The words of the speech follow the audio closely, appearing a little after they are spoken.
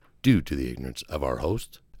due to the ignorance of our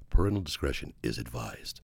host. Parental discretion is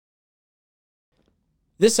advised.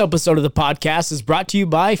 This episode of the podcast is brought to you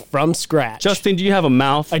by From Scratch. Justin, do you have a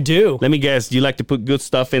mouth? I do. Let me guess. Do you like to put good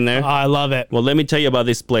stuff in there? Oh, I love it. Well, let me tell you about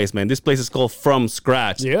this place, man. This place is called From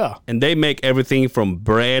Scratch. Yeah. And they make everything from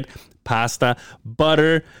bread, pasta,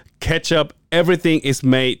 butter, ketchup. Everything is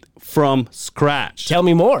made from scratch. Tell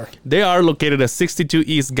me more. They are located at 62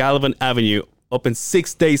 East Gallivan Avenue, open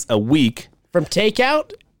 6 days a week. From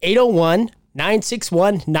takeout,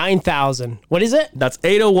 801-961-9000. What is it? That's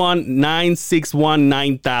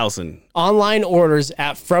 801-961-9000. Online orders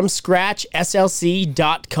at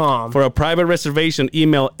FromScratchSLC.com. For a private reservation,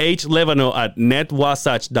 email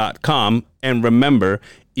hlevano@netwasatch.com. And remember,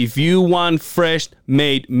 if you want fresh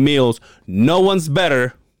made meals, no one's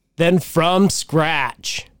better Then From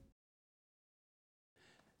Scratch.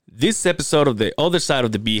 This episode of The Other Side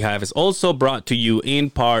of the Beehive is also brought to you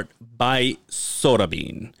in part by Soda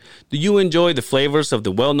Bean. Do you enjoy the flavors of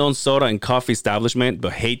the well-known soda and coffee establishment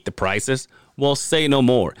but hate the prices? Well, say no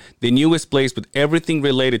more. The newest place with everything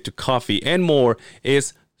related to coffee and more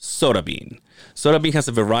is Soda Bean. Soda Bean has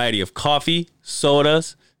a variety of coffee,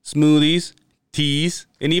 sodas, smoothies, teas,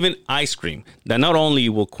 and even ice cream that not only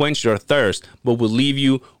will quench your thirst, but will leave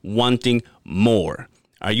you wanting more.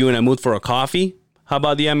 Are you in a mood for a coffee? How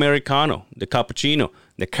about the Americano, the cappuccino,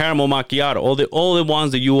 the caramel macchiato, all the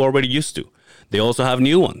ones that you already used to? They also have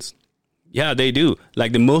new ones. Yeah, they do,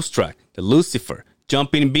 like the Moose Track, the Lucifer,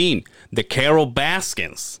 Jumping Bean, the Carol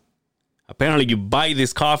Baskins. Apparently, you buy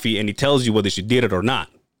this coffee and it tells you whether you did it or not.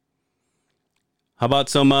 How about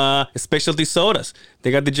some specialty sodas?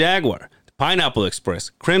 They got the Jaguar, the Pineapple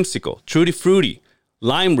Express, Creamsicle, Tutti Frutti,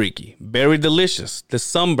 Lime Ricky, Berry Delicious, the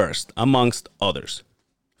Sunburst, amongst others.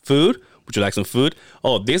 Food? Would you like some food?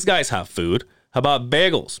 Oh, these guys have food. How about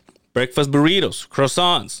bagels, breakfast burritos,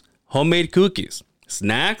 croissants, homemade cookies,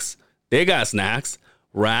 snacks? They got snacks,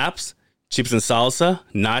 wraps, chips and salsa,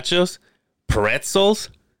 nachos, pretzels.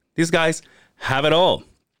 These guys have it all.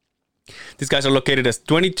 These guys are located at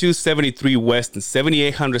 2273 West and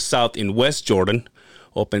 7800 South in West Jordan.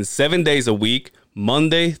 Open 7 days a week,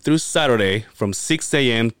 Monday through Saturday from 6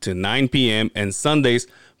 a.m. to 9 p.m. and Sundays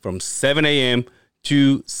from 7 a.m.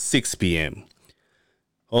 to 6 p.m.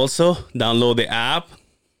 Also, download the app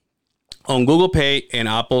on Google Play and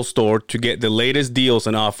Apple Store to get the latest deals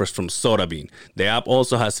and offers from Soda Bean. The app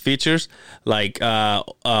also has features like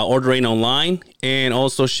ordering online and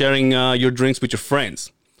also sharing your drinks with your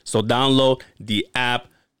friends. So download the app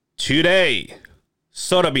today.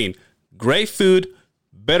 Soda Bean, great food,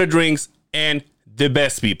 better drinks, and the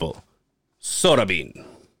best people. Soda Bean.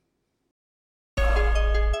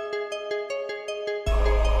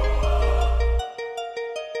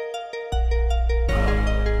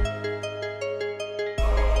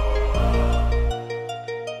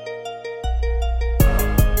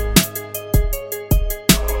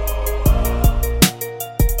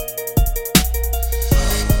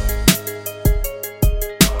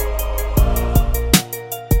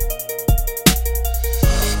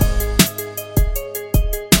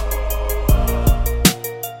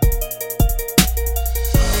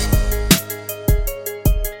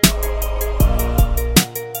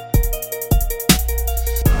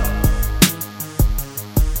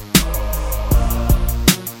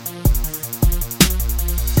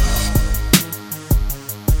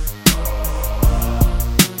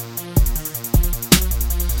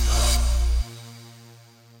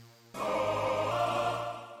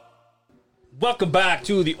 Welcome back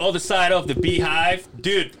to The Other Side of the Beehive.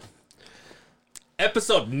 Dude,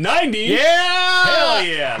 episode 90. Yeah! Hell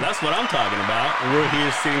yeah. That's what I'm talking about. And we're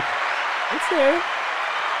here seeing... It's there.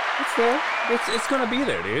 It's there. It's going to be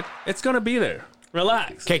there, dude. It's going to be there.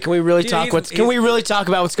 Relax. Okay, can we really talk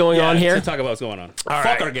about what's going on here? Let's talk about what's going on. All Fuck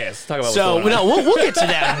right. our guests. Talk about So, what's going on. no, we'll get to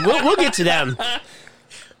them. We'll get to them.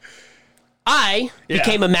 I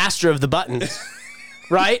became a master of the buttons,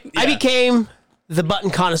 right? I became the button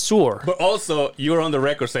connoisseur. But also, you were on the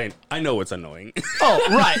record saying, I know it's annoying. Oh,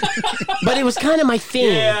 right. But it was kind of my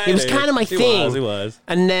thing. Yeah, it was kind of my thing. It was.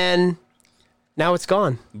 And then, now it's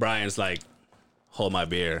gone. Brian's like, hold my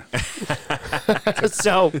beer.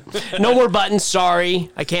 So, no more buttons,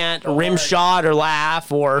 sorry. I can't rim shot or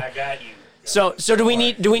laugh or... I got you. So do we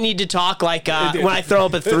need to talk like when I throw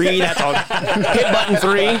up a 3, that's all. Hit button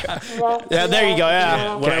 3. Yeah, there you go.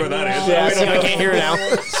 Yeah, Whatever that is. Yeah, see, I can't hear it now.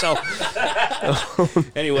 So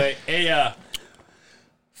Anyway,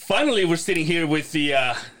 finally we're sitting here with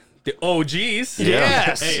the OGs.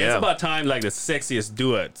 Yes. Hey, it's about time like the sexiest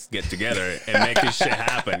duets get together and make this shit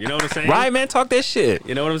happen. You know what I'm saying? Right, man, talk that shit.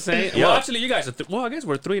 You know what I'm saying? Yeah. Well, actually, you guys are. Well, I guess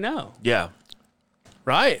we're 3 now. Yeah.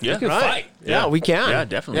 Right. You can right. fight. Yeah, we can. Yeah,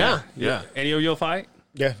 definitely. Yeah. Yeah. Any of you'll fight?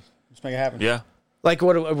 Yeah, let's make it happen. Yeah. Like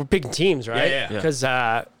we're picking teams, right? Yeah. Because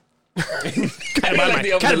kind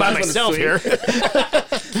Kind of by myself here.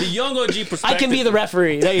 The Young OG perspective. I can be the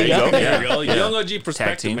referee. There you go. There you go. Yeah. Young OG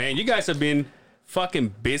perspective, team. man. You guys have been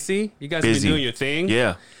fucking busy. You guys have been doing your thing.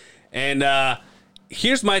 Yeah. And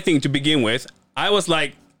here's my thing to begin with. I was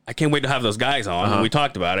like, I can't wait to have those guys on. And we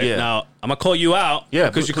talked about it. Yeah. Now, I'm going to call you out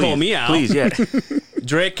because you called me out. Please, yeah.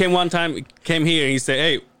 Drake came here and he said,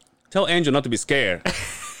 hey, tell Angel not to be scared.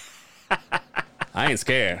 I ain't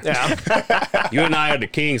scared. Yeah. You and I are the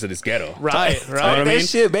kings of this ghetto. Right. You know what I That mean?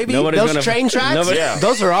 shit, baby. Nobody's Those gonna- train tracks, nobody-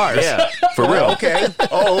 those are ours. Yeah. For real. Okay.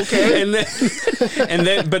 Oh, okay.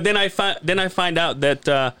 But then I find out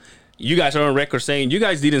that you guys are on record saying you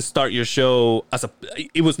guys didn't start your show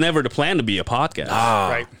it was never the plan to be a podcast.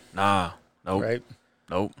 Right. Nah. Nope. Right.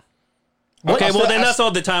 Nope. Okay, I well still- then I that's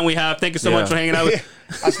all the time we have. Thank you so Yeah. much for hanging out with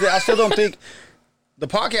I still don't think the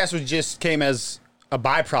podcast came as a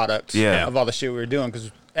byproduct Yeah. of all the shit we were doing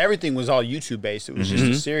because everything was all YouTube based. It was just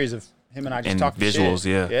a series of him and I just And talking visuals,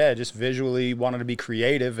 shit. yeah. Yeah, just visually wanted to be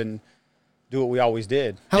creative and do what we always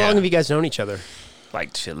did. How long have you guys known each other?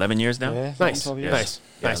 Like shit, 11 years now? Yeah. Nice. 12 years. Nice.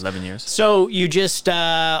 Yeah, Nice. 11 years. So you just,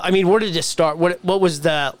 where did it start? What was do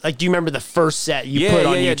you remember the first set you put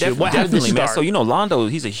on YouTube? How did this definitely, man. start? So, Londo,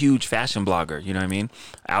 he's a huge fashion blogger, you know what I mean?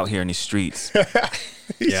 Out here in these streets.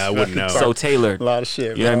 Yeah, I wouldn't know. So tailored. A lot of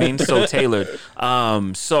shit. You know what I bro. mean? So tailored.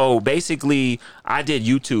 So basically, I did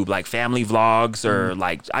YouTube, like family vlogs or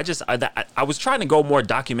like, I was trying to go more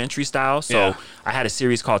documentary style. So Yeah. I had a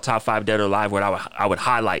series called Top 5 Dead or Alive where I would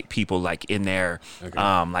highlight people like in their,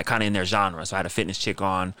 like kind of in their genre. So I had a fitness chick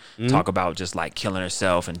on, talk about just like killing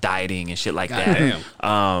herself and dieting and shit like that.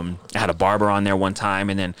 Damn. I had a barber on there one time,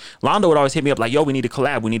 and then Londo would always hit me up like, yo, we need to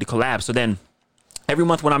collab. So then every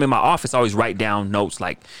month when I'm in my office, I always write down notes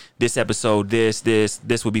like this episode, this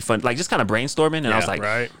would be fun. Like just kind of brainstorming. And I was like,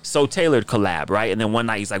 right. So tailored collab, right? And then one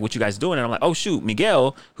night he's like, what you guys doing? And I'm like, oh shoot,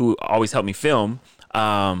 Miguel, who always helped me film,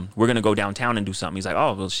 we're gonna go downtown and do something. He's like,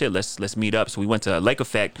 oh well shit, let's meet up. So we went to Lake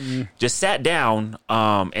Effect, just sat down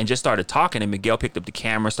and just started talking, and Miguel picked up the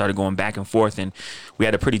camera, started going back and forth, and we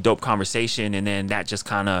had a pretty dope conversation. And then that just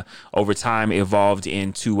kind of over time evolved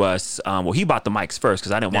into us, well, he bought the mics first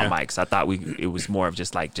because I didn't want mics. I thought it was more of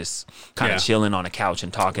just kind of chilling on a couch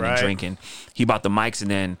and talking and drinking. He bought the mics, and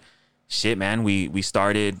then shit, man, we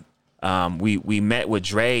started, we met with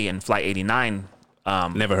Dre and Flight 89.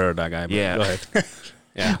 Never heard of that guy. But Yeah. Go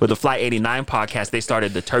ahead. With the Flight 89 podcast, they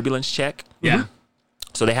started the Turbulence Check. Yeah.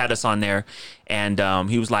 So they had us on there, and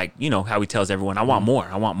he was like, you know, how he tells everyone, I want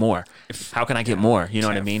more. How can I get more? You know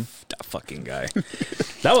what I mean? That fucking guy.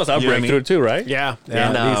 That was our You know what I breakthrough mean? too, right? Yeah.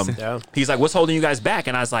 And he's like, what's holding you guys back?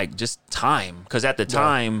 And I was like, just time. Because at the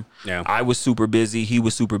time, I was super busy. He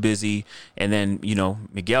was super busy. And then, you know,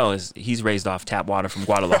 Miguel, he's raised off tap water from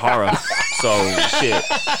Guadalajara. So, shit.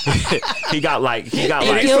 he got like. He's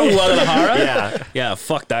from Guadalajara? Yeah. Yeah,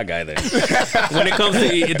 fuck that guy then. When it comes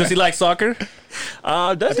to, does he like soccer?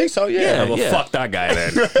 I think so, yeah. Well, fuck that guy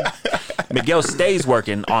then. Miguel stays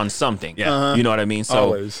working on something. Yeah. You know what I mean? So,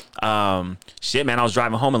 Always. shit, man, I was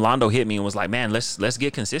driving home and Londo hit me and was like, man, let's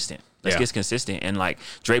get consistent. Let's get consistent. And like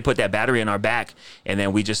Dre put that battery in our back, and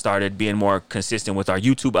then we just started being more consistent with our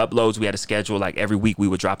YouTube uploads. We had a schedule, like every week we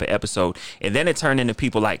would drop an episode. And then it turned into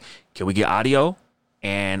people like, can we get audio?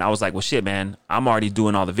 And I was like, well, shit, man, I'm already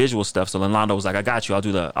doing all the visual stuff. So then Londo was like, I got you.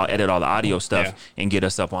 I'll edit all the audio stuff and get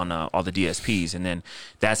us up on all the DSPs. And then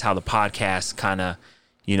that's how the podcast kind of,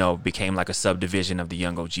 you know, became like a subdivision of the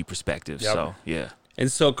Young OG Perspective. Yep. So, yeah.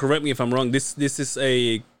 And so, correct me if I'm wrong. This is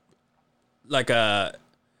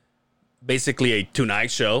basically a tonight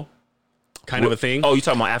show kind of a thing. Oh, you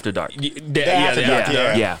talking about After Dark? Yeah.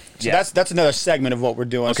 So Yeah. that's another segment of what we're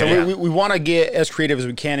doing. Okay. So we want to get as creative as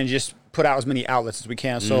we can and just put out as many outlets as we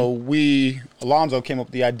can. So Alonzo came up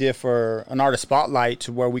with the idea for an artist spotlight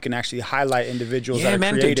to where we can actually highlight individuals that Yeah, are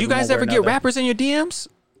man. creative. Do you in guys one way ever or get another. rappers in your DMs?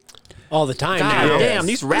 All the time. God now. damn,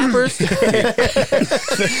 these rappers.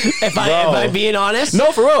 If I'm being honest,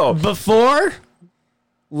 No, for real. before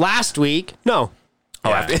last week, no,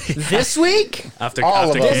 this week, After All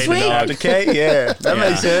after of us. This week? After K, yeah. That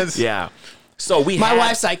makes sense. Yeah. So we my had,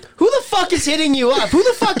 wife's like, "Who the fuck is hitting you up? Who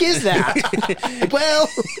the fuck is that?" Well,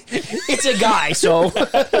 it's a guy, so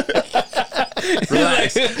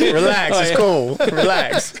Relax. It's cool.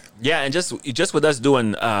 Relax. Yeah, and just with us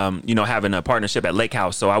doing, having a partnership at Lake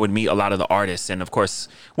House, so I would meet a lot of the artists, and of course,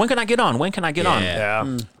 when can I get on?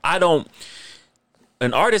 yeah. I don't.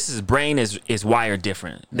 An artist's brain is wired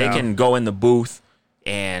different. They can go in the booth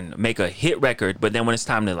and make a hit record, but then when it's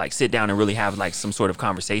time to like sit down and really have like some sort of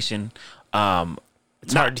conversation,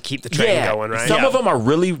 It's hard to keep the train going, right? Some Yeah. of them are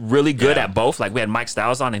really, really good Yeah. at both. Like we had Mike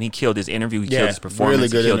Styles on, and he killed his interview. He Yeah, killed his performance. really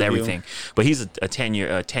good he killed interview. everything. But he's a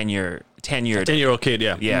 10-year 10-year-old kid,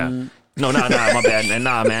 yeah. Yeah. No, my bad, man.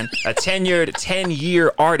 Nah, man. A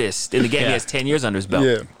 10-year artist in the game. Yeah. He has 10 years under his belt.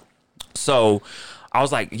 Yeah. So I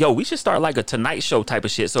was like, yo, we should start like a Tonight Show type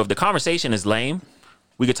of shit. So if the conversation is lame,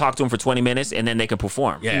 we could talk to them for 20 minutes and then they can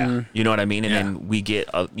perform. Yeah. You know what I mean? And Yeah. then we get,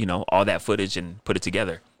 all that footage and put it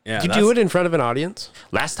together. Yeah, You do it in front of an audience?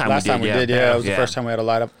 Last time Last time we did, yeah. It was the Yeah. first time we had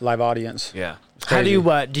a live audience. Yeah. How do you,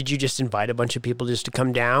 did you just invite a bunch of people just to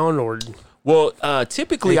come down or? Well,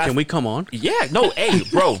 typically, Can we come on? Yeah, no, hey,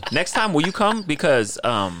 bro. Next time, will you come? Because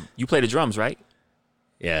you play the drums, right?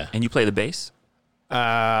 Yeah. And you play the bass.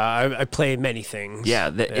 I play many things. Yeah,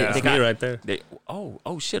 they That's got me right there.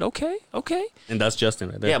 oh shit. Okay. And that's Justin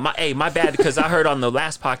right there. Yeah, my bad, because I heard on the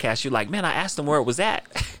last podcast you're like, man, I asked him where it was at.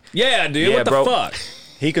 Yeah, dude. Yeah, what the bro. fuck?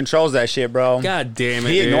 He controls that shit, bro. God damn it.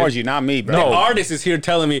 He dude. ignores you, not me, bro. The artist is here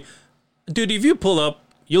telling me, dude, if you pull up,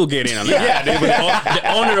 you'll get in. I'm like, yeah, dude. But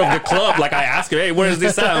the owner of the club, like, I ask him, hey, where's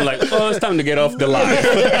this at? I'm like, oh, it's time to get off the line.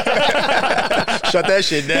 Shut that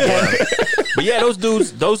shit down. But yeah,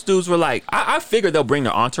 those dudes were like, I figured they'll bring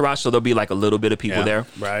their entourage, so there'll be like a little bit of people Yeah, there,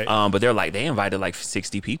 right. But they're like, they invited like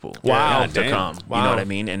 60 people. Wow, to damn. come. You Wow. know what I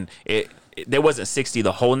mean? And there wasn't 60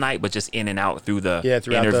 the whole night, but just in and out through the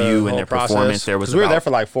Throughout interview the and their whole process. performance. There was 'Cause we were about- there for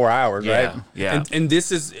like 4 hours, right? Yeah. And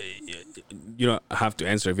this is, you don't have to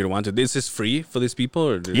answer if you don't want to. This is free for these people?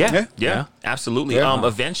 Or Yeah, absolutely. Yeah.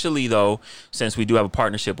 Eventually, though, since we do have a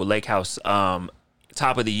partnership with Lake House,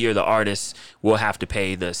 top of the year, the artists will have to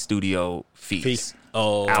pay the studio fees.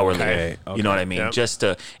 Oh, Hourly, okay, you know what I mean? Yep. Just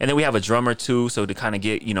to, and then we have a drummer too, so to kind of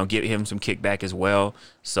get him some kickback as well.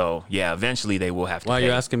 So yeah, eventually they will have to. Why are pay.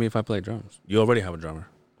 you asking me if I play drums? You already have a drummer.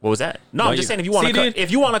 What was that? No, Why I'm just you- saying if you want See, to, dude, if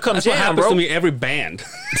you want to come That's what jam, happens bro. to me every band.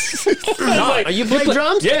 Are you playing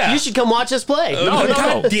drums? Yeah. You should come watch us play. No,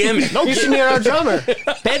 God damn it. You should hear our drummer,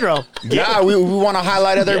 Pedro. Yeah, we want to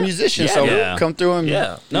highlight other musicians, so Yeah. come through and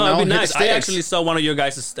Yeah. No, you know, it'd be hit nice. the I sticks. actually saw one of your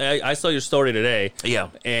guys. I saw your story today. Yeah.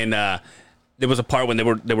 And there was a part when they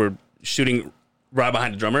were shooting right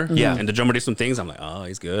behind the drummer. Yeah. And the drummer did some things. I'm like, oh,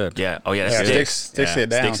 he's good. Yeah. Oh yeah, Yeah, that's Sticks it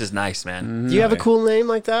down. Sticks is nice, man. Do you have a cool name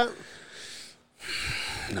like that?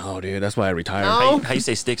 No, dude, that's why I retired. No. How you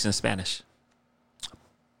say sticks in Spanish?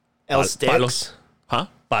 El Sticks. Palos. Huh?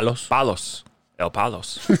 Palos. Palos. El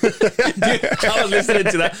Palos. Dude, I was listening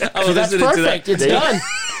to that. I was That's listening perfect. to It's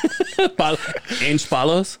that. done. Inch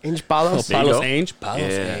Palos. Inch Palos. There you Palos go. Inch. Palos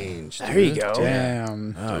Yeah. Inch. There you dude. go.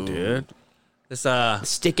 Damn. Oh, dude. Let's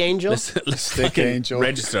Stick Angel. let's Stick fucking Angel.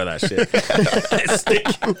 register that shit.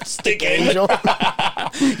 stick Angel.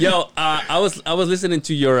 Yo, I was listening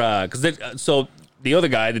to your so the other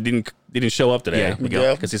guy that didn't show up today, Yeah,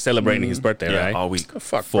 Miguel. because he's celebrating his birthday, Yeah, right? all week.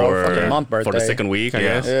 Fuck, for bro. Fucking month birthday. for the second week, I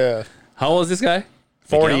Yeah. guess. Yeah. How old is this guy?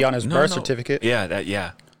 40 Miguel? on his No, birth no. certificate. Yeah,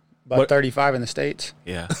 About What- 35 in the States.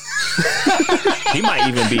 Yeah. He might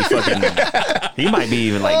even be fucking. He might be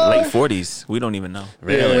even like late 40s. We don't even know.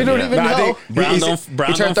 Really? We don't Yeah. even But I know. think Brown he's- don't-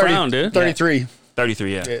 Brown he turned don't frown, dude. 33.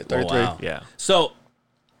 33. Yeah. Yeah, 33. wow. Yeah. So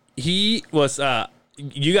he was.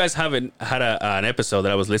 You guys haven't had an episode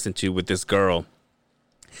that I was listening to with this girl.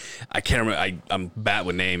 I can't remember. I'm bad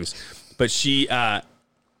with names, but she.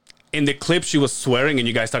 In the clip, she was swearing, and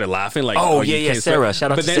you guys started laughing. Like, Oh, you yeah, yeah, can't swear. Sarah.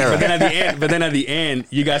 Shout out but to then, Sarah. But then at the end,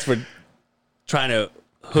 you guys were trying to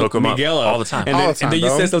hook him up Miguel up all the time. And All then, the time, and then you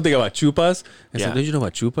bro. said something about chupas. I Yeah. said, "Don't you know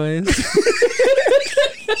what chupa is?"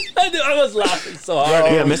 Dude, I was laughing so hard.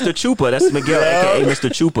 Yeah, Mr. Chupa. That's Miguel, aka Mr.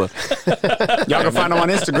 Chupa. Y'all can find him on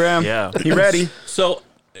Instagram. Yeah. He ready. So,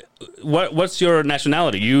 what's your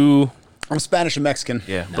nationality? You. I'm Spanish and Mexican.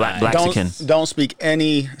 Yeah. Nice. Blaxican. Don't speak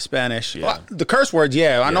any Spanish. Well, the curse words,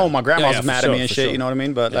 yeah. I know my grandma's Yeah, for mad sure, at me and for shit. sure. You know what I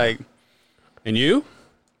mean? But like, And you?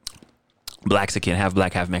 Blaxican. Half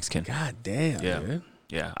black, half Mexican. God damn, Yeah. dude.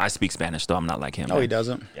 Yeah. I speak Spanish though. I'm not like him. no, man. he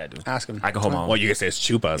doesn't. Yeah, I do. Ask him. I can hold my own. Well, you can say it's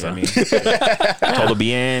chupas, I huh? mean, todo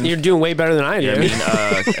bien. You're doing way better than I do. Yeah, I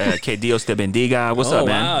mean, que Dios te bendiga. What's up,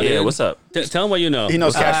 man? wow, Yeah, dude. what's up? Tell him what you know. He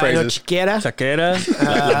knows I know catchphrases. chiquera. Taquera,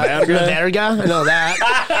 la La verga. verga. I know that.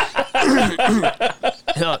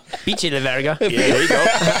 No, Pinche la verga. Yeah, there you go.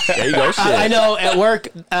 There you go. Shit. I know at work,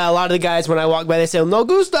 a lot of the guys, when I walk by, they say, no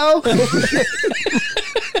gusto.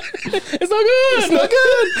 It's not good. It's not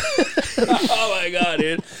good. Oh my god,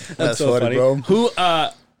 dude. That's so funny, funny. bro. Who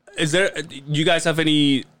is there? You guys have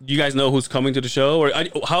any? You guys know who's coming to the show, or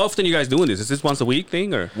how often are you guys doing this? Is this once a week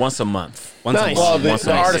thing or Once a month. once Nice. a Well, month?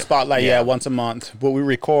 the artist spotlight, once a month. But we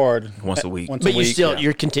record Once a week. Once But a you week. still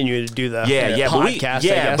you're continuing to do the but podcast. I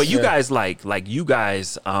guess. but you guys like you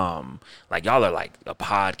guys like y'all are like a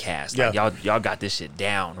podcast. Like y'all got this shit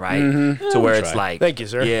down, right? To where it's like Thank you,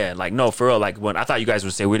 sir. Yeah, like no, for real. Like when I thought you guys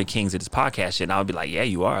would say we're the kings of this podcast shit, and I would be like, yeah,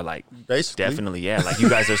 you are. Like Basically. definitely, yeah. Like you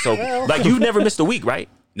guys are so like you've never missed a week, right?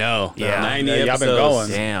 No, Yeah. 90 Yeah, y'all been episodes. going.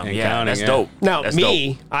 Damn, And yeah, counting, that's yeah. dope. Now That's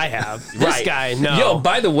me, I have this Right. guy. No, Yo,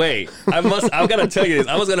 by the way, I've got to tell you this.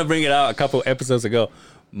 I was gonna bring it out a couple episodes ago.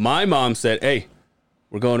 My mom said, "Hey,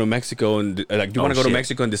 we're going to Mexico, and like, do you want to go to shit.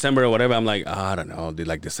 Mexico in December or whatever?" I'm like, I don't know, dude.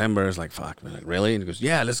 Like December is like, fuck. I'm like, really? And he goes,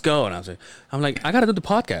 "Yeah, let's go." And I'm like, I gotta do the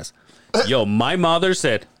podcast. Yo, my mother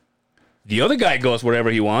said, the other guy goes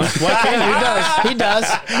wherever he wants. Why can't I? he does.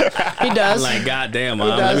 He I'm does. like, God damn, Mom,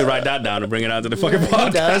 let me write that down and bring it out to the fucking podcast.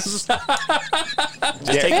 He does.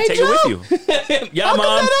 Just take Hey, it with you. Yeah, How come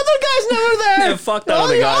Mom. that other guy's never there? Yeah, fuck that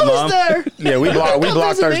other guy, I was Mom. there. Yeah, we block Listen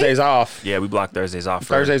to me. Thursdays off. Yeah, we block Thursdays off.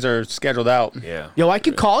 For, Thursdays are scheduled out. Yeah. Yo, I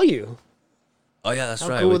could call you. Oh yeah, that's How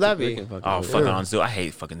right. cool We would that can- we be? can fucking Oh, do it. fucking on Zoo. I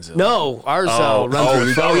hate fucking Zoo. No, ours Oh,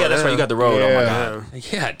 runs through. yeah, that's right. You got the road. Oh my god.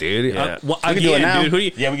 Yeah, dude. Yeah. Well, We can do it again, now. dude, who do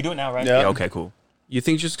you, Yeah, we can do it now, right? Yeah. Okay, cool. you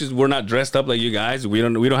think just because we're not dressed up like you guys, we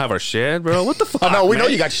don't have our shit, bro? What the fuck? Oh, no, we know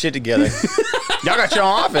man? you got your shit together. Y'all got your own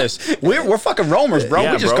office. We're fucking roamers, bro.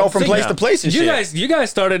 Yeah, we just bro. go from place to place and You shit. guys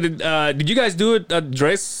started. Did you guys do a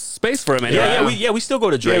dress space for a minute? Yeah, we still go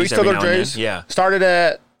to Dre's. Yeah, we still every go to now and then. Dre's. Yeah, Started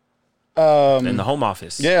at in the home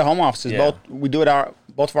office. home offices. Yeah. Both we do it at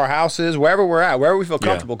both of our houses, wherever we're at, wherever we feel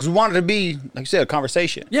comfortable. Because we want it to be, like you said, a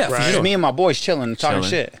conversation. Yeah, for Just sure. me and my boys chilling, talking Chilling.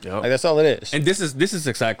 shit. Yep. Like that's all it is. And this is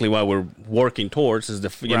exactly what we're working towards. Is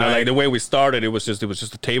the you know Right. like the way we started, it was just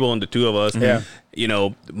a table and the two of us. Yeah. You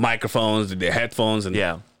know, microphones, the headphones, and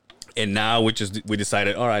Yeah. And now we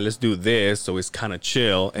decided, all right, let's do this, so it's kind of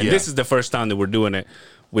chill. And Yeah. this is the first time that we're doing it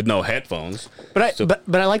with no headphones. But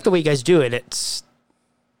I like the way you guys do it. It's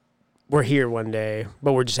we're here one day,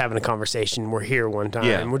 but we're just having a conversation. We're here one time,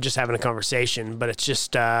 Yeah. we're just having a conversation. But it's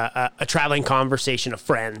just a traveling conversation of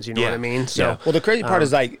friends. You know what Yeah. I mean? So Well, the crazy part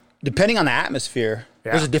is like, depending on the atmosphere,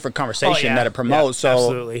 there's a different conversation yeah. that it promotes. Yeah, so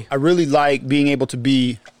absolutely. I really like being able to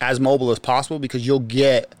be as mobile as possible because you'll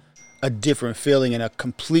get a different feeling and a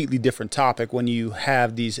completely different topic when you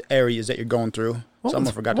have these areas that you're going through.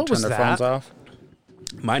 Someone forgot to what turn was their that? phones off.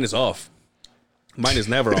 Mine is off. Mine is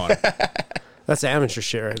never on. that's amateur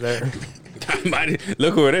shit right there.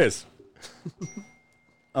 Look who it is.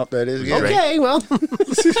 Oh, there it is again. Okay, well,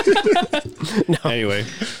 Anyway.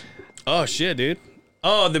 Oh, shit, dude.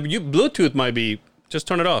 Oh, the Bluetooth might be. Just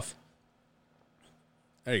turn it off.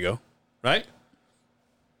 There you go. Right?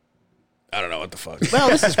 I don't know what the fuck. well,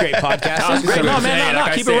 this is great podcasting. Great. No, man,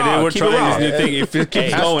 no, keep it raw. We're Keep it trying raw. this new thing. If it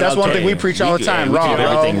keeps going, That's I'll one turn thing we it. preach all the time. We Raw, keep bro.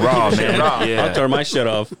 everything raw, man. Raw. Yeah. I'll turn my shit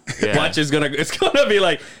off. Yeah. Watch it's gonna be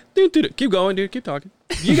like, dude, keep going, dude, keep talking.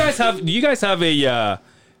 You guys have a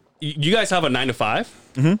 9 to 5?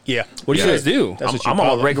 Yeah. What do you guys do? That's what you I'm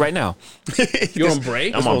call on it. break right now. You're on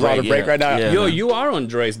break. I'm on was on a break right now. Yeah. Yo, you are on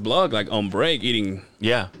Dre's blog, like on break, eating.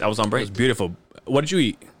 Yeah, I was on break. It's beautiful. What did you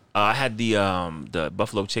eat? I had the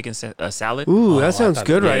buffalo chicken salad. Ooh, that sounds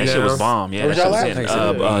good Yeah, right that now. shit was bomb. Yeah, Where'd that shit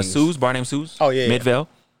y'all was at? in Sue's, bar named Sue's. Oh, yeah, yeah. Midvale.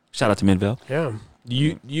 Shout out to Midvale. Yeah.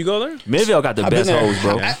 You go there? Midvale got the been best there. hoes,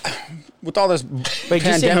 bro. With all this Wait, did you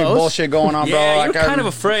say pandemic host? bullshit going on, bro. Yeah, like, you're kind of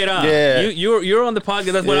afraid, huh? Yeah. You're on the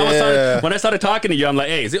podcast. That's when when I started talking to you, I'm like,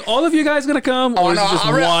 hey, is it all of you guys gonna come, or Oh, is no, it just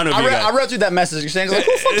I read, one of you guys? I read through that message exchange. Like,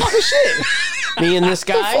 who the fuck talking shit? Me and this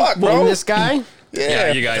guy. fuck, Me bro? and this guy.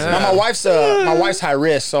 Yeah, you guys Now, are- my wife's high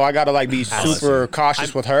risk, so I gotta like be super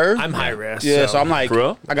cautious with her. I'm high risk. Yeah, so I'm like, For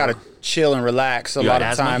real? I gotta chill and relax a You lot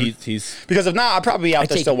got of asthma? time. He's Because if not, I'll probably be out I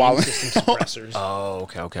there take still wilding. system suppressors. Oh,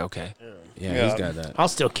 okay. yeah, he's got that. I'll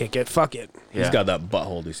still kick it. Fuck it. He's got that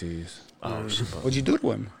butthole disease. Oh, shit. What'd you do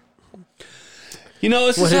to him? You know,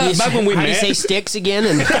 this What is did he back say? when we How do you met. say sticks again?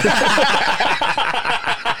 And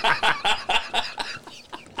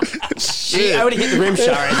See, I would have hit the rim shot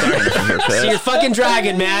right there. See, you're fucking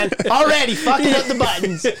dragging, man. Already fucking up the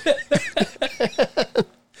buttons.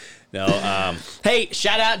 No, Hey,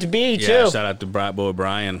 shout out to me yeah. too. Shout out to boy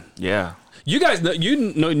Brian. Yeah. You guys,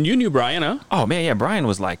 you knew Brian, huh? Oh man, yeah. Brian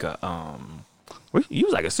was like a he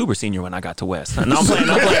was like a super senior when I got to West. No, I'm playing.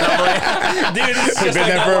 Dude, it's just been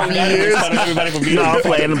there for a few years. No, I'm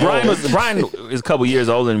playing. Brian is a couple years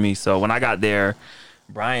older than me, so when I got there,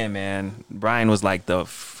 Brian was like the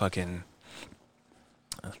fucking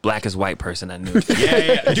blackest white person I knew.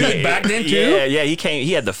 Yeah. Dude, back then too. Yeah. He came.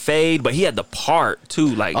 He had the fade, but he had the part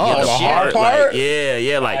too. Like, he had the hard part? Like,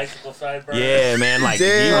 yeah. Like, Bicycle sideburns. yeah, man. Like, he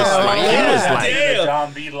Damn. was like, Damn.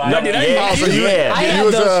 John B. yeah, I yeah. had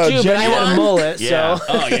was those a too, but I had a genuine? mullet. Yeah. So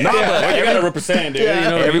Oh yeah. No, but you gotta represent, dude. Yeah. You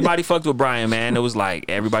know what I mean? Everybody fucked with Brian, man. It was like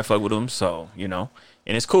everybody fucked with him. So, you know,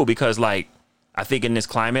 and it's cool because like, I think in this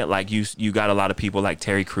climate, like you got a lot of people like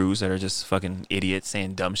Terry Crews that are just fucking idiots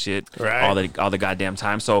saying dumb shit all the goddamn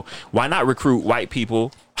time. So why not recruit white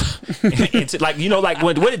people? Into, like, you know, like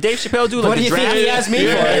what did Dave Chappelle do? Like what do the you draft? think he asked me for?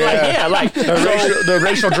 The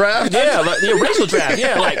racial draft. Yeah, racial draft.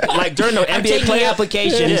 Yeah, like during the I'm NBA taking playoffs.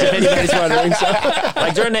 applications if anybody's wondering. So.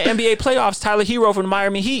 Like during the NBA playoffs, Tyler Hero from the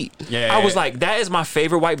Miami Heat. Yeah. I was like, that is my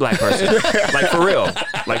favorite white black person.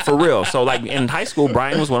 Like for real. So like in high school,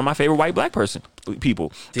 Brian was one of my favorite white black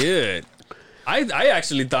people. Dude, I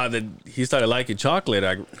actually thought that he started liking chocolate.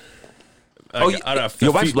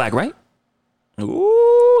 Your wife's black, right?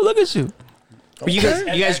 Ooh, look at you. You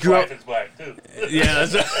guys grew up. It's black too. Yeah,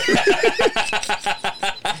 that's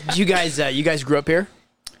You guys grew up here.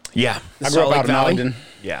 Yeah, I grew up out in Valley? Ogden.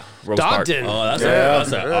 yeah. Rose Park. Dogden. Oh,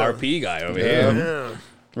 that's an RP guy over here.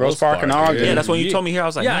 Rose Park and Ogden. Yeah, that's when you told me here. I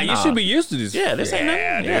was like, Yeah, man, you nah. should be used to this. Yeah, this ain't nothing.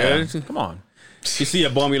 Yeah, Yeah, dude. come on. You see a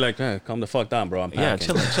bum, you're like, hey, calm the fuck down, bro. I'm Yeah,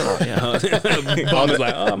 packing. chill out. Yeah. Bum is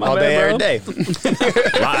like, oh, my all bad, day, bro. every day.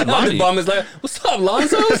 The bum is like, what's up,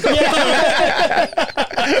 Lonzo? What's going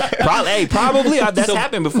Probably that's So-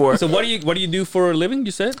 happened before. So what do you do for a living?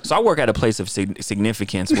 You said. So I work at a place of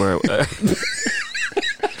significance where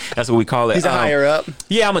that's what we call it. He's a higher up.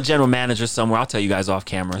 Yeah, I'm a general manager somewhere. I'll tell you guys off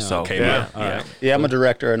camera. So okay, yeah, man. All yeah, right. Yeah, I'm a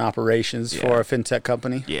director in operations for a fintech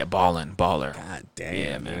company. yeah, baller. God damn,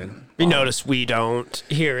 Yeah, man. You notice we don't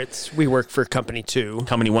here. We work for company 2.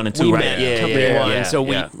 Company 1 and 2, We right? met Yeah, company yeah, 1, yeah, so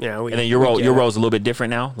we yeah. we. And then your we role, get your it. role's a little bit different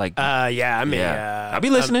now. Like, Yeah, I mean, yeah, I'll be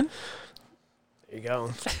listening. There you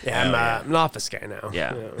go. Yeah, I'm an office guy now.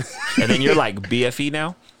 Yeah, and then you're like BFE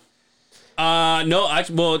now. No,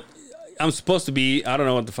 well, I'm supposed to be. I don't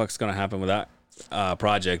know what the fuck's gonna happen with that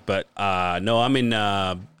project, but no, I'm in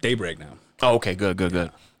Daybreak now. Oh, okay, good. But Yeah,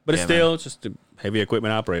 it's still just a heavy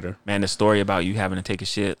equipment operator. Man, the story about you having to take a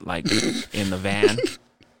shit like in the van,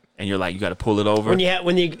 and you're like, you got to pull it over.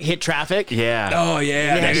 When you hit traffic. Yeah. Oh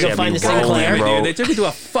yeah, You had to shit go find be the rolling, Sinclair. bro. Dude, they took me to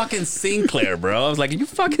a fucking Sinclair, bro. I was like, are you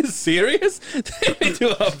fucking serious? They took me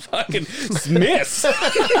to a fucking Smith's.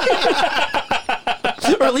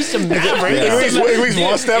 Or at least a Maverick. At least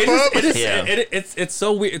one step up. It's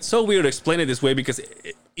so weird. It's so weird to explain it this way because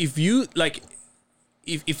if you like,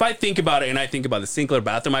 if I think about it and I think about the Sinclair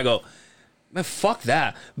bathroom, I go, man, fuck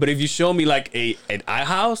that. But if you show me like an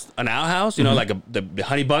outhouse, you know, like the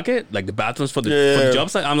honey bucket, like the bathrooms for the job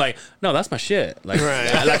site, I'm like, no, that's my shit. Like,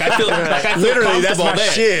 like I feel Literally, that's comfortable my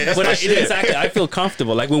there. shit. That's But my shit. exactly, I feel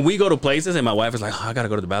comfortable. Like when we go to places and my wife is like, oh, I gotta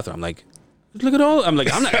go to the bathroom. I'm like, look at all. I'm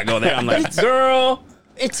like, I'm not gonna go there. I'm like, girl.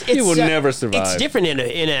 It's You will never survive. It's different in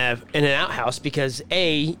an outhouse because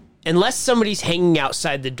unless somebody's hanging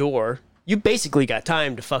outside the door, you basically got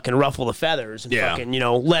time to fucking ruffle the feathers and fucking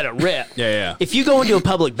let it rip. Yeah. If you go into a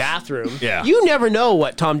public bathroom, Yeah. you never know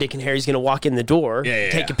what Tom, Dick, and Harry's gonna walk in the door,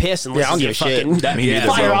 Yeah. take a piss, and I don't listen give to a shit. fucking That- yeah,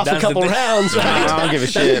 fire so off a that's the couple thing. rounds. I don't give a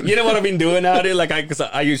shit. You know what I've been doing nowadays? Like, cause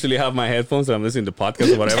I usually have my headphones and I'm listening to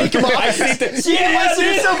podcasts or whatever. Come on, I see the listen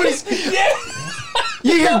to somebody's.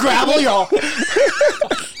 You hear gravel, y'all.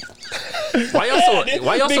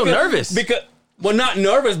 Why y'all so nervous? Because well, not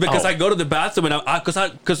nervous because Oh. I go to the bathroom and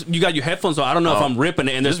because you got your headphones, so I don't know if I'm ripping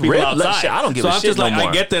it and there's Just people rip. outside. Shit, I don't give so a I'm shit just no like more.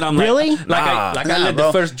 I get that I'm Really? like I let bro.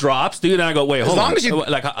 the first drops, dude, and I go wait, hold long on, as you-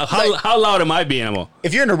 like how loud am I being? I'm all,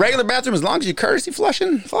 If you're in a regular bathroom, as long as you courtesy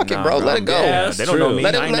flushing, fuck it, bro. Let it go. Yeah, they don't know true. me.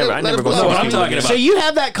 Let it- I let it- never let it go. blow. see What I'm people talking like about. So you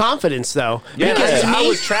have that confidence, though. Yeah, Because to I me,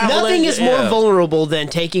 was traveling, nothing is more yeah. vulnerable than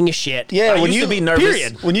taking a shit. Yeah, I when used you to be nervous.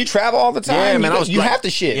 Period. when you travel all the time, Yeah, man, you have to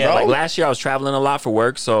shit, yeah, bro. like last year I was traveling a lot for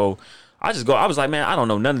work, so I was like, man, I don't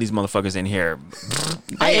know none of these motherfuckers in here.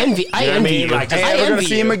 I envy. I You know what I envy mean? you. Like, I just- Hey, ever gonna envy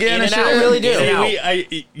see him you. again In and and shit? out. I really do. In and out.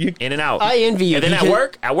 you In and out. I envy you. And then at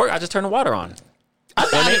because work, I just turn the water on.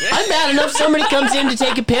 I'm bad enough. Somebody comes in to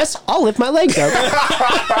take a piss, I'll lift my legs up.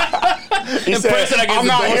 He said, press it against I'm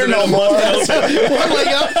the not door here so no that more. One leg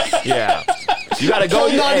up, Yeah. You gotta go.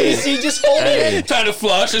 holding on to the seat, just holding it. trying to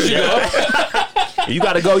flush as you go. You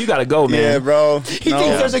gotta go, man. Yeah, bro. He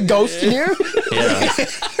thinks there's a ghost in here. Yeah.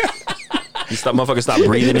 You motherfuckers stop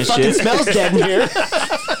breathing and Fucking shit. smells dead in here.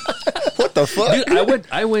 What the fuck? Dude,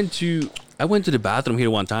 I went to the bathroom here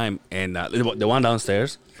one time, and the one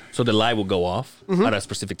downstairs. So the light will go off at a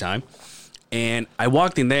specific time, and I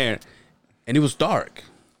walked in there, and it was dark.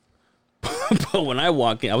 But when I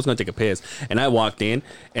walked in, I was gonna take a piss, and I walked in,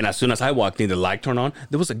 and as soon as I walked in, the light turned on.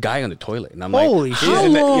 There was a guy on the toilet, and I'm like, Holy shit. how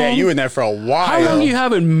long? Yeah, you in there for a while. How long you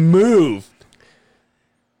haven't moved?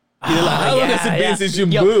 You're like, how long has it been since you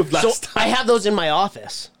moved last I have those in my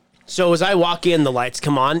office. So as I walk in, the lights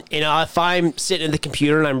come on, and if I'm sitting at the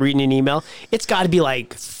computer and I'm reading an email, it's got to be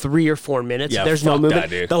like 3 or 4 minutes. Yeah, There's no fuck movement. that,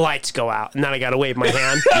 dude. The lights go out, and then I got to wave my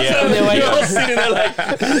hand. Yeah. And they're like, You're all sitting there like,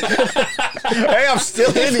 Hey, I'm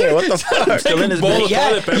still in here. What the fuck? Still in his bowl bed. of yeah,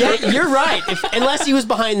 toilet paper. yeah, you're right. Unless he was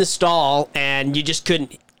behind the stall and you just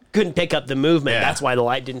couldn't pick up the movement. Yeah. That's why the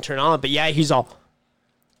light didn't turn on. But yeah, he's all.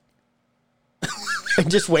 I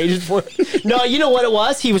just waited for it. No, you know what it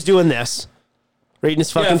was? He was doing this. Reading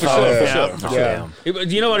his fucking for phone. sure, Yeah. for sure. Yeah.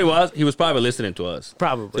 Do you know what it was? He was probably listening to us.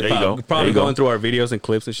 Probably. There you go. Probably There you go. going through our videos and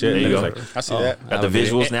clips and shit. There and you he go. was like, I see that. Got the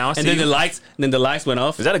visuals now. I And see then you. the lights went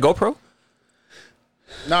off. Is that a GoPro?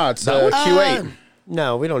 No, it's Q8.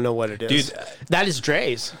 No, we don't know what it is. Dude, that is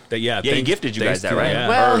Dre's. Yeah, he gifted you guys that, right? Yeah.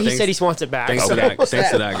 Well, Or he thanks- said he wants it back. Thanks, so- to that,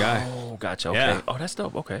 thanks to that guy. Oh, gotcha. Okay. Yeah. Oh, that's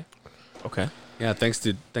dope. Okay. Okay. Yeah, thanks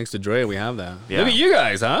to Dre, we have that. Yeah. Look at you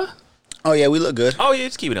guys, huh? Oh yeah, we look good. Oh yeah,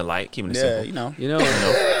 just keeping it light, keeping it Yeah, simple. you know. You know.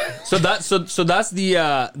 So that's the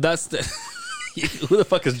who the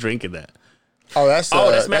fuck is drinking that? Oh, that's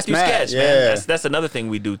That's Matthew Sketch, Yeah. man. That's another thing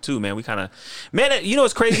we do too, man. We kind of, man. You know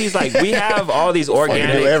what's crazy is like we have all these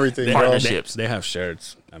organic do everything, bro. partnerships. They have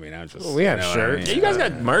shirts. I mean, I just We have you know what I shirts. mean? Yeah, you guys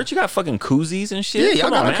got merch. You got fucking koozies and shit. Yeah, y'all Come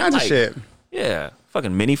got on, all man. kinds of Like, shit. Yeah,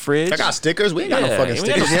 fucking mini fridge. I got stickers. We ain't got no fucking we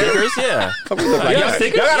got no stickers yet. stickers. Yeah. Fuck we look like? got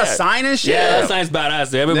stickers? Y'all got a Yeah. sign and shit. Yeah. That sounds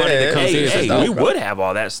badass. Everybody Yeah, that comes Hey, in says, we "Oh, would have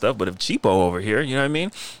all that stuff, but if cheapo over here, you know what I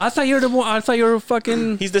mean? I thought you were the one. I thought you were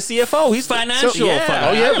fucking. He's the CFO. He's Financial. Yeah.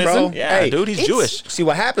 Oh yeah, bro. Listen, yeah, Hey, dude, he's it's- Jewish. See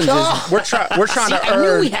what happens is we're trying See, to I knew we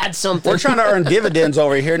earn. had something. We're trying to earn dividends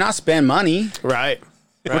over here, not spend money. Right.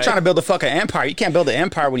 We're trying to build a fucking empire. You can't build an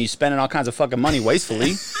empire when you're spending all kinds of fucking money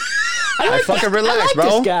wastefully. Like, fucking relax, I like bro.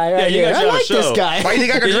 this guy. Right Yeah, you here. guys I should have a like this show. guy. Why you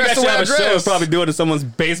think I can You dress guys the should way I have a show. dress? Probably do it in someone's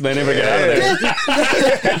basement. Never get out of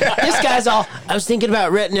there. This guy's all. I was thinking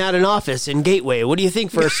about renting out an office in Gateway. What do you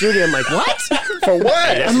think for a studio? I'm like, what? For what?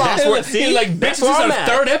 That's where, See, like, that's bitch, this where is I'm our at.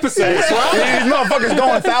 third episode. These motherfuckers going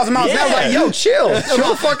 1,000 miles an hour. Like, yo, chill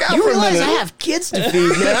the fuck out You for a realize minute. I have kids to feed,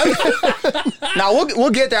 man. Now we'll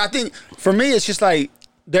get there. I think for me, it's just like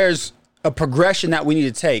there's a progression that we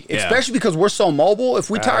need to take, Yeah. especially because we're so mobile.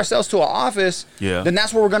 If we tie ourselves to an office, Yeah. then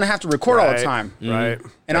that's where we're gonna have to record all the Right. time. Right.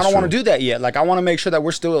 And I don't want to do that yet. Like I want to make sure that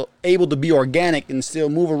we're still able to be organic and still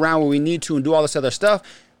move around where we need to and do all this other stuff.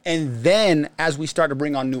 And then as we start to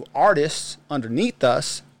bring on new artists underneath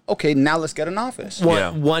us, okay, now let's get an office.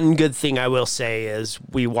 Yeah. One good thing I will say is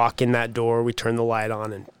we walk in that door, we turn the light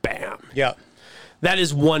on, and bam. Yeah. That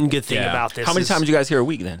is one good thing Yeah. about this. How many is, times you guys here a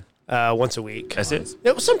week then? Once a week. That's it.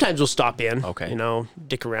 Sometimes we'll stop in. Okay. You know,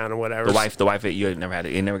 dick around or whatever. The wife, you had never had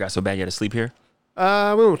it. It never got so bad you had to sleep here. We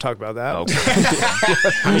won't talk about that.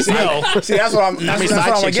 Okay. See, that's what I'm. How That's many what I side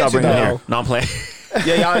want to chicks y'all get to. bring in Though. here? No, I'm playing.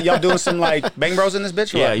 Yeah, y'all doing some like bang bros in this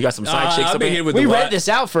bitch? or Yeah, what? you got some side chicks I'll up be in here with We the rent what? this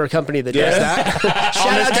out for a company that does that. Shout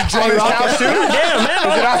out to On J this Rock. couch too? Yeah,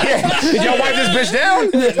 man. Did y'all wipe this bitch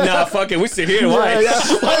down? Nah, fuck it. We sit here and watch.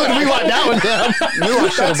 Why would we want that one down? Knew I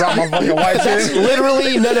should have brought my fucking wife That's in.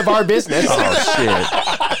 literally none of our business. Oh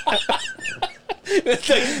shit.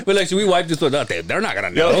 But like, should we wipe this one out? They're not gonna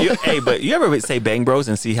know. Hey, but you ever say bang bros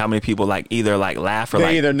and see how many people like either like laugh or They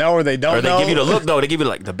like either know or they don't or they know. give you the look? No, they give you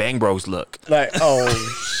like the bang bros look. Like, oh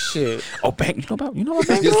shit. Oh, bang! You know about bang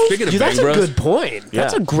bros? Speaking of Dude, bang that's a bros, good point.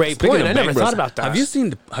 That's Yeah. a great speaking point. of I bang never bros, thought about that. Have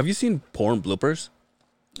you seen porn bloopers?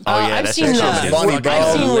 Oh yeah, I've that's seen that shit. funny, bro.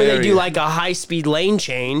 I've seen where they do Hilarious. like a high speed lane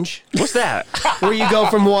change, What's that? where you go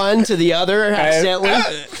from one to the other accidentally.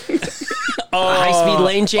 A high speed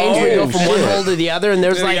lane change where you go from one hole to the other, and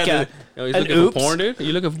there's like He's an looking oops. for porn, dude. Are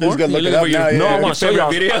you looking for porn? gonna look You it looking up for your- now, yeah. No, I your want to show favorite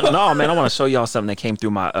y'all. video? No, man, I want to show y'all something that came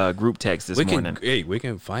through my group text this We morning.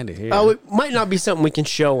 can find it here. Oh, it might not be something we can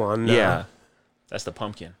show on. Yeah, that's the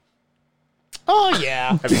pumpkin. Oh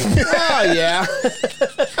yeah. Oh yeah.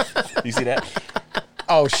 You see that?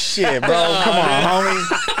 Oh shit, bro. Come on,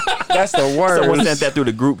 homie. That's the worst. Someone sent that through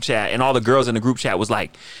the group chat, and all the girls in the group chat was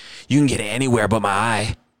like, "You can get it anywhere but my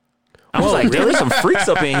eye." I was like, "There's some freaks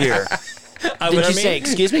up in here." Did you say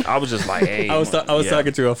excuse me? I was just like, "Hey." I was yeah.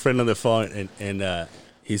 talking to a friend on the phone, and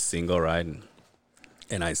he's single, right?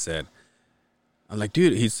 And I said, I'm like,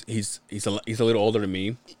 dude, he's a little older than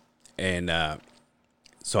me, and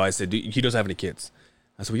so I said, dude, he doesn't have any kids.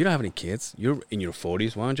 I said, well, you don't have any kids. You're in your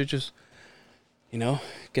 40s. Why don't you just,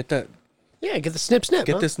 get the Yeah, get the snip snip.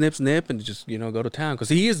 get huh? the snip and just go to town, because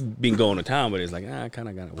he has been going to town, but he's like, I kind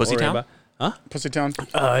of got to Pussy worry town? about, huh? Pussy Town.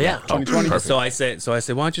 Yeah. 2020. So I said,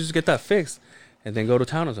 why don't you just get that fixed? and then go to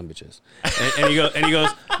town on some bitches. And he goes,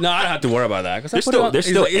 no, I don't have to worry about that. There's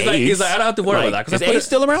still He's like, I don't have to worry about that. Is AIDS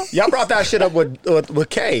still around? Y'all brought that shit up with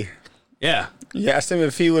Kay. Yeah. You asked him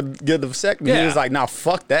if he would get the vasectomy. Yeah. He was like, "Nah,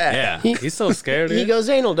 fuck that." Yeah. He's so scared. He dude. goes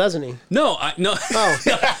anal, doesn't he? No. Oh,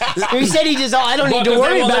 he said he just. Oh, I don't need to Well, 'cause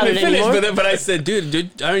worry they won't about let it me finish, anymore. But I said,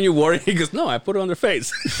 dude, aren't you worried? He goes, no, I put it on their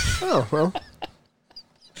face. Oh well.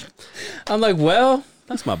 I'm like, well,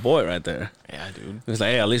 that's my boy right there. Yeah, dude. He was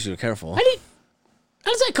like, hey, at least you're careful. How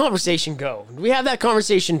does that conversation go? Do we have that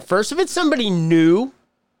conversation first? If it's somebody new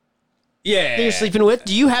Yeah. that you're sleeping with,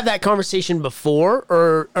 do you have that conversation before,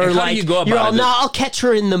 or And how like do you go you're about all, it? nah, I'll catch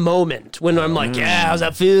her in the moment when I'm like, yeah, how's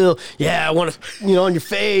that feel? Yeah, I want to, on your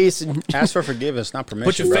face. And Ask for forgiveness, not permission.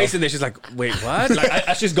 Put your bro. face in there. She's like, wait, what? Like,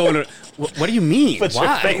 I just go in there. What do you mean? Put your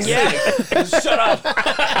Why? face in yeah, Shut up.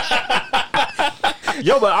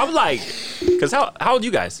 Yo, but I'm like, because how old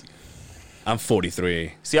you guys? I'm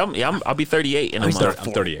 43. See, I'll be 38 in a month.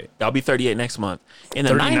 I'm 38. I'll be 38 next month. In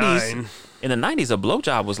the 39. 90s, a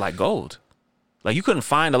blowjob was like gold. Like you couldn't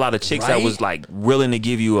find a lot of chicks that Right? was like willing to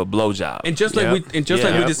give you a blowjob. And just like we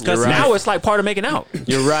discussed, you're right. Now it's like part of making out.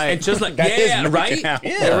 you're right. and just like That is yeah, making right, out.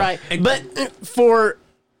 yeah, You're right. But for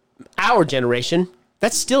our generation,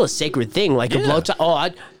 that's still a sacred thing. Like a blowjob. Oh,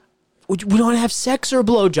 we don't have sex or a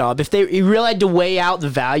blowjob. If you really had to weigh out the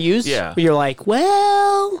values, Yeah. you're like,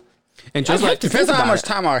 well, And just I'd like have to Depends on how about much it.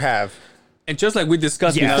 time I have. and just like we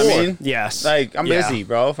discussed know before. what I mean? Yes. Like I'm Yeah. busy,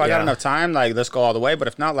 bro. If I got Yeah. enough time, like let's go all the way. But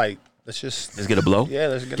if not, like let's just Let's get a blow. Yeah,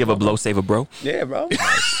 let's get give a a blow, save a bro. yeah, bro.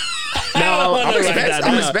 No, I'm expensive.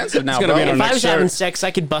 I'm expensive now, It's gonna bro. be on if our I was next having shirt. sex,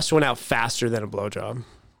 I could bust one out faster than a blowjob.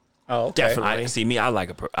 Oh, okay. Definitely. See me, I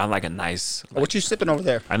like a nice. What you sipping over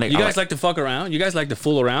there? I think You I guys like to fuck around? You guys like to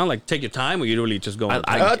fool around? Like take your time, or you really just go?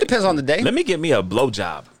 It depends on the day. Let me get me a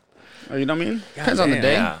blowjob. You know what I mean? Depends on the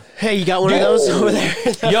day. Yeah. Hey, you got one of those over there?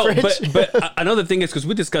 in that Yo, fridge? but another thing is because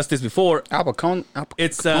we discussed this before. Alpacone.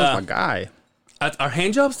 It's, my guy. Are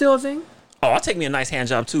hand jobs still a thing? Oh, I'll take me a nice hand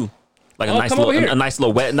job too. Like a Oh, nice come over little, here. a nice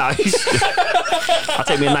little wet. Nah, I'll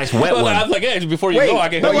take me a nice wet Well, one. I was like, hey, before you go, I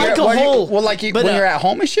can. but like a Well, whole- well, like but, when you're at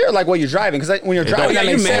home and shit, or like while you're driving, because when you're driving, yeah,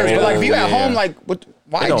 that makes you're sense. married. But like if you at Yeah. home, like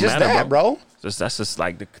why It don't just matter, that, bro? That's just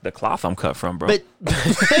like the cloth I'm cut from, bro. But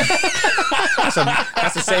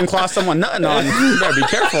That's the same cloth someone nutting on. You better be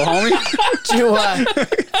careful, homie.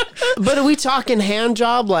 but are we talking hand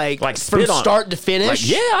job like from spit on- start to finish?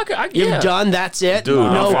 like, yeah, You're yeah. done. That's it, Dude,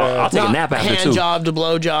 I'll take a not nap after hand too. job to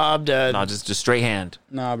blow job to No, just straight hand.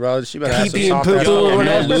 Nah, bro, she better have some Pee-pee and soft poo-poo ass or on.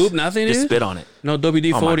 whatever. No lube, nothing. Just Dude? spit on it. No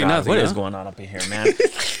WD-40, Oh my God, nothing. what is huh? going on up in here, man?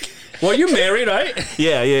 Well, you're married, right?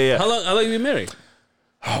 yeah. How long you been married?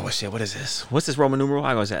 Oh, well, shit, what is this? What's this Roman numeral?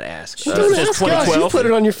 I always had to ask. Don't It says ask us. You put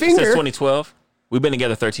it on your It finger. says 2012. We've been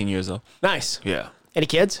together 13 years, though. Nice. Yeah. Any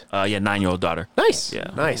kids? Yeah, 9-year-old daughter. Nice.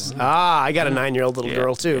 Yeah. Nice. Ah, I got a 9-year-old little Yeah.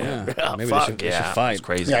 girl too. Yeah. Oh, Maybe they fuck. should, they should Yeah, fight. it's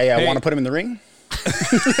crazy. Yeah. Hey. Want to put him in the ring?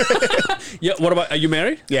 Yeah. What about? Are you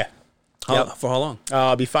married? Yeah. For how long?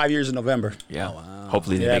 It'll be 5 years in November. Yeah.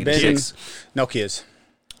 Hopefully they Yeah, make been chicks. no kids.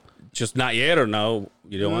 Just not yet, or no?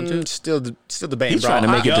 You don't want to? Still debating, He's bro. trying to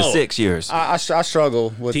make it to Yo. 6 years. I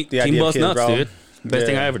struggle with Team the idea of bust kids, nuts, bro. dude. Best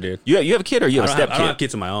thing Yeah. I ever did. You have a kid or you have a I step don't have kid?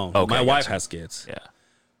 kids of my own. Okay, My wife gotcha. has kids.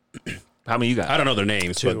 Yeah. How many you got? I don't know their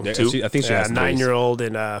names, but Two? I think she Yeah, has 3. 9-year-old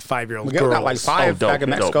and 5-year-old Miguel girls. got like 5 dope, back in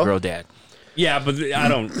dope, Mexico. girl dad. Yeah, but I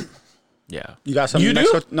don't. Yeah. You got some You in do?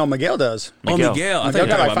 Mexico? No, Miguel does. Oh, Miguel. Miguel. I Miguel thought you were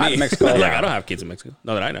got talking like about 5 me. in Mexico. Like, Yeah. I don't have kids in Mexico.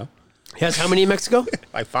 Not that I know. He has how many in Mexico?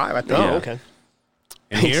 Like 5, I think. Oh, okay.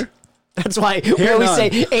 And here? That's why we always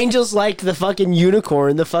none. say angels like the fucking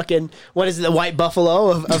unicorn, the fucking what is it, the white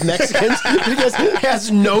buffalo of Mexicans because it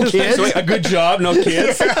has no kids. So, a good job, no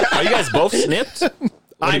kids. Are you guys both snipped?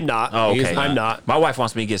 I'm not. Oh, okay. I'm not. My wife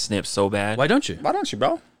wants me to get snipped so bad. Why don't you? Why don't you,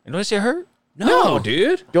 bro? You know that shit hurt? No,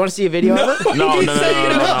 dude. You want to see a video of it? No.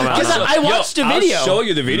 Because I watched a video. I'll show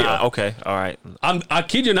you the video. Nah, okay. All right. I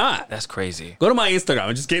kid you not. That's crazy. Go to my Instagram.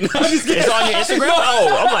 I'm just kidding. I'm just kidding. It's on your Instagram?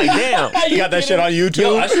 Oh, I'm like, damn. You got that shit on YouTube?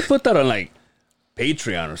 Yo, I should put that on like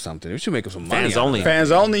Patreon or something. We should make some money. Fans out of only. that.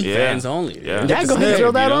 Fans only. Yeah. Fans only. Yeah. Yeah, go ahead and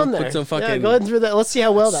throw that You know, on there. put some Yeah, fucking- go ahead and throw that. Let's see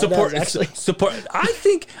how well that Support. does, actually. Support. I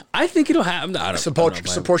think it'll happen. I don't Support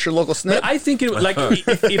know, support your local snip. But I think it like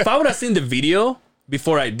if I would have seen the video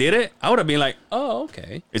before I did it, I would have been like, oh,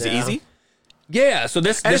 okay. Is it easy? Yeah. So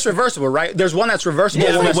this. And it's reversible, right? There's one that's reversible,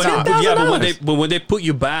 Yeah, one but that's when, not. yeah, but when they put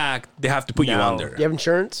you back, they have to put you under. You have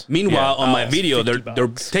insurance? Meanwhile, Yeah. on my Oh, video, they're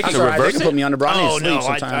 $50. taking That's a all right. They reverse. can put me under, bro. I need Oh, to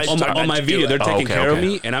sleep no, sometimes. On my video, they're taking okay, care of okay.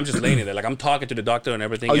 me, and I'm just laying there. Like, I'm talking to the doctor and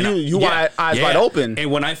everything. Oh, and you eyes wide open. And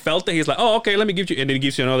when I felt it, he's like, oh, okay, let me give you. And then he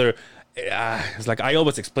gives you another. It's like, I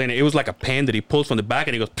always explain it. It was like a pen that he pulls from the back,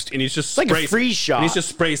 and he goes, and he's just like a sprays. freeze shot. And he just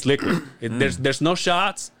sprays liquid. There's no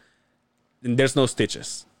shots. and there's no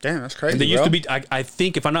stitches. Damn, that's crazy. And there used bro. to be, I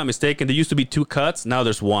think, if I'm not mistaken, there used to be 2 cuts. Now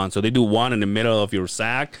there's 1. So they do 1 in the middle of your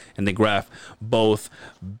sack, and they graph both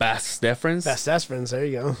bas deferens, Best aspirins. There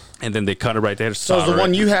you go. and then they cut it right there. So is the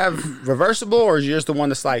one you have reversible, or is yours the one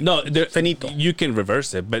that's like no, finito? you can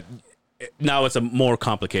reverse it, but now it's a more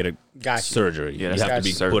complicated Gotcha. surgery. Yeah, you that's have to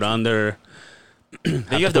be surgery. put under. Then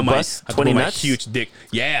you have to bust 20 my nuts. huge dick.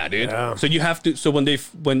 Yeah, dude. Yeah. So you have to. So when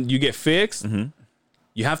you get fixed,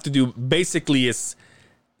 you have to do basically it's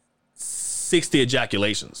 60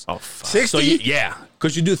 ejaculations. Oh fuck. 60? So yeah,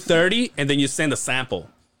 because you do 30 and then you send a sample,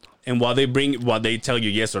 and while they tell you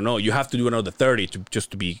yes or no, you have to do another 30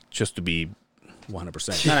 just to be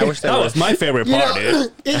 100%. Man, I wish that was my favorite part,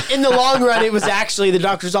 dude. In the long run, it was actually the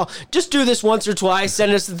doctor's all, just do this once or twice,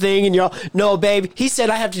 send us the thing, and you're all, no, babe. He said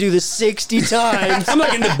I have to do this 60 times. I'm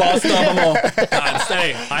like in the bus stop. I'm all, God,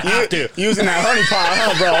 say I have to. Using that honey pot,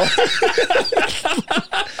 huh, bro?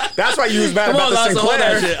 That's why you was mad Come about on, the Lazo, hold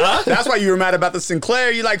Sinclair. that shit, huh? That's why you were mad about the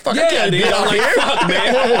Sinclair. You like, fuck, I Yeah, can't dude. be I'm out like, here. fuck,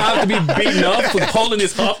 man. I have to be beaten up for holding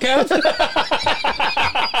this hubcap.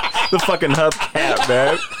 The fucking hubcap,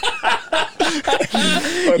 man.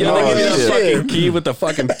 You know, Oh, they give you the shit. fucking key with the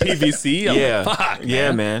fucking PVC. I'm Yeah. like, fuck,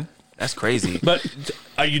 Yeah, man. That's crazy. But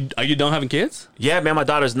are you done having kids? Yeah, man. My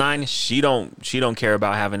daughter's 9. She don't care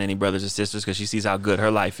about having any brothers or sisters because she sees how good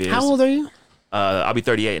her life is. How old are you? I'll be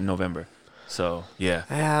 38 in November. So yeah.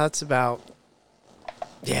 Yeah, that's about.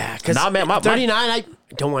 Yeah, because Nah, man, my- 39, I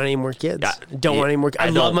don't want any more kids. Yeah, don't want any more. I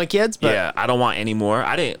love don't- my kids, but yeah, I don't want any more.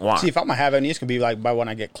 I didn't want. See, if I'm gonna have any, it's gonna be like by when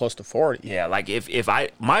I get close to 40. Yeah, like if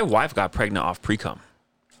my wife got pregnant off pre-cum.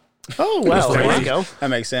 oh well, there crazy. you go. That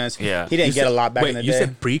makes sense. Yeah. He didn't get a lot back in the you day.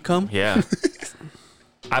 said pre-cum? Yeah.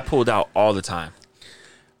 I pulled out all the time.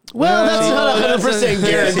 Well, that's not 100%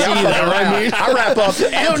 guarantee, though. I mean, I wrap up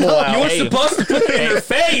and pull out. You were Hey. supposed to put it in your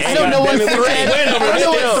face. I don't know what thread. I don't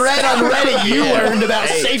know what thread on Reddit you Yeah. learned about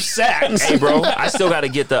Hey. safe sex. Hey, bro, I still got to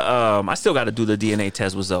get the I still got to do the DNA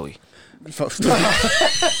test with Zoe.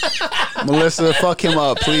 Melissa, fuck him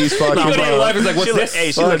up, please. Fuck You him go to your up. wife is like, what's this? Hey,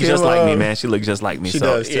 she Fuck looks just him like me, up. man. She looks just like me. She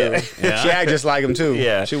so, does too. Yeah. She act just like him too.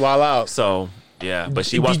 Yeah. She wild out. So yeah, but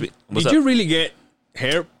she wants me. What's Did up? you really get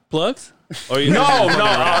hair plugs? Or you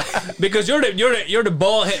No, because you're the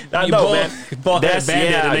bald head. I you know, bald, man. bald head That's- bandit,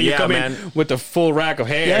 yeah, and then you yeah, come man. in with the full rack of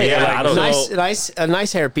hair. Yeah, You're yeah, like, I don't so- a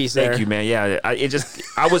nice hairpiece there. Thank you, man. Yeah, I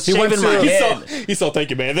was He went shaving my to- head. He's so thank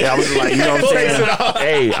you, man. Yeah, I was like, you know what I'm saying?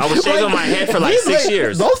 Hey, I was shaving my head for like 6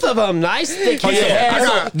 years. Both of them, nice thick I hair.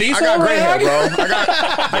 got Diesel gray hair, rag? bro.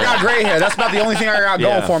 I got gray hair. That's about the only thing I got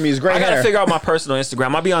going for me is gray I gotta hair. figure out my personal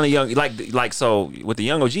Instagram. I'll be on the young like so with the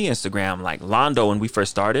Young OG Instagram. Like Londo, when we first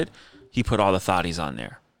started, he put all the thotties on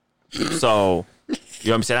there. So you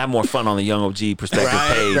know what I'm saying? I have more fun on the Young OG perspective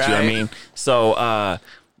Right, page. You know what I right. mean? So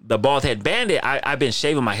the bald head bandit, I've been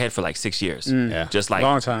shaving my head for like 6 years. Yeah. Just like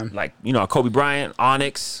Long time. Like, you know, Kobe Bryant,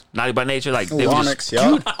 Onyx, Naughty by Nature, like they were Onyx, just,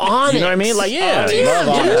 yo. Onyx. you know what I mean? Like, yeah. Love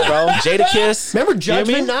Onyx, bro. Jada Kiss. Remember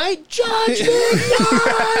Judgment You know what Night? Judgment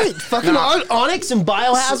Night! Fucking Onyx and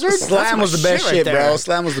Biohazard? That's Slam my was the best right shit, there. bro.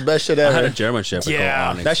 Slam was the best shit I had a ever. German Shepherd Yeah. called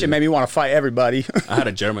Onyx. That shit made me want to fight everybody. I had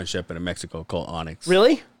a German Shepherd in Mexico called Onyx.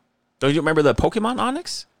 Really? Don't you remember the Pokemon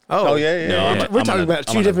Onyx? Oh, yeah, yeah. No, yeah. I'm a- We're I'm talking an- about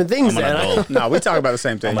I'm two an- different things I'm an then. adult. No, we talk about the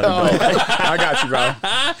same thing. I'm an adult. I got you, bro.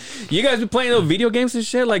 You guys been playing those video games and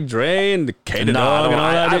shit like Dre and the K the No, Dog and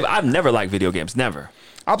all that? dude? I've never liked video games. Never.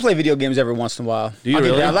 I'll play video games every once in a while. Do you I'll get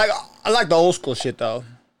really? down. I like the old school shit though.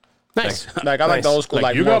 Nice. Like I like the old school, Like,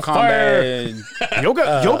 like you Mortal got fire. Kombat. And, Yoga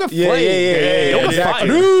yeah, Flame. yeah, Yoga exactly.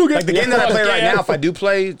 Fire. Like the game that I play right Yeah. now, if I do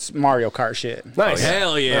play, it's Mario Kart shit. Nice.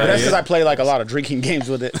 Hell yeah. But that's dude. because I play like a lot of drinking games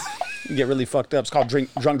with it. You get really fucked up. It's called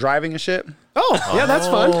drunk driving and shit. Oh, yeah, that's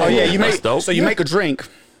fun. Oh yeah, you That's make dope. so you make a drink,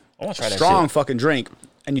 I want to try that strong shit. fucking drink,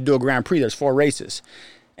 and you do a Grand Prix. There's 4 races,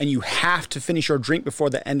 and you have to finish your drink before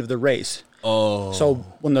the end of the race. Oh. So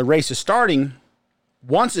when the race is starting,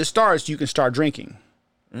 once it starts, you can start drinking.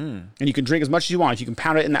 And you can drink as much as you want. You can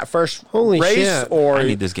pound it in that first Holy race, shit. or I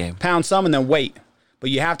need this game. pound some and then wait. But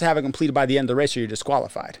you have to have it completed by the end of the race, or you're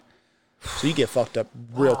disqualified. So you get fucked up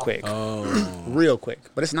real quick, real quick.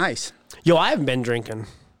 But it's nice. Yo, I haven't been drinking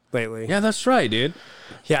lately. Yeah, that's right, dude.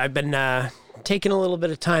 Yeah, I've been taking a little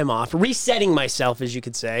bit of time off, resetting myself, as you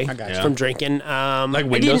could say, I got you. from drinking. Like I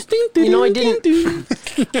Windows. didn't- You know, I didn't.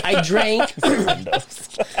 I drank.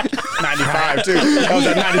 95 too. That was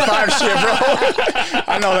that 95 shit, bro.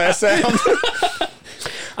 I know that sound.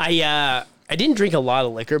 I didn't drink a lot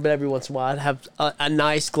of liquor, but every once in a while I'd have a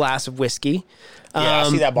nice glass of whiskey. Yeah, I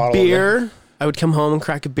see that bottle. Beer. I would come home and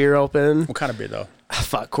crack a beer open. What kind of beer though?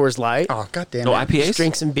 Fuck, Coors Light. Oh goddamn! No it. IPAs? Just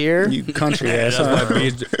drink some beer. You country ass. That's huh?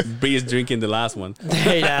 why Bree's drinking the last one.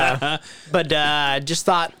 But just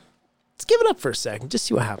thought let's give it up for a second. Just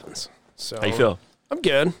see what happens. So How you feel? I'm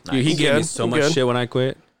good. Dude, he I'm gave me good. so I'm much good. shit when I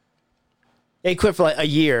quit. He quit for like a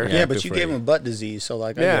year. Yeah, Yeah, but good you for gave you. him butt disease, so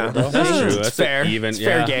like, I Yeah. get it, bro. That's It's true. That's fair. Even, It's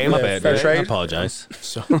fair game. My Yeah, bad. fair dude. trade. I apologize.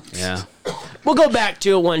 So Yeah. we'll go back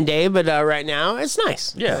to it one day, but right now it's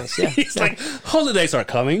nice. Yeah. Nice, yeah. He's like, holidays are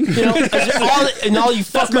coming. You know, and all you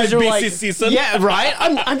That's my fuckers are busy like, season. yeah, right.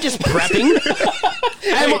 I'm just prepping.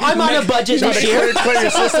 I'm on a budget this year. Clear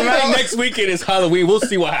your system Hey, out. next weekend is Halloween. We'll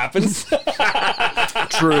see what happens.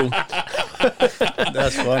 True.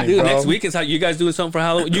 That's funny, Dude, bro. next week is how you guys doing something for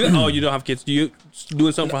Halloween? You don't have kids. Do you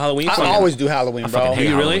doing something for Halloween? I always do Halloween, bro. fucking hate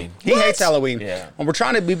You really? Halloween. He hates Halloween. Yeah. And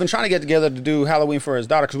we've been trying to get together to do Halloween for his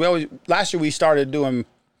daughter because last year we started doing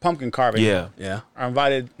pumpkin carving. Yeah. Yeah. I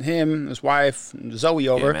invited him, his wife, Zoe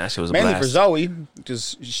over. man, that shit was a mainly for blast. Zoe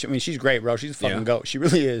because she's great, bro. She's a fucking Yeah. goat. She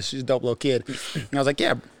really is. She's a dope little kid. And I was like,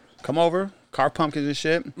 yeah, come over, carve pumpkins and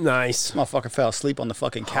shit. Nice. Motherfucker fell asleep on the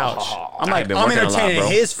fucking couch. I'm I like, ain't been I'm working a lot, entertaining bro.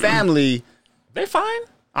 his family. They fine.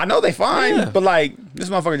 I know they fine, Yeah. but like this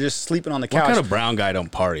motherfucker just sleeping on the What couch kind of brown guy don't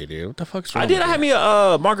party, dude? What the fuck's wrong? I did. with I you? had me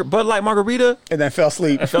a Bud Light margarita. and then fell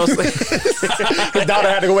asleep. Fell asleep. His daughter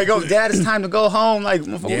had to go wake up. Dad, it's time to go home. Like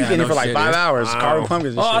motherfucker, Yeah, we've been no here for like shit, 5 dude. hours carving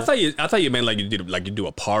pumpkins. And Oh, shit. I thought you meant like you do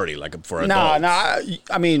a party like for Nah, adults.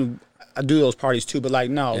 I mean, I do those parties too, but like,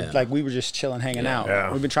 no, Yeah. like we were just chilling, hanging out.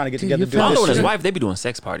 Yeah. We've been trying to get together. to do Londo this and his shit. wife, they be doing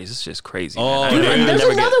sex parties. It's just crazy. Oh, man. dude, I There's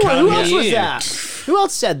never another get- one. Who come else was in. that? Who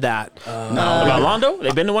else said that? About Londo?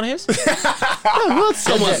 They been to one of his? Who else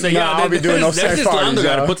said Someone that? say, Nah, yeah, I'll be doing no there's sex this parties, Londo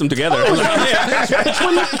guy to yo. put them together. I'm like, yeah.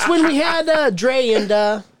 It's when we had Dre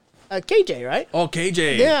and KJ, right? Oh,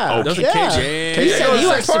 KJ. Yeah. Oh, those are Yeah. KJ. He said he sex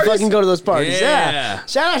likes to parties? fucking go to those parties. Yeah. Yeah.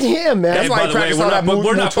 Shout out to him, man. That's why By he the way, practiced we're all not, that we're not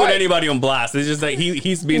move putting twice. anybody on blast. It's just that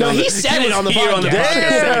he's been No, on he the, said it was on the here podcast.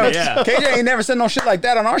 saying it, yeah. KJ ain't never said no shit like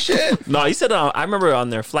that on our shit. No, he said, I remember on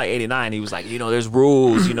their Flight 89, he was like, there's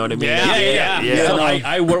rules, you know what I mean? Yeah. So no.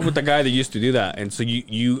 I work with the guy that used to do that, and so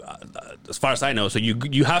you as far as I know, so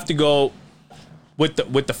you have to go with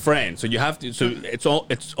the friend. So you have to. So it's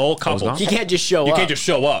all couples. gone? You can't just show You up. can't just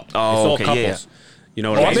show up. Oh, it's all okay, couples. yeah. You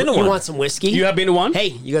know what Oh, I I've mean? been to You one. want some whiskey? You have been to one? Hey,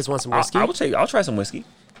 you guys want some whiskey? I'll try some whiskey.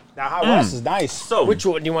 Now, High West is nice. So, Which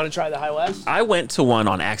one? Do you want to try the High West? I went to one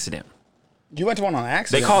on accident. You went to one on They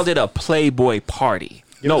accident. called it a Playboy party.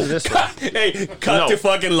 No, What is this one? Hey, cut No. to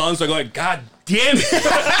fucking lungs. Are going. God damn it!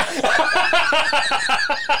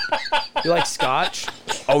 You like scotch?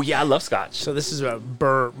 oh yeah, I love scotch. So this is a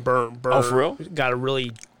burnt. Oh, for real? Got a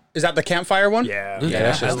really Is that the campfire one? yeah.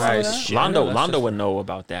 that's just nice. Londo would know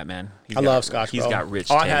about that, man. I love scotch, He's bro. got rich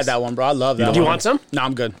Oh, I taste. had that one, bro. I love that one. Do you want some? No,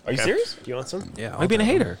 I'm good. Are you serious? Do you want some? Yeah, Why you being a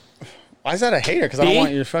hater? Why is that a hater? Because I don't B?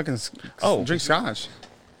 want you to fucking Oh. drink scotch.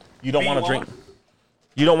 You don't want to drink.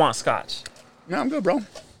 You don't want scotch. No, I'm good, bro.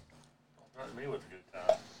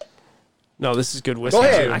 No, this is good whiskey. Go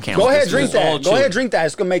ahead. I can't Go with ahead, this. drink This is all that. Go ahead, chili. drink that.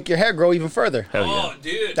 It's gonna make your hair grow even further. Hell yeah, Oh,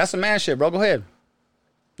 dude. That's some man shit, bro. Go ahead.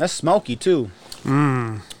 That's smoky too.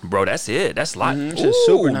 bro. That's it. That's life. It's just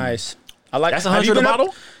super nice. I like. That's have you 100 a been up-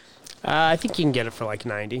 bottle. I think you can get it for like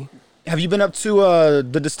 90. Have you been up to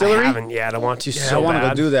the distillery? I haven't yet. I want to Yeah, so I want to go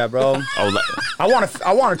bad. do that, bro. Oh, I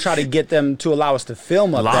want to try to get them to allow us to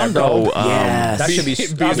film up there, bro. Londo. Yes. That should be Be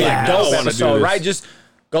that'd be like, a I dope wanna do episode, this. right? Just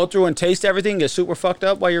go through and taste everything, get super fucked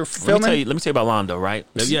up while you're Let me filming. tell you about Londo, right?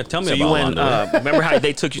 Yeah, tell me So about you went. Londo. Remember how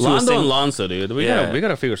they took you to a Londo and Sin- Lonzo, dude. We Yeah.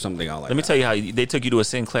 gotta figure something out. Like Let me tell you how they took you to a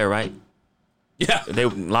Sinclair, right? Yeah.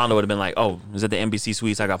 Londo would have been like, "Oh, is it the NBC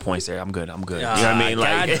Suites? I got points there. I'm good. You know what I mean?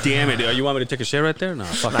 God Like, damn it, dude. You want me to take a shit right there? No,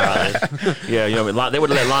 fuck that. yeah, you know, what I mean? They would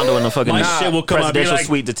have let Londo in the fucking My shit will come out and be presidential like,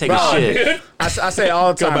 suite to take bro, a shit. Dude. I say it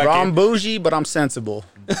all the time, back bro. in. I'm bougie, but I'm sensible.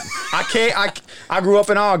 I grew up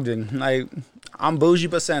in Ogden. Like, I'm bougie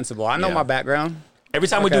but sensible. I know Yeah. my background. Every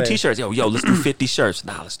time we do Okay. T-shirts, yo, let's do 50 shirts.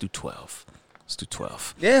 Nah, let's do 12. Let's do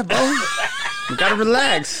 12. Yeah, bro. You gotta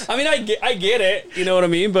relax. I mean, I get it. You know what I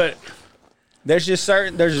mean? But There's just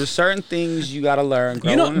certain things you gotta learn.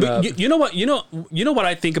 you know, growing up. you know what, you know what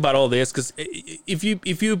I think about all this, because if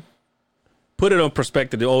you put it on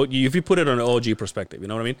perspective, if you put it on an OG perspective, you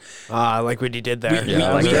know what I mean? Like what you did there.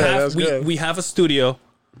 We have a studio.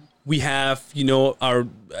 We have,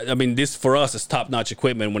 this for us is top notch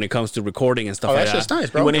equipment when it comes to recording and stuff Oh, like that's that. just nice,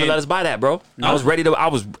 You bro. wouldn't even let us buy that, bro. I was ready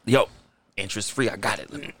to. Interest free. I got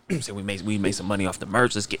it. So we made some money off the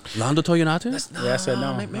merch. Let's get. Londo told you not to? Yeah, I said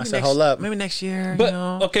no. Maybe I said next- hold up. Maybe next year. But you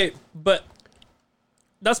know? okay, but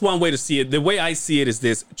that's one way to see it. The way I see it is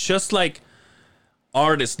this: just like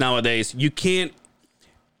artists nowadays, you can't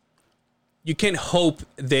hope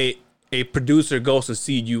a producer goes and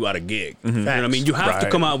see you at a gig. You know what I mean? You have to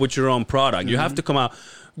Right. come out with your own product. You have to come out.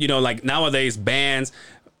 Like nowadays, bands.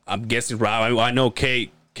 I'm guessing. I know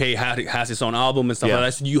Kate K has his own album and stuff Yeah. like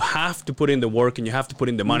that. So you have to put in the work and you have to put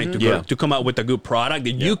in the money to come out with a good product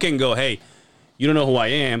that you can go, hey, you don't know who I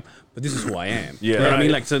am, but this is who I am. Yeah. You know what I mean?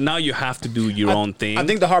 Right. Like, so now you have to do your own thing. I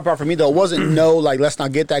think the hard part for me though wasn't like let's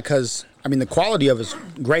not get that, because I mean the quality of it's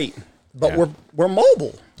great, but we're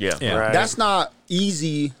mobile. Yeah. Yeah. Right. That's not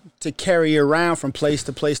easy to carry around from place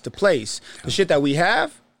to place to place. The shit that we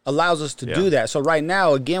have allows us to do that. So right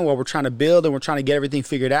now, again, while we're trying to build and we're trying to get everything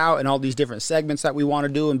figured out and all these different segments that we want to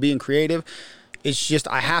do and being creative, it's just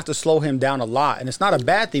I have to slow him down a lot. And it's not a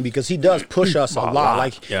bad thing because he does push us a lot.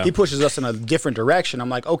 Like he pushes us in a different direction. I'm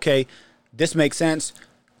like, okay, this makes sense.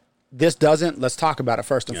 This doesn't. Let's talk about it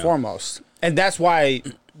first and foremost. And that's why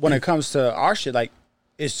when it comes to our shit, like,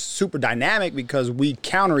 it's super dynamic because we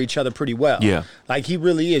counter each other pretty well. Yeah. Like, he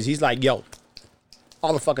really is. He's like, yo,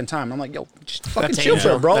 all the fucking time. I'm like, yo, just fucking That's chill,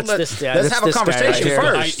 Angel. bro. That's Let's this- yeah, have that's a this guy conversation right here.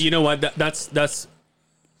 first. You know what? That's.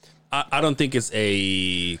 I don't think it's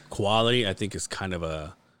a quality. I think it's kind of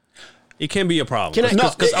a. It can be a problem. Can I- No,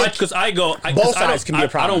 Because I go. both sides can be a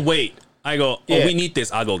problem. I don't wait. I go. Oh, Yeah. we need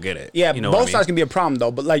this. I'll go get it. Yeah, You know what I both mean? sides can be a problem,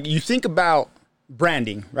 though. But, like, you think about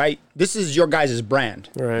branding, right? This is your guys' brand.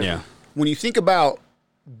 Right. Yeah. When you think about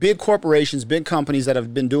big corporations, big companies that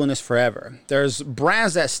have been doing this forever, there's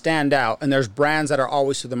brands that stand out and there's brands that are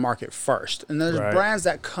always to the market first. And there's Right. brands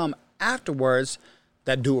that come afterwards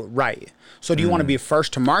that do it right. So do you want to be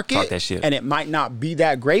first to market Talk that shit. and it might not be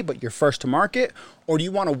that great, but you're first to market? Or do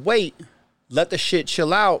you want to wait, let the shit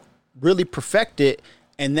chill out, really perfect it,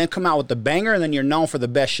 and then come out with the banger and then you're known for the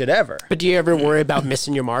best shit ever? But do you ever worry about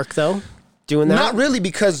missing your mark though? Doing that? Not really,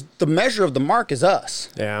 because the measure of the mark is us.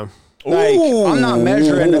 Yeah. Like, I'm not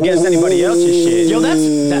measuring against anybody else's shit. Yo, that's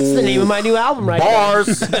the name of my new album right Bars.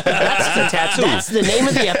 there. That's the tattoo. That's the name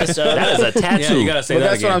of the episode. That is a tattoo. Yeah, you gotta say But that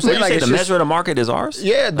that's again. what I'm What saying. do you Like, say? it's The just- measure of the market is ours?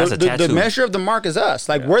 Yeah, That's a the tattoo. measure of the mark is us.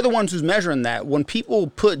 Like, we're the ones who's measuring that. When people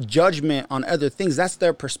put judgment on other things, that's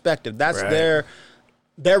their perspective. That's Right.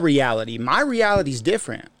 their reality. My reality is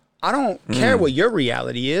different. I don't care what your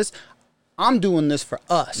reality is. I'm doing this for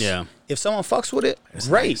us. Yeah. If someone fucks with it,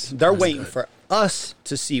 great. nice. They're waiting for us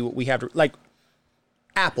to see what we have to, like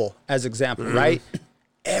Apple as example, right?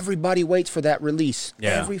 Everybody waits for that release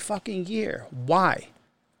every fucking year. Why?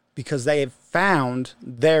 Because they have found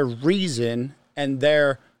their reason and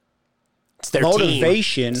their It's their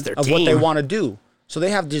motivation team. It's their of what they team. want to do. So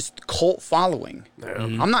they have this cult following.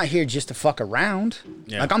 I'm not here just to fuck around.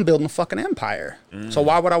 Yeah. Like, I'm building a fucking empire. So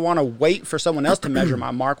why would I want to wait for someone else to measure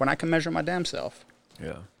my mark when I can measure my damn self?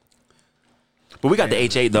 Yeah. But we got the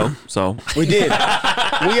H8 though, so We did. we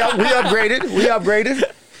upgraded. We upgraded.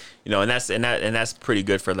 you know, and that's pretty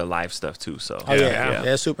good for the live stuff too. So Oh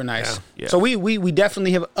yeah, super nice. Yeah. So we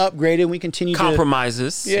definitely have upgraded. We continue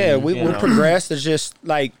compromises. to we progressed. It's just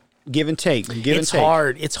like give and take. Give and It's take.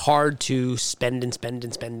 hard. It's hard to spend and spend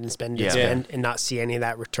and spend and spend Yeah. and spend and not see any of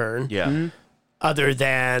that return. Yeah. Other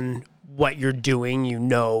than what you're doing,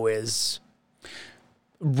 is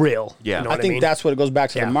real. Yeah. You know I what think mean? that's what it goes back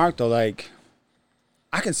to Yeah. the mark though. Like,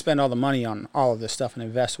 I can spend all the money on all of this stuff and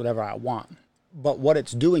invest whatever I want. But what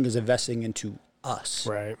it's doing is investing into us.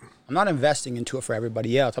 right. I'm not investing into it for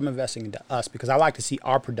everybody else. I'm investing into us because I like to see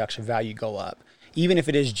our production value go up, even if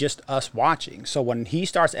it is just us watching. So when he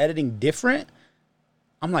starts editing different,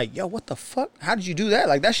 I'm like, yo, what the fuck? How did you do that?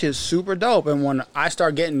 Like, that shit's super dope. And when I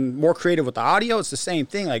start getting more creative with the audio, it's the same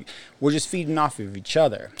thing. Like, we're just feeding off of each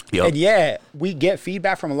other. Yep. And yeah, we get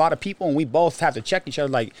feedback from a lot of people and we both have to check each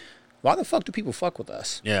other. Like, why the fuck do people fuck with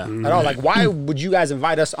us? Yeah. At all? Like, why would you guys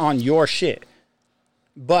invite us on your shit?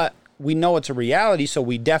 But we know it's a reality, so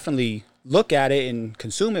we definitely look at it and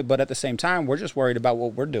consume it. But at the same time, we're just worried about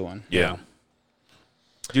what we're doing. Yeah.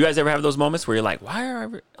 Do you guys ever have those moments where you're like,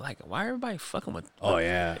 why everybody fucking with? Oh,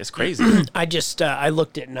 yeah. It's crazy. I just I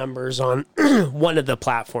looked at numbers on one of the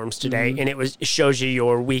platforms today, and it shows you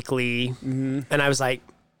your weekly, and I was like,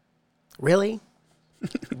 really,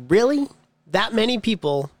 really, that many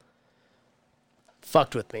people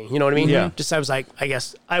fucked with me. You know what I mean? Yeah. Just I was like, I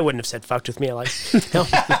guess I wouldn't have said fucked with me. Like, no.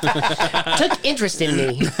 Took interest in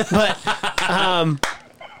me, but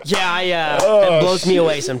yeah, it blows me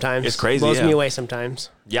away sometimes. It's crazy, Blows yeah. me away sometimes.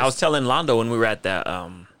 Yeah, I was telling Londo when we were at that,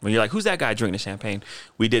 when you're like, who's that guy drinking the champagne?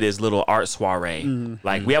 We did his little art soiree.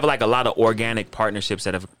 Like, we have like a lot of organic partnerships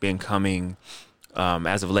that have been coming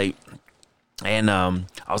as of late. And I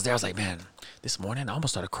was there, I was like, man, this morning I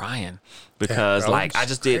almost started crying because bro, like I it's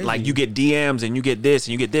just did, like, crazy. you get DMs and you get this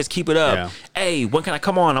and you get this, keep it up. Yeah. Hey, when can I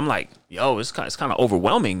come on? I'm like, yo, it's kind of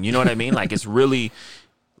overwhelming. You know what I mean? Like, it's really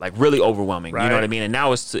overwhelming. You know what I Right. mean? And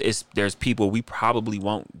now it's there's people we probably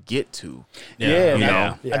won't get to. Yeah, You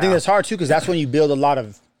man. know? I think that's hard too because that's when you build a lot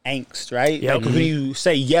of angst, right? Yep. Like when you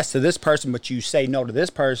say yes to this person, but you say no to this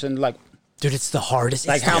person, like, Dude, it's the hardest.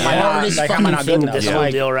 Like, It's how the am I not- hardest like, how am I fucking not good thing enough? with this Yeah. whole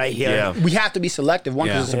Like, deal right here. Yeah. we have to be selective. One,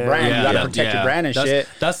 because it's a Yeah. brand. You got to Yeah. protect your Yeah. brand and shit.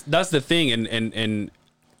 That's the thing, and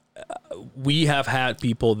we have had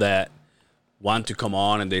people that want to come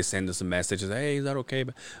on and they send us a message, hey, is that okay?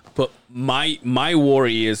 But my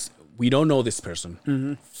worry is we don't know this person.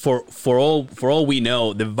 Mm-hmm. For all we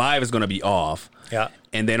know, the vibe is gonna be off. Yeah.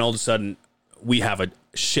 And then all of a sudden we have a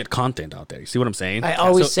shit content out there. You see what I'm saying? I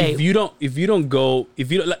always say- if you don't go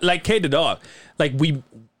like Kate the dog, like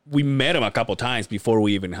we met him a couple times before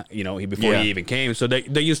we even he even came. So then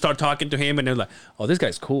you start talking to him and they're like, oh, this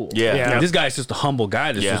guy's cool. Yeah. Yeah. This guy's just a humble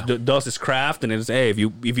guy that just does his craft, and it's, hey, if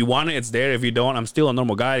you want it, it's there. If you don't, I'm still a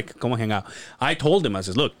normal guy. Come on, hang out. I told him, I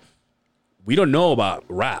said, look, we don't know about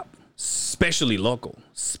rap, especially local,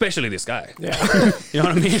 especially this guy. Yeah. You know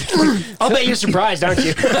what I mean? I'll bet you're surprised, aren't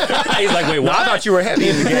you? He's like, wait, No, what? I thought you were heavy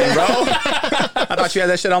in the game, bro. I thought you had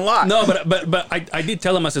that shit unlocked. No, but I did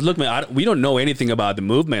tell him, I said, look, man, we don't know anything about the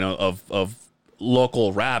movement of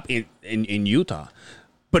local rap in Utah.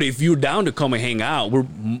 But if you're down to come and hang out,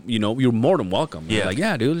 you're more than welcome. Yeah. Like,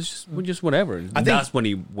 yeah, dude, we're just whatever. That's when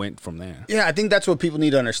he went from there. Yeah, I think that's what people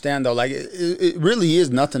need to understand, though. Like, it really is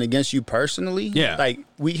nothing against you personally. Yeah. Like,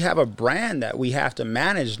 we have a brand that we have to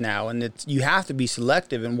manage now, and you have to be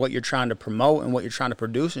selective in what you're trying to promote and what you're trying to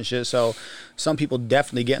produce and shit. So, some people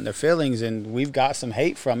definitely get in their feelings, and we've got some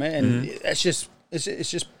hate from it, and it's just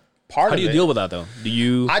part of it. How do you deal with that, though? Do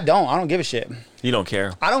you... I don't give a shit. You don't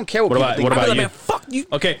care. I don't care what people think. what about Like, you? man, fuck you.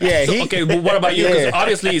 Okay, Yeah, okay. Well, what about you? Because Yeah.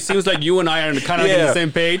 obviously, it seems like you and I are kind of on the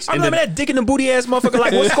same page. I'm and like, then- man, that dick in the booty ass motherfucker.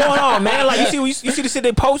 Like, what's going on, man? Like, you see the shit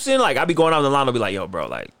they posting. Like, I be going out the line and be like, yo, bro,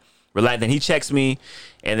 like, relax. Then he checks me,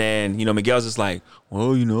 and then Miguel's just like,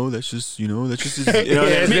 well, that's just his,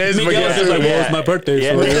 Miguel's Miguel's just like, well, it's my birthday.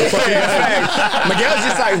 So Miguel's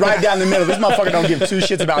just like right down the middle. This motherfucker don't give two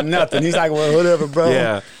shits about nothing. He's like, well, whatever, bro.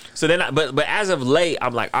 Yeah. So then, but as of late,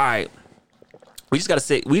 I'm like, all right, we just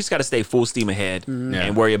gotta stay full steam ahead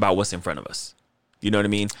and worry about what's in front of us. You know what I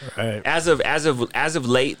mean? Right. As of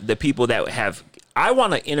late, the people that I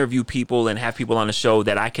want to interview people and have people on the show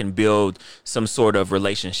that I can build some sort of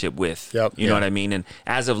relationship with. Yep. You know what I mean? And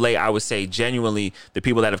as of late, I would say genuinely the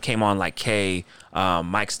people that have came on, like Kay,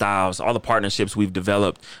 Mike Styles, all the partnerships we've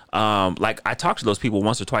developed. Like, I talk to those people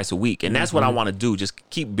once or twice a week, and that's what I want to do. Just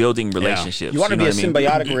keep building relationships. You want to be know a what I mean?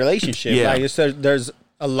 symbiotic relationship. Yeah. Like, there's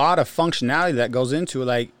a lot of functionality that goes into it.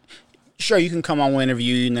 Like, sure, you can come on one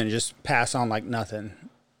interview and then just pass on like nothing.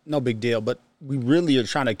 No big deal. But we really are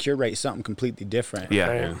trying to curate something completely different.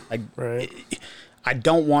 Yeah. Like, Right. I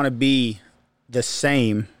don't want to be the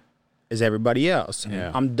same as everybody else.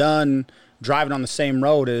 Yeah. I'm done driving on the same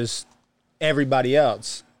road as everybody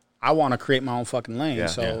else. I want to create my own fucking lane.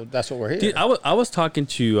 So that's what we're here. Dude, I was talking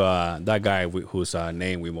to that guy whose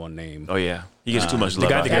name we won't name. Oh yeah, he gets too much The love.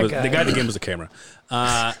 guy out that here. gave us, the guy that gave us a camera,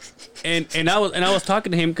 and I was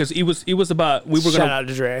talking to him because it was about we were Shout gonna out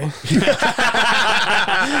to Dre.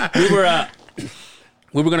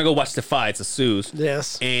 we were gonna go watch the fights, the Sioux.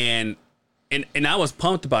 Yes. And I was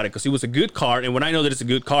pumped about it because it was a good card. And when I know that it's a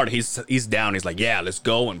good card, he's down. He's like, yeah, let's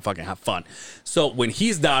go and fucking have fun. So when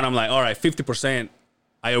he's down, I'm like, all right, 50%.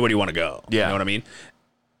 I already want to go. Yeah. You know what I mean?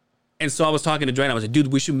 And so I was talking to Dre and I was like,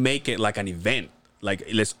 dude, we should make it like an event. Like,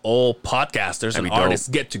 let's all podcasters and be dope. artists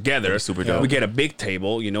get together. That'd be super dope. We get a big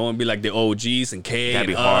table, and be like the OGs and Kay That'd and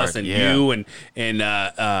be us hard, and yeah. you and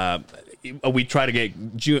we try to get.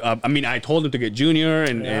 I told him to get Junior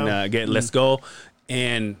and get Let's Go,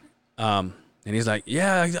 and he's like,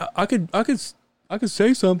 yeah, I could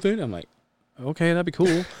say something. I'm like, okay, that'd be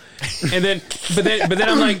cool. And then, but then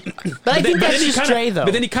I'm like, But I think that's just Dre, though.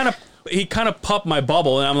 But then he kind of popped my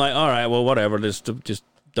bubble, and I'm like, all right, well, whatever, just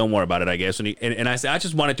don't worry about it, I guess. And I said, I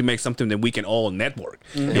just wanted to make something that we can all network.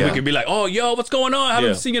 And we can be like, oh, yo, what's going on? I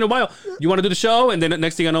haven't seen you in a while. You want to do the show? And then the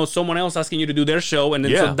next thing I know, someone else asking you to do their show. And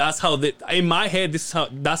then so that's how in my head,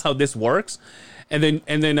 that's how this works. And then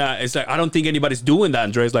it's like, I don't think anybody's doing that.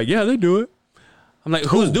 And Dre's like, yeah, they do it. I'm like,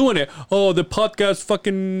 who's doing it? Oh, the podcast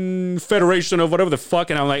fucking federation or whatever the fuck.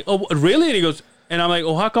 And I'm like, oh, really? And he goes, and I'm like,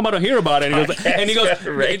 oh, how come I don't hear about it? And he goes,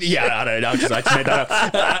 yeah, I don't know. I just made that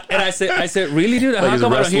up. And I said, really, dude? How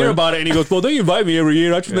come I don't hear about it? And he goes, well, they invite me every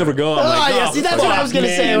year. I just never go. I'm like, yeah, see, that's what I was going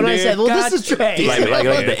to say when I said, well, this is Dre. like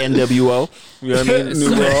the NWO. You know what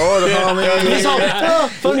I mean? He's all,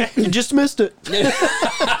 fuck, you just missed it.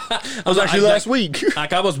 I was Actually, last week.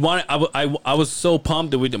 Like I was so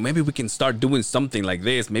pumped that maybe we can start doing something like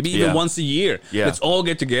this. Maybe even once a year. Yeah. Let's all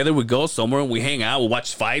get together. We go somewhere and we hang out. We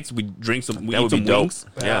watch fights. We drink some. We That eat would be some dope. wings.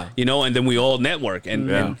 Yeah. And then we all network.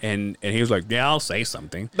 And he was like, yeah, I'll say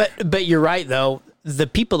something. But you're right, though. the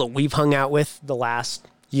people that we've hung out with the last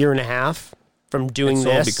year and a half from doing It's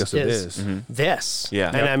all this because of is this. this. Yeah.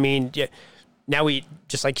 And I mean, now we,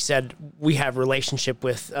 just like you said, we have relationship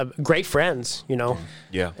with great friends, you know.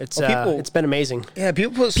 Yeah. It's Well, it's been amazing. Yeah,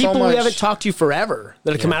 people put People so much. we haven't talked to forever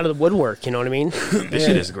that have come out of the woodwork, you know what I mean? This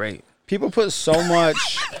shit is great. People put so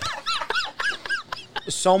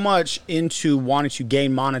much into wanting to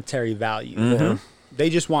gain monetary value. They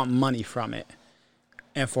just want money from it.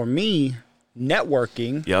 And for me,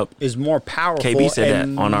 networking Yep. is more powerful. KB said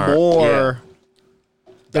and that on our- more.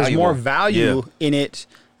 There's Valuable. more value Yeah. in it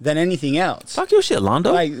than anything else. Talk your shit,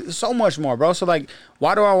 Londo. Like so much more, bro. So like,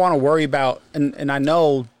 why do I want to worry about? And I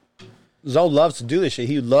know Zoe loves to do this shit.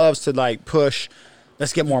 He loves to like push.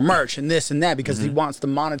 Let's get more merch and this and that because he wants the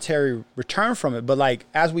monetary return from it. But like,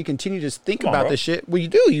 as we continue to think on, about bro. this shit, well, you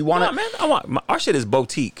do. You want Nah, to. man, our shit is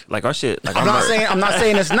boutique. Like our shit. Like I'm not saying. I'm not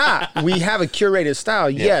saying it's not. We have a curated style,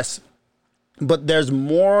 yes, but there's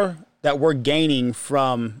more that we're gaining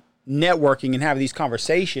from networking and having these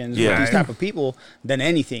conversations with these type of people than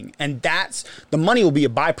anything. And that's the money will be a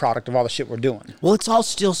byproduct of all the shit we're doing. Well, it's all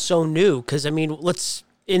still so new because, I mean, let's,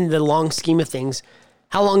 in the long scheme of things,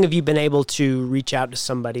 how long have you been able to reach out to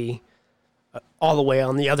somebody all the way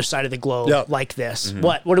on the other side of the globe Yep. like this?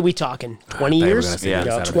 What are we talking? 20 thought you were years? gonna say Yeah.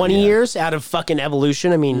 this out of- 20 years out of fucking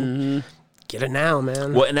evolution? I mean, get it now,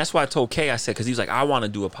 man. Well, and that's why I told Kay, I said, because he was like, I want to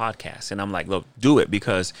do a podcast. And I'm like, look, do it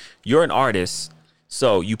because you're an artist.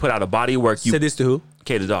 So you put out a body of work. You, Said this to who?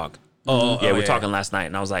 Kay the dog. Oh, Yeah, we were talking last night.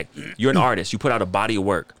 And I was like, you're an artist. You put out a body of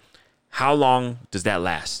work. How long does that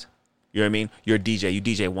last? You know what I mean? You're a DJ. You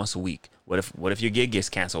DJ once a week. What if your gig gets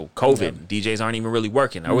canceled? COVID. DJs aren't even really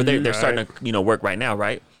working. Or they're starting to work right now,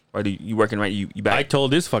 right? Or you working right? You back? I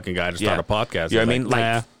told this fucking guy to start a podcast. You know what I mean?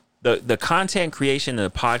 Nah. Like the content creation, the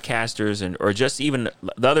podcasters, and or just even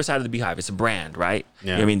the other side of the beehive, it's a brand, right? Yeah. You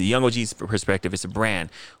know what I mean? The Young OG's perspective, it's a brand.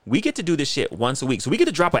 We get to do this shit once a week. So we get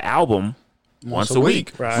to drop an album once a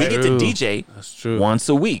week. Right. We get to True. DJ That's true. once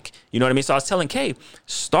a week. You know what I mean? So I was telling Kay,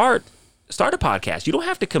 start a podcast. You don't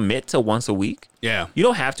have to commit to once a week. Yeah. You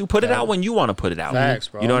don't have to put it out when you want to put it out. Facts,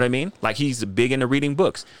 bro. You know what I mean? Like he's big into reading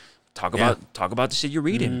books. Talk about the shit you're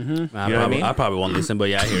reading. You know what I mean? I probably won't listen, but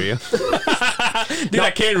yeah, I hear you. Dude,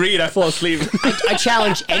 I can't read. I fall asleep. I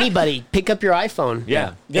challenge anybody, pick up your iPhone.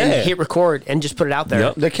 Yeah. And hit record and just put it out there.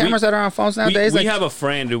 Yep. The cameras that are on phones nowadays, we like, have a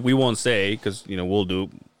friend who we won't say because we'll do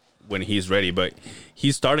when he's ready, but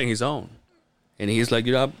he's starting his own, and he's like,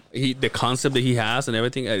 the concept that he has and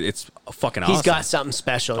everything, it's fucking awesome. He's got something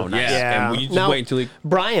special. Oh, nice. Yeah, and we just wait until he.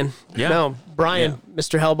 Brian. Yeah. No, Brian,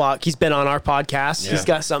 Mr. Hellbach. He's been on our podcast. Yeah. He's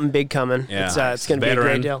got something big coming. Yeah, It's going to be a great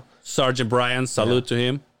Veteran, deal. Sergeant Brian, salute to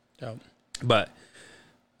him. Dope. But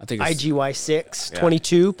I think it's, IGY6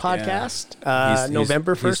 22 podcast. he's-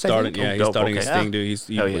 November 1st, he's starting, I think. Yeah, he's Dope, starting okay. his thing,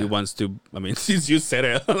 dude. Hell yeah. He wants to. I mean, since you said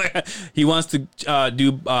it, like, he wants to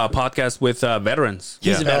do podcasts with veterans.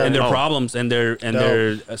 He's a veteran. and their Oh. problems and their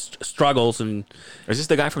struggles and Is this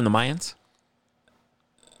the guy from the Mayans?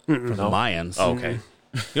 the Mayans. Oh, okay.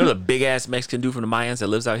 You know the big ass Mexican dude from the Mayans that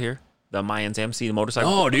lives out here? The Mayans MC, the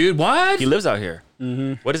motorcycle? Oh, dude, what? He lives out here.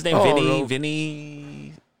 What is his name? Oh, Vinny? no.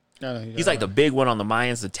 Vinny? no, He's like the big one on the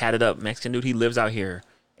Mayans, the tatted up Mexican dude. He lives out here.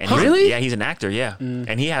 And Huh? he's- Really? Yeah, he's an actor, yeah.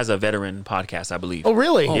 And he has a veteran podcast, I believe. Oh,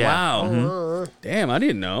 really? Oh, Yeah. wow. Damn, I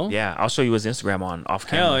didn't know. Yeah, I'll show you his Instagram on off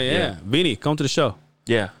camera. Hell yeah. Vinny, come to the show.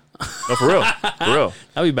 Yeah. No, for real. For real.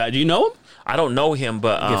 That'd be bad. Do you know him? I don't know him,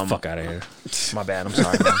 but Get the fuck out of here. my bad. I'm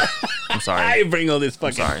sorry, man. I'm I sorry. bring all this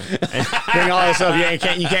I'm fucking. sorry. bring all this up.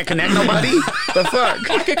 You can't connect nobody. The fuck?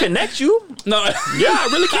 I can connect you. No, Yeah, I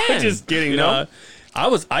really can. just kidding. You No, know?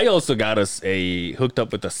 I also got us hooked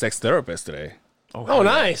up with a sex therapist today. Oh,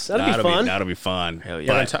 nice. That'd be fun. That'll be fun. Hell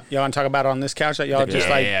Y'all yeah. want to talk about it on this couch that y'all just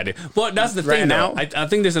Yeah, like? yeah, dude. Well, that's the thing, Ratting though. out? I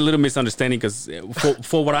think there's a little misunderstanding because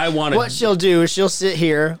for what I want What to. she'll do is she'll sit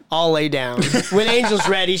here, I'll lay down. When Angel's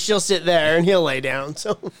ready, she'll sit there and he'll lay down.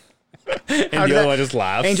 So And How did the other that- one just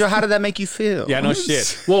laughs. Angel, how did that make you feel? Yeah, no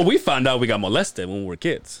shit. Well, we found out we got molested when we were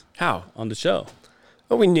kids How? on the show.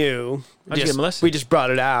 well, we knew. How'd you get molested? We just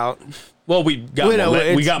brought it out. Well, we got We know, we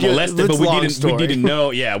it's got just- molested, it's but we long didn't story. we didn't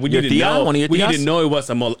know. Yeah, we Your didn't Theon? know. One of your We Theons? didn't know it was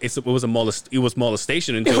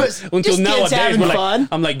molestation until was until just kids nowadays. having We're like, fun.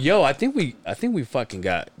 I'm like, yo, I think we fucking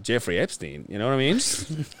got Jeffrey Epstein. You know what I mean?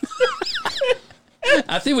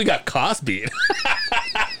 I think we got Cosby.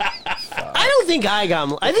 I don't think I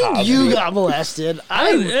got. I think you got molested.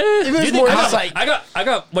 It was more just like I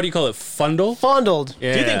got what do you call it? Fundle. fondled.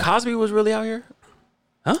 Yeah. Do you think Cosby was really out here?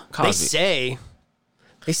 Huh? Cosby. They say.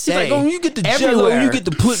 They He's say. like, oh, you get the jello, everywhere. you get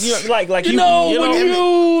the put, like You know when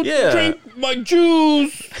you Yeah. drink my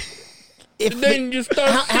juice. if Then you start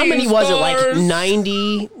how many seeing was it? stars. Like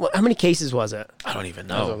 90? How many cases was it? I don't even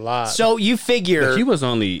That's a know. lot. So you figure. He was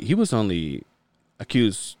only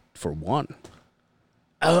accused for one.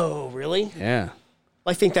 Oh, really? Yeah.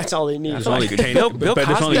 I think that's all they need. It's only 10 Bill but it's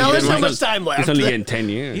Cosby- only, No, there's he's not only- much time left. He's only getting 10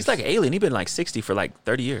 years. He's like an alien. He's been like 60 for like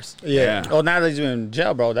 30 years. Yeah. Yeah. Oh, now that he's in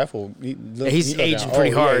jail, bro. That fool. He's aging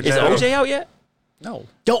pretty hard. Is Yeah. OJ out yet? No.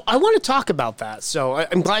 Yo, I want to talk about that. So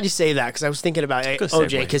I'm glad you say that because I was thinking about Good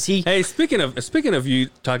OJ segue. because he. Hey, speaking of you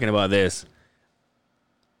talking about this,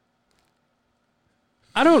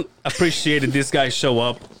 I don't appreciate that this guy show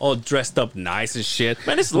up all dressed up nice and shit.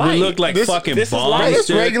 Man, it's We light. look like This- fucking this is bums. light. This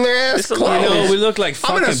dude. regular ass It's a clothes. You know, we look like I'm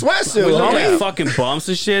fucking. in a sweatsuit, We look homie. like fucking bums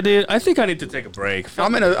and shit, dude. I think I need to take a break.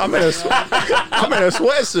 I'm in a sweatsuit.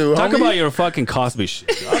 Talk homie. about your fucking Cosby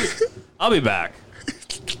shit. I'll be back.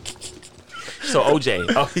 So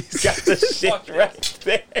OJ. Oh, he's got the shit right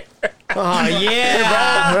there. Oh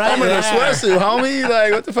yeah, right I'm in a there. sweatsuit, homie.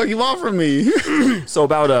 Like, what the fuck you want from me? So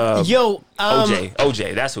about Yo,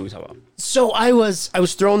 OJ. That's what we talk about. So I was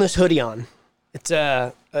throwing this hoodie on. It's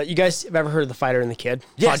you guys have ever heard of the Fighter and the Kid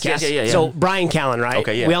Yes, podcast? yeah. So Brian Callen, right?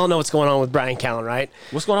 Okay, yeah. We all know what's going on with Brian Callen, right?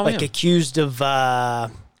 What's going on with Like him? accused of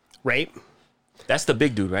rape. That's the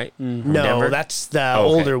big dude, right? From No, Denver? that's the Oh,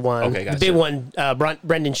 okay. older one. Okay, The gotcha. big one,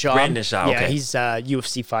 Brendan Shaw. Brendan Shaw, Yeah, okay. he's a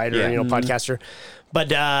UFC fighter, Yeah. podcaster. But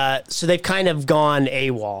so they've kind of gone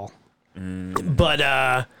AWOL.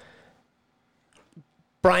 But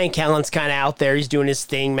Brian Callen's kind of out there. He's doing his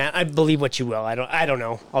thing, man. I believe what you will. I don't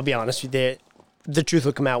know. I'll be honest with you. The truth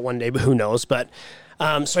will come out one day, but who knows? But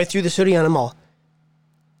so I threw this hoodie on him all.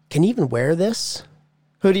 Can you even wear this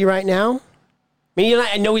hoodie right now? I mean,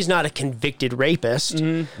 I know he's not a convicted rapist,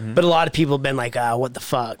 but a lot of people have been like, what the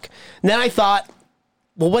fuck? And then I thought,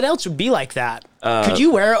 well, what else would be like that? Could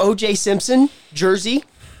you wear a O.J. Simpson jersey?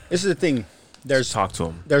 This is the thing. Talk to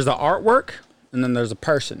him. There's the artwork, and then there's a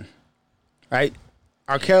person, right?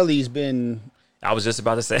 R. Kelly's been I was just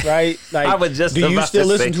about to say. right. Like, I was just do you about still to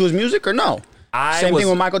listen say- to his music or no? Same thing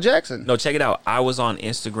with Michael Jackson. No, check it out. I was on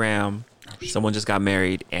Instagram. Someone just got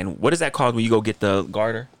married, and what is that called when you go get the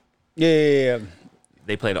garter? Yeah.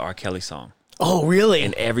 They played an R. Kelly song, Oh, really?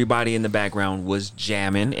 and everybody in the background was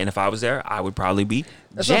jamming. And if I was there, I would probably be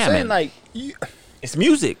That's jamming. what I'm saying. Like, you, It's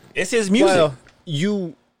music. It's his music. well,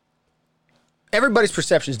 everybody's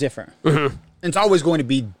perception is different. And it's always going to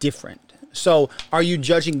be different. So, are you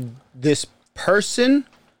judging this person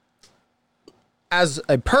as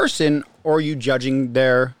a person, or are you judging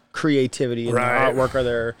their creativity and Right. their artwork or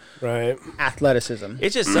their right. athleticism? It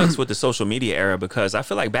just sucks with the social media era because I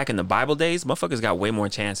feel like back in the Bible days, motherfuckers got way more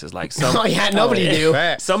chances. Like Oh, yeah, nobody knew.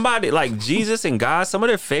 Facts. somebody like Jesus and God, some of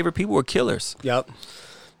their favorite people were killers. Yep.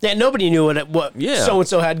 Yeah, nobody knew what Yeah.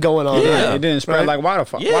 so-and-so had going on. Yeah. It didn't spread Right. like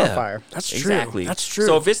wildfire. That's true. Exactly. That's true.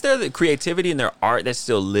 So if it's their creativity and their art that's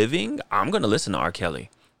still living, I'm gonna listen to R. Kelly.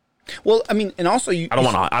 Well, I mean, and also I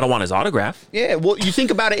don't want his autograph. Yeah, well, you think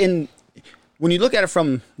about it when you look at it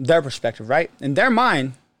from their perspective, right? In their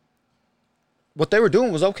mind, what they were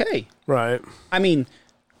doing was okay. right. I mean,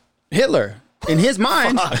 Hitler, in his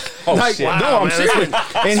mind, like, shit. no, Wow, I'm man, serious.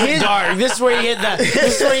 In his, Dark. This is where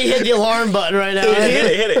you hit the alarm button right now.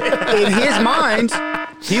 in his mind,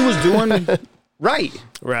 he was doing right.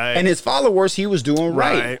 Right. And his followers, he was doing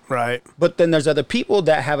right. Right. But then there's other people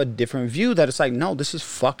that have a different view that it's like, no, this is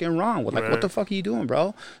fucking wrong. Like, what the fuck are you doing,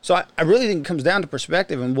 bro? So I really think it comes down to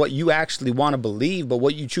perspective and what you actually want to believe, but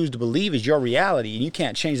what you choose to believe is your reality, and you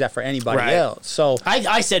can't change that for anybody Right. else. So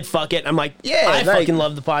I said fuck it. I'm like, Yeah, I like- fucking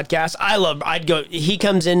love the podcast. I'd go. He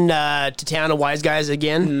comes in to town, a Wise Guys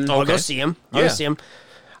again. I'll go Okay. see him. I'll Yeah. go see him.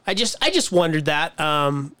 I just wondered that.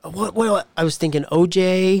 What I was thinking,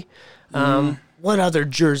 OJ. What other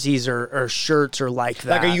jerseys or shirts are like that?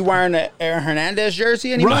 like, are you wearing an Aaron Hernandez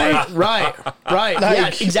jersey anymore? Right. Like- yeah,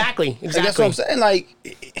 exactly. Like, that's what I'm saying. Like,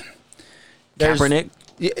 there's, Kaepernick.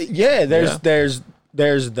 yeah,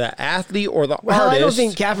 there's the athlete or the Well, artist. I don't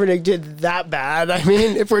think Kaepernick did that bad. I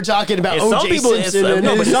mean, if we're talking about In some OJ people- in Simpson some- and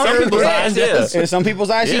no, but his- some people's eyes, yeah. In some people's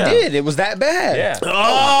eyes, Yeah. he did. It was that bad. Yeah.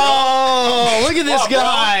 Oh, look at this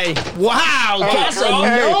guy! Wow,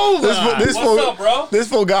 Casanova! This fool, bro? This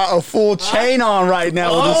fool got a full chain on right now.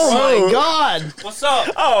 with Oh a my suit. God! What's up?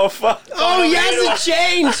 Oh fuck. Oh, he has a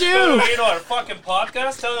chain too. You know, our fucking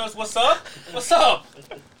podcast telling us what's up? What's up?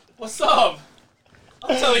 What's up?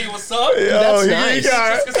 I'll tell you what's up. That's he nice.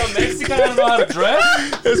 got- Because I'm Mexican, I don't know how to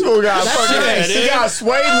dress. This fool got nice, he dude. got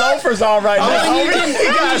suede loafers on right now. you didn't- He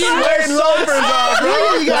got you didn't wear suede loafers on, bro. You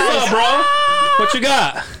What's guys- up, bro? What you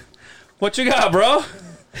got? What you got, bro?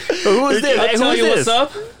 Who is this? I'll Hey, tell who's you this? what's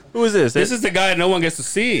up. Who is this? This is the guy no one gets to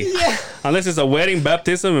see. Unless it's a wedding,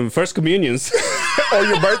 baptism, and first communions. Oh,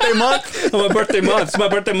 your birthday month? My birthday month. It's my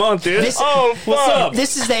birthday month, dude. This- What's up?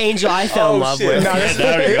 This is the angel I fell in love shit. with. No, Yeah,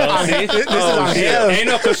 there we go. See? This is on Shit. him. Ain't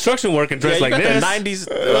no construction working Yeah, dressed you like got this. the '90s,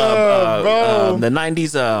 bro. the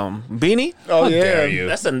 '90s beanie. Oh, How yeah. dare you?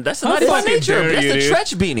 That's a How 90s by fucking nature. dare That's you, the dude?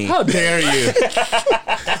 Tretch beanie. How dare you?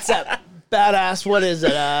 That's that badass. What is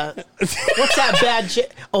it? What's that bad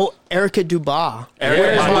shit? Oh, Erica Dubois.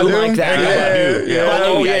 Erica I Badu. like that.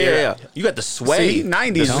 Oh Yeah, yeah. You got the sway. See,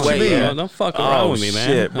 90s. The What sway, you mean? Bro, don't fuck around Oh, with me, man.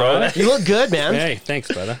 shit, bro. Alright? You look good, man. Hey, thanks,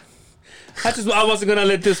 brother. I wasn't gonna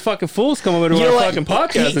let this fucking fools come over to You our know what? fucking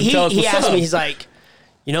podcast and tell us he what's asked up. me, he's like,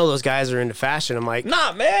 you know those guys are into fashion. I'm like,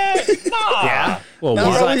 Nah, man. Nah. yeah. Well, No,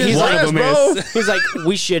 one, bro, he's one like- of them bro. is. He's like,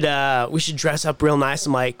 we should dress up real nice.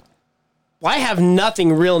 I'm like, well, I have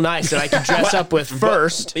nothing real nice that I can dress up with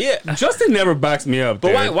first. Yeah. Justin never backs me up.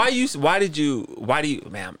 But dude. why did you,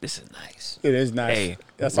 man, this is nice. It is nice. Hey,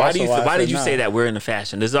 That's why also do you, I why said did you no. say that we're into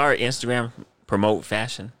fashion? Does our Instagram promote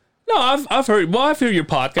fashion? No, I've heard. Well, I've heard your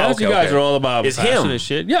podcast. Okay, you guys okay. are all about It's fashion him. and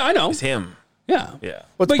shit. Yeah, I know. It's him. Yeah, Yeah.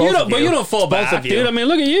 But both you of don't. But you? you don't fall Both back, of you. dude. I mean,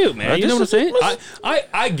 look at you, man. You know what I'm saying? Listen.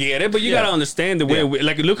 I get it, but you Yeah. gotta understand the way. Yeah. We,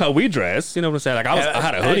 like, look how we dress. You know what I'm saying? Like, I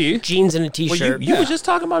had a hoodie. Jeans and a Well, t-shirt. you were just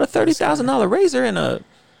talking about a $30,000 razor and a.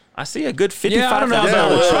 I see a good $55,000 Yeah, I don't know.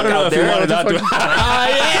 I truck don't know out if you there. wanted that to.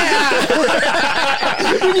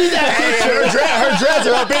 Her dreads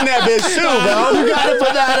are up in that bitch too, bro. You gotta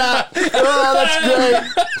put that up. Oh, that's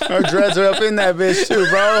great. Her dreads are up in that bitch too,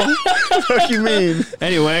 bro. What you mean?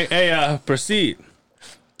 Anyway, hey, proceed.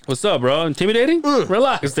 What's up, bro? Intimidating?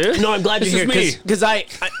 Relax, dude. No, I'm glad This you're is here me. because I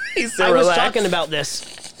said was relax. talking about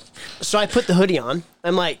this. So I put the hoodie on.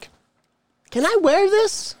 I'm like, can I wear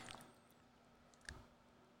this?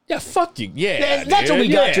 Yeah, fuck you. Yeah, And that's what we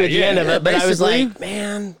dude. got to at the Yeah, end of yeah, it. But I was basically. like,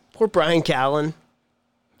 man, poor Brian Callen.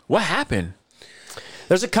 What happened?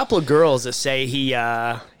 There's a couple of girls that say he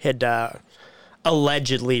had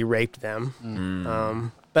allegedly raped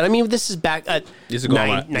them. But I mean, this is back at This is going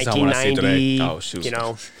on- this is on what I see 1990. today. Oh, shoot. You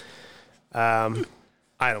know,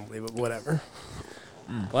 I don't believe it. Whatever.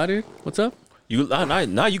 What, dude? What's up? You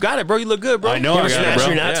no, you got it, bro. You look good, bro. I know I got it, smash bro.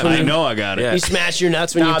 your nuts Yeah. when I you- know I got it. Yeah. You smash your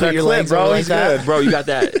nuts when Nah, you they're put your clipped, legs bro. over like He's that. good. Bro, you got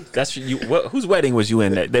that. That's you. Whose wedding was you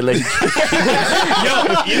in? That they let you.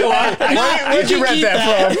 Yo, you know what? Where'd you rent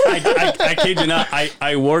that from? I kid you not.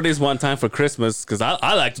 I wore this one time for Christmas because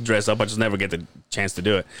I like to dress up. I just never get the chance to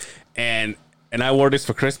do it. And I wore this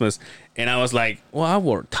for Christmas. And I was like, well, I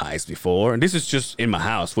wore ties before. And this is just in my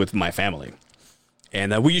house with my family.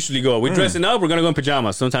 And we usually go, we're dressing up, we're going to go in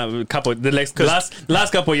pajamas. Sometimes the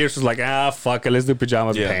last couple of years was like, fuck it, let's do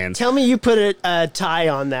pajamas and Yeah. pants. Tell me you put a tie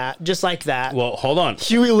on that, just like that. Well, hold on.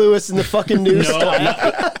 Huey Lewis in the fucking news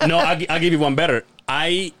tie. No, I'll give you one better.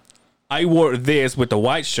 I wore this with the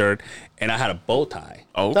white shirt, and I had a bow tie,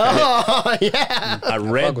 Okay. Oh, yeah. a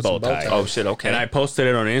red with bow some bow tie. tie? Oh shit. Okay. And I posted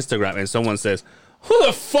it on Instagram, and someone says, "Who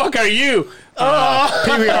the fuck are you?"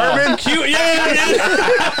 Pee Wee Herman? Cute,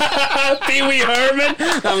 yeah. Pee Wee Herman.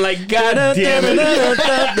 I'm like, God damn it.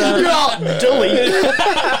 You're all delete.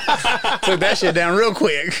 Took that shit down real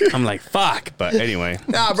quick. I'm like, fuck. But anyway,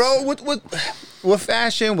 Nah, bro. With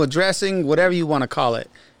fashion, with dressing, whatever you want to call it,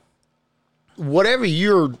 whatever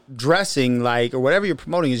you're dressing like or whatever you're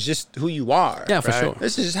promoting is just who you are. Yeah, for sure.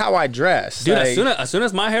 This is just how I dress, dude, like, as soon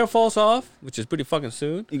as my hair falls off, which is pretty fucking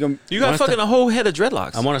soon, you got you got Wanna fucking a whole head of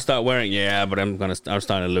dreadlocks. I want to start wearing. Yeah, but I'm starting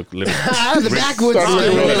to look a little. The backwoods. Start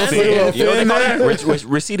looking thing. real That's thin. it. You know what they call it?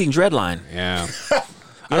 Receding dreadline. Yeah.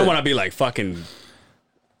 I don't want to be like fucking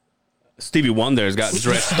Stevie Wonder's got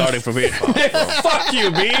dress starting from here. Fuck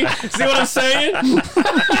you, B. See what I'm saying?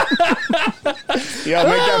 Yeah,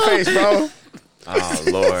 make that face, bro. Oh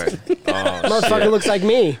Lord. Oh, Motherfucker looks like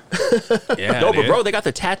me. Yeah. no, but dude. bro, they got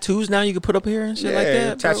the tattoos now. You can put up here and shit like Yeah,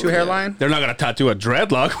 that. bro. tattoo hairline. They're not gonna tattoo a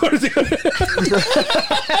dreadlock. What is it?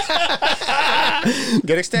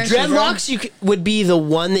 Get extensions. bro. Dreadlocks would be the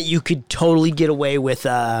one that you could totally get away with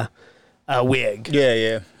a wig. Yeah,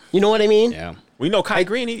 yeah. You know what I mean? Yeah. We know Kai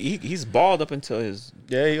Green. He's bald up until his.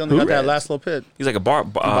 Yeah, you only got that Reds. last little bit. He's like a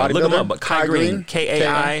look him up. But Kai Kai Green, Green?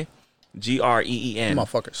 KAIGREEN.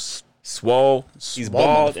 Motherfuckers. Swole. He's Swole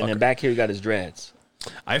bald, and motherfucker. then back here he got his dreads.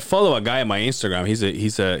 I follow a guy on my Instagram. He's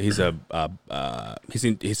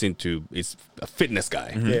a fitness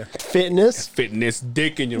guy. Yeah. Fitness. Fitness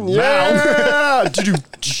dick in your mouth. Yeah.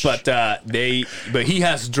 But he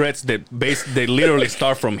has dreads that they literally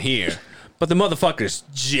start from here. But the motherfucker's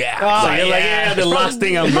jacked. Oh, So you're like, yeah. the last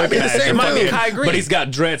thing I'm looking the at. same. is It might be fucking- Kai Green. But he's got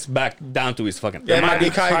dreads back down to his fucking. Yeah, it might be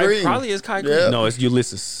Kai Green. Probably is Kai Green. Yeah. No, it's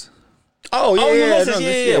Ulysses. Oh yeah, Oh, yeah, Ulysses, no,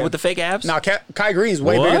 yeah, with the fake abs. No, Kai Green's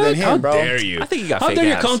way What? bigger than him, How bro. dare you? I think he got How fake dare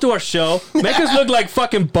you abs. come to our show, make us look like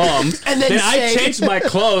fucking bums, And then I say- change my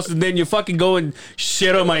clothes, and then you fucking go and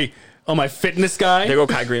shit on my fitness guy. There go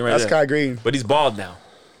Kai Green right That's there. Kai Green. But he's bald now.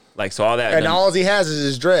 Like, so all that. And all he has is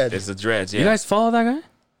his dread. it's the dreads, yeah. You guys follow that guy?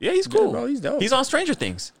 Yeah, he's cool. bro, he's dope. He's on Stranger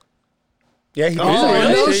Things. Yeah, he really?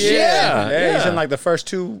 No Yeah, shit. yeah, he's Yeah. in like the first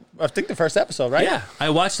two. I think the first episode, right? Yeah. I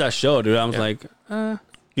watched that show, dude. I was like,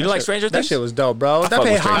 You like Stranger That Things? shit was dope, bro. That fuck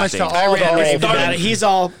paid with Stranger homage to Things. all the old. About it. He's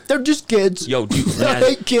all, they're just kids. Yo, do you, I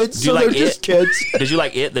hate kids, do you so like they're just It? kids. Did you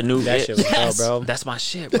like It, the new That It? shit was Yes. dope, bro. That's my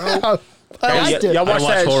shit, bro. I liked it. Y'all watch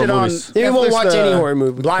watch that horror shit on movies. You won't Netflix, watch any horror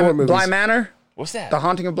movie- Blind, horror movies. Blind Manor, What's that? The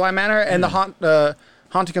Haunting of Blind Manor, and the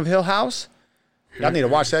Haunting of Hill House. Y'all need to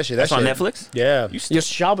watch that shit. That's that on shit, Netflix? Yeah, Yes,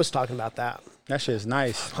 Shab was talking about that. that shit is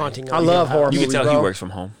nice. Haunting of I the love Hill horror House. You movies, can tell bro. he works from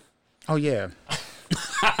home. Oh yeah,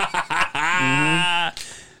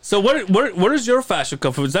 so where does your fashion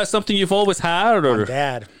come from? Is that something you've always had, or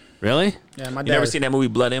dad. really? Yeah, my dad. You never seen that movie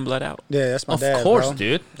Blood In, Blood Out? Yeah, that's my Of dad. course, bro.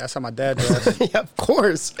 dude. That's how my dad does. Yeah, of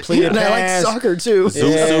course. Pleated And I like pants. soccer too.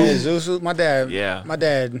 Yeah, Zuzu. My dad. Yeah. My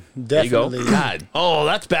dad you go. definitely God, Oh,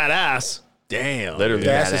 that's badass. damn, Literally.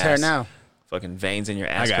 gas his hair badass. now. Fucking veins in your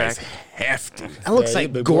that ass guy's crack. hefty. That looks Yeah, you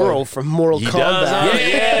like big Goro boy. from Mortal He Kombat. does, huh?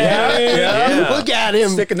 Yeah. Look at him.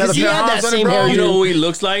 Stick another 'Cause he pair of had that arms on it, same bro. hair. You know who he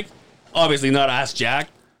looks like? Obviously not Ass Jack.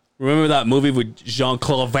 Remember that movie with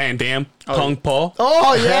Jean-Claude Van Damme, Tong Po?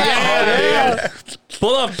 Oh yeah.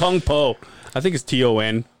 Pull up Tong Po. I think it's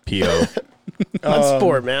Tonpo. That's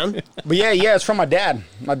sport, man. But yeah, it's from my dad.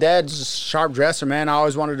 My dad's a sharp dresser, man. I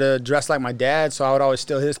always wanted to dress like my dad, so I would always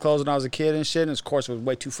steal his clothes when I was a kid and shit. And of course, it was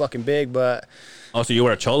way too fucking big, but Oh, so you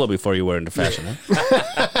were a cholo before you were into fashion,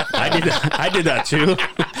 huh? I did that too.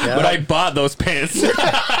 But I bought those pants. nah,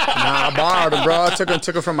 I borrowed them, bro. I took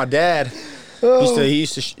them from my dad. He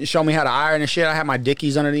used to show me how to iron and shit. I had my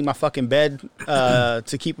dickies underneath my fucking bed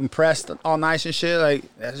to keep them pressed all nice and shit. Like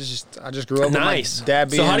I just grew up Nice. with my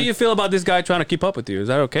dad being. So how do you feel about this guy trying to keep up with you? Is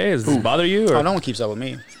that okay? Does this bother you? Or? Oh, no one keeps up with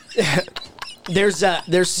me.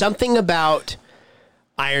 There's something about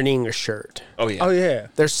ironing a shirt. Oh, yeah. Oh yeah.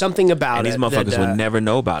 There's something about And these it. motherfuckers that, would never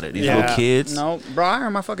know about it. These yeah. little kids. No, bro. I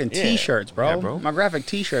iron my fucking t-shirts, bro. Yeah, bro. My graphic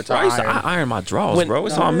t-shirts Bro, are I used to ironed. iron my drawers, When- bro.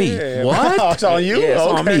 It's on me. Yeah. What? Oh, it's on you? Yeah, it's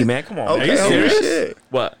on Okay. me, man. Come on. Okay, Are you holy serious? shit.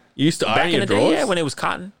 What? You used to Back iron in your the day, drawers? yeah, when it was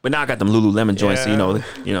cotton. But now I got them Lululemon joints, so you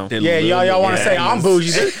know. Yeah, y'all want to say I'm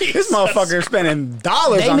bougie. This motherfucker spending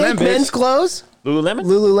dollars They on make them, men's bitch. clothes. Lululemon?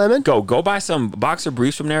 Lululemon. Go buy some boxer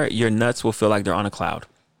briefs from there. Your nuts will feel like they're on a cloud.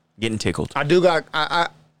 Getting tickled. I do got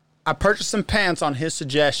I purchased some pants on his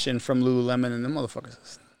suggestion from Lululemon, and them motherfuckers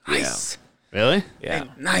is nice. Really? Yeah.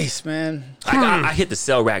 Nice, man. I hit the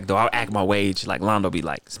sell rack though. I'll act my wage. Like Londo be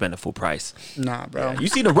like, spend the full price. Nah, bro. You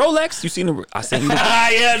seen the Rolex? You seen the? I sent you. The, Ah,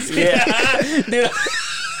 yes. Yeah.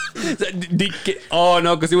 Oh,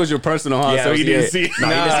 no, because it was your personal, huh? Yeah, so it was- you didn't yeah. see. No,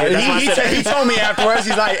 he didn't see it. That's why I said He told me afterwards.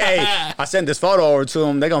 He's like, "Hey, I sent this photo over to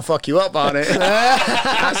him. They gonna fuck you up on it."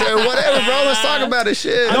 I said, "Whatever, bro. Let's talk about this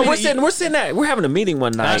shit." no, we're sitting at. We're having a meeting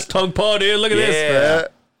one night. That's Tong Po, dude. Look at this.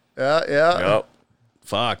 Yeah. Yup.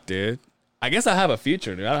 Fuck, dude. I guess I have a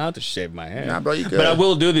future, dude. I don't have to shave my hair. Nah, bro, you good. But I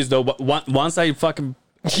will do this, though. Once I fucking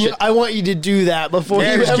Yeah, I want you to do that before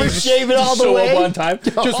Yeah, you just ever just shave it all the show way. up one time.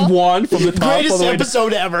 Just one from the top all Greatest the way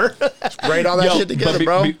episode ever. Braid all that Yo, shit together, but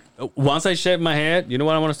bro. once I shave my head, you know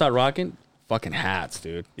what I want to start rocking? Fucking hats,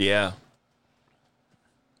 dude. Yeah.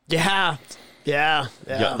 Yeah. Yeah.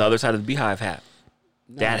 The other side of the beehive hat.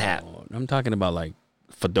 That hat. Oh, I'm talking about like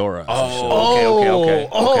fedora. Okay.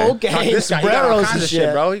 Okay. This guy, he got all Sombreros kinds and of shit,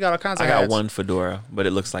 shit. bro. He got all kinds of I got hats. one fedora, but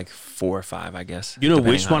it looks like 4 or 5, I guess. You know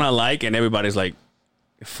depending which one on- I like, and everybody's like,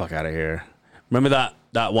 "Fuck out of here." Remember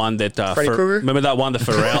that one that Freddy Krueger? remember that one that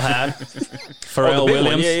Pharrell had? Pharrell Oh, the big one.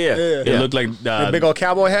 Williams. Yeah. It looked like The big old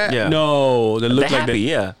cowboy hat. Yeah. no. It The looked like happy,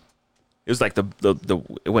 yeah. It was like the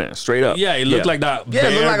it went straight up. yeah. It looked like that. Yeah, it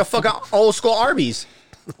looked bear- like a fucking old school Arby's.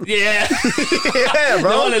 yeah. Yeah, The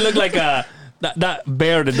bro. one that looked like that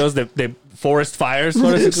bear that does the forest fires.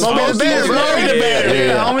 What is it called? Smokey the Bear, bro. Smokey the Bear.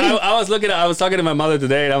 Yeah, homie. I was talking to my mother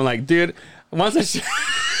today, and I'm like, dude, once I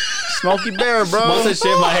Smokey Bear, bro. once I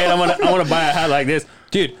shave my head, I want to buy a hat like this,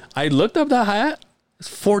 dude. I looked up that hat. It's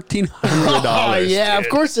 $1,400. Oh, yeah, of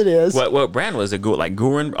course it is. What brand was it? Like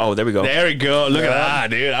Gurin? Oh, there we go. There we go. Look at that,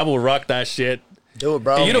 dude. I will rock that shit. Do it,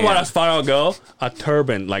 bro. And you know man. what? As far I'll go, a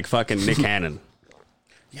turban like fucking Nick Cannon.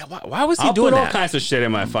 Yeah, why was he I'll doing put all that? kinds of shit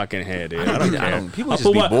in my fucking head, dude. I don't care. People I'll just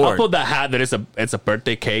put be I'll bored. put that hat that it's a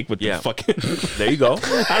birthday cake with Yeah. the fucking. There you go.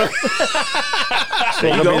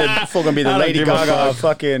 Full gonna be the I don't Lady give a Gaga fuck.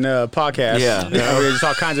 fucking podcast. Yeah. Where there's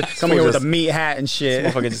all kinds of come here with a just- meat hat and shit.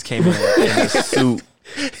 Motherfucker just came in a suit.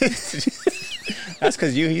 That's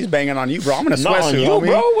because he's banging on you, bro. I'm in a Not on sweatsuit, you, homie.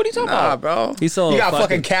 bro. What are you talking Nah, about? bro. He's so you got a fucking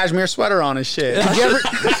fucking- cashmere sweater on and shit. Did you ever?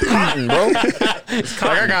 Cotton, bro. Like,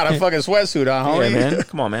 I got a fucking sweatsuit on, homie. Yeah, man.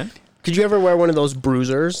 Come on, man. Could you ever wear one of those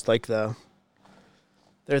bruisers, like they're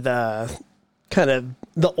the kind of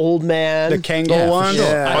the old man, The Kango Yeah, for ones. sure.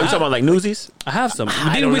 Yeah. Oh, you talking about like newsies? I have some.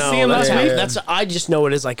 I Didn't don't we know. see him last That's- week? That's I just know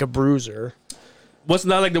it as like a bruiser. Wasn't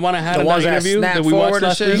that like the one I had The in ones that that interview snap that we forward watched and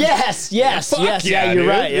last shit? week? Yes, yes, Fuck yes. yeah, Yeah, you're dude.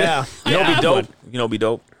 right. Yeah. You know, Yeah, be I dope. would. You know, be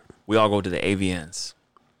dope. We all go to the AVNs.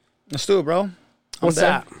 Let's do it, bro. What's there.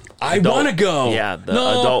 that? I Adult- want to go. yeah, the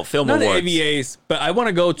Adult Film not Awards. the AVAs, but I want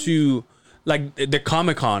to go to like the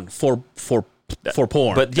Comic-Con for porn.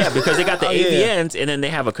 But yeah, because they got the Oh, yeah. AVNs and then they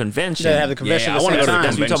have a convention. They have the convention. Yeah, at I the wanna same go to the time.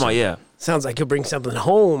 That's what you're talking about, yeah. Sounds like you'll bring something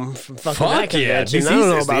home from fucking Fuck that yeah, convention. DC I don't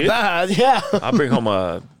know says, about dude. that. Yeah. I'll bring home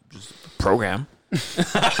a program.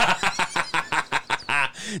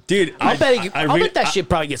 dude, I'll bet really- that shit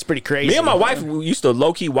probably gets pretty crazy. Me and my wife we used to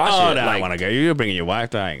low key watch Oh, it. no, I like, want to go. You're bringing your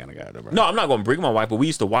wife. I ain't gonna go. Bro. no, I'm not going to bring my wife, but we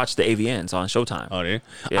used to watch the AVNs on Showtime. Oh, dude.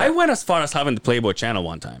 Yeah. I went as far as having the Playboy channel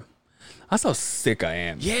one time. That's how sick I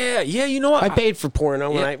am. Yeah, you know what? I paid for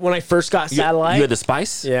porno when I first got satellite. You had the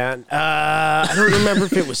Spice? yeah. I don't remember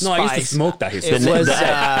if it was No, I used to Spice. smoke that. He It said. was,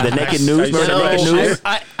 the Naked News? Remember No, the Naked News?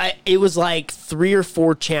 it was like 3 or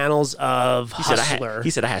 4 channels of He said, Hustler.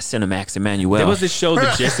 he said I had Cinemax Emmanuel. There was this show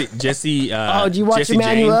that Jesse. Oh, do you watch Jesse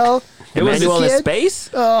Emmanuel? It was Emmanuel this in kid? Space?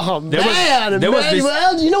 Oh There was- man, there was this-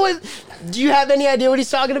 Emmanuel. Do you know what? Do you have any idea what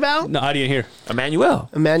he's talking about? No, I didn't hear. Emmanuel.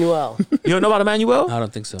 Emmanuel. You don't know about Emmanuel? I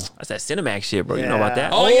don't think so. That's that Cinemax shit, bro. You know about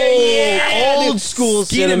that? Oh, yeah, old dude. school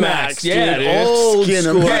Cinemax, Yeah, dude. dude. Old Skinemax.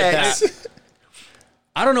 school like that.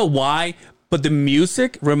 I don't know why, but the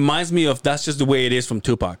music reminds me of That's Just the Way It Is from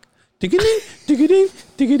Tupac. Digga-ding, digga-ding,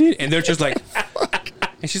 digga-ding. And they're just like,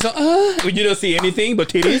 and she's like, you don't see anything but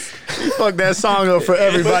titties. You fucked that song up for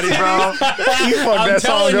everybody, bro. You fucked I'm that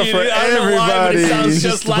song telling up you, for dude, I don't know why, but everybody. it sounds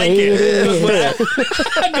just like it.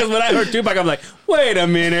 Because when I heard Tupac, I'm like, wait a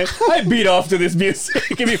minute. I beat off to this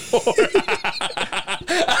music before.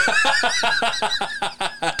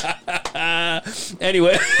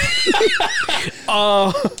 Anyway.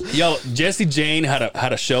 Yo, Jessie Jane had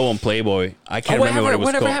a show on Playboy. I can't remember what it was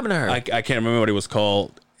whatever called. happened to her? I can't remember what it was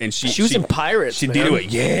called. And She was in Pirates. She man. did it.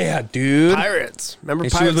 Yeah, dude. Pirates. Remember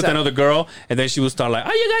And Pirates? she was with that- another girl, and then she would start like,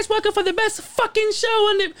 "Are you guys welcome for the best fucking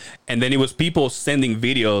show?" And then it was people sending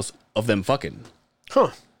videos of them fucking, Huh.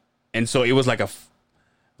 and so it was like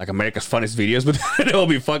like America's Funniest Videos, but it all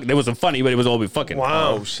be fucking. It wasn't funny, but it was all be fucking.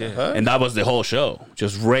 Wow. Oh, shit. And that was the whole show,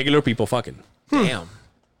 just regular people fucking. Damn.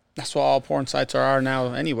 That's what all porn sites are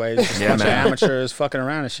now, anyways. Just a Yeah, bunch of man. amateurs fucking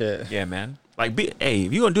around and shit. Yeah, man. Like, hey,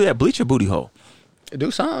 if you going to do that, bleach your booty hole. Do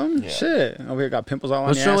something. Shit. Over here got pimples all on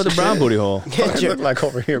What's your wrong ass with the and brown shit. booty hole? What does it look like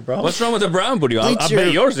over here, bro? What's wrong with the brown booty hole? I Bleach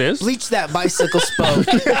bet yours is. Bleach that bicycle spoke.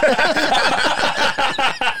 They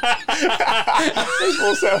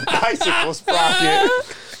supposed to have bicycle sprocket.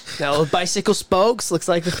 Now, bicycle spokes looks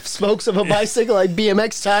like the spokes of a bicycle, like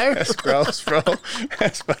BMX tire. That's gross, bro.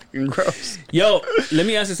 That's fucking gross. Yo, let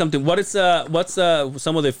me ask you something. What's some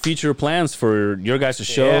of the future plans for your guys'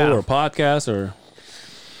 show Yeah. or podcast or?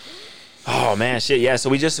 Oh, man, shit. Yeah,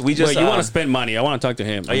 so we just Wait, you want to spend money? I want to talk to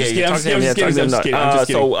him. Oh, yeah, I'm yeah, just kidding. I'm just kidding.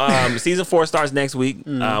 So, season 4 starts next week.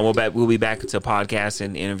 We'll be back to podcasts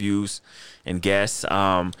and interviews and guests.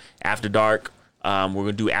 After Dark, we're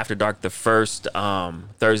gonna do After Dark the first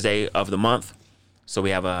Thursday of the month. So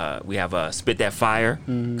we have a Spit That Fire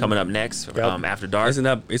coming up next. After Dark.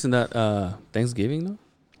 Isn't that Thanksgiving though?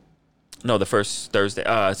 No, the first Thursday.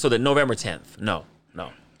 So the November 10th. No.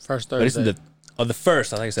 First But isn't Thursday. the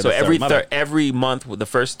first? I think I said So the third. My bad. every month, the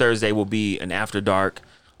first Thursday will be an After Dark.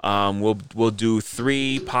 We'll do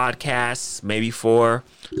 3 podcasts, maybe 4.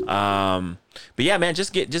 But yeah, man,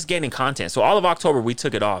 just getting content. So all of October we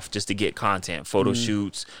took it off just to get content, photo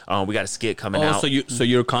shoots. We got a skit coming out. So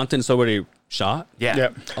your content's already shot? Yeah.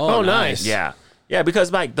 Yep. Oh, nice. Yeah. Yeah,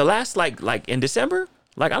 because like the last like in December,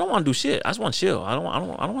 like I don't want to do shit. I just want to chill. I don't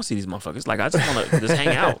want to see these motherfuckers. Like I just want to just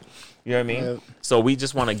hang out. You know what I mean? Yep. So we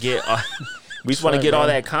just want to get all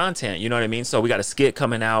that content, you know what I mean? So we got a skit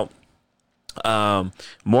coming out.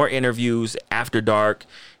 More interviews After Dark,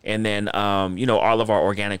 and then all of our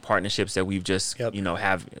organic partnerships that we've just Yep.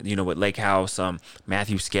 have with Lake House,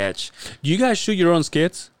 Matthew Sketch. Do you guys shoot your own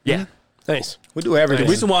skits? Yeah. Nice. We do everything.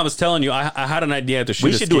 The reason why I was telling you, I had an idea to shoot.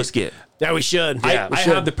 We should do a skit. Yeah, we should. I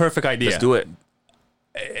have the perfect idea. Let's do it.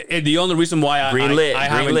 the only reason why I Green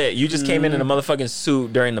haven't- lit. You just came in a motherfucking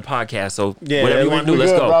suit during the podcast, so Yeah, whatever you want to do,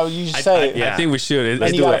 let's good, go. bro. You just say it. yeah. I think we should. And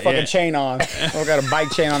Let's you do got a it. fucking Yeah. chain on. Or got a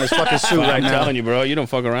bike chain on his fucking suit right I'm now. telling you, bro. You don't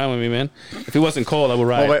fuck around with me, man. If it wasn't cold, I would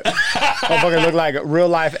ride. Oh, wait. Motherfucker look like real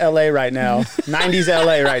life LA right now. 90s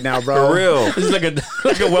LA right now, bro. For real. This is like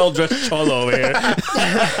a well dressed cholo over here.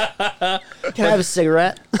 Can I have a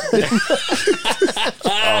cigarette?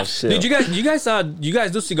 Oh shit. Dude, you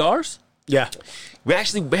guys do cigars? Yeah. We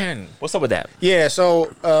actually, man, what's up with that? Yeah, so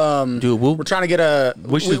Dude, we're trying to get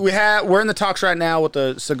should- we're in the talks right now with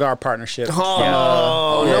the cigar partnership.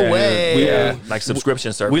 Oh, no way. Like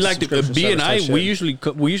subscription service. We like to Subscription B and service I. type We shit.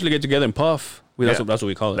 usually get together and puff. That's what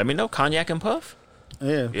we call it. Let me know. Cognac and Puff.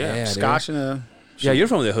 Yeah. Yeah, Scotch and Yeah, you're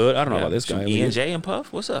from the hood. I don't know about this guy. E and J and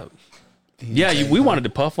Puff. What's up? Yeah, we wanted to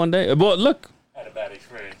puff one day. But look, Had a bad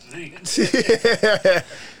experience.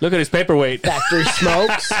 look at his paperweight. Factory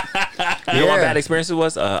smokes. You know what my bad experience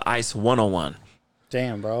was? Ice 101.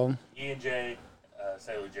 Damn, bro. E&J,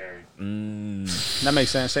 Sailor Jerry. That makes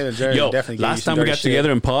sense. Sailor Jerry Yo, definitely gave you last some time we dirty got shit.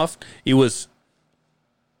 together and puffed, it was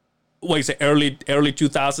what you say, early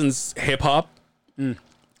 2000s hip hop.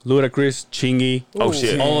 Ludacris, Chingy. Oh,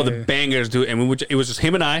 shit. All of the bangers, dude. And it was just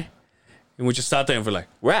him and I, and we just sat there and we're like,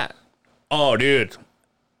 Where at? oh, dude,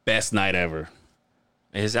 best night ever.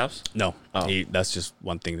 At his house? No, Oh. that's just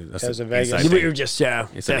one thing. That's That was an in Vegas. inside We thing. were just It's an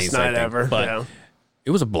best inside night thing. ever. But Yeah.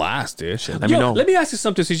 it was a blast, dude. Let me know. Let me ask you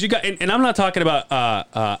something. Since you got, and I'm not talking about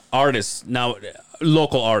artists now,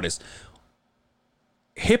 local artists.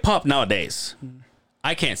 Hip hop nowadays,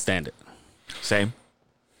 I can't stand it. Same.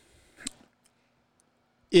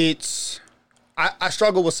 I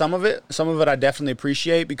struggle with some of it. Some of it I definitely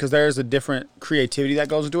appreciate because there's a different creativity that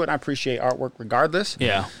goes into it. And I appreciate artwork regardless.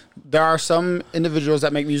 Yeah, There are some individuals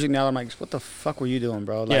that make music now. I'm like, what the fuck were you doing,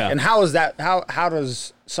 bro? Like, Yeah. And how is that? How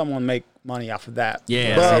does someone make money off of that?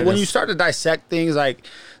 Yeah, But see, when you start to dissect things, like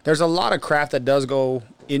there's a lot of craft that does go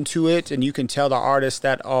into it, and you can tell the artists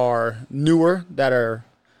that are newer that are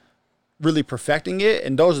really perfecting it,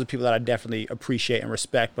 and those are the people that I definitely appreciate and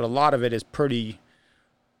respect. But a lot of it is pretty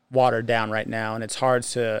watered down right now, and it's hard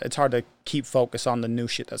to keep focus on the new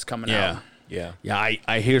shit that's coming yeah. out. Yeah. Yeah,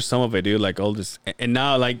 I hear some of it, dude. Like all this, and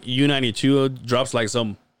now like U92 drops like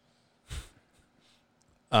some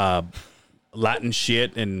Latin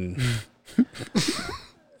shit and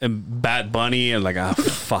and Bad Bunny and like, oh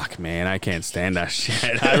fuck, man, I can't stand that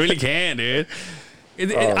shit. I really can't, dude.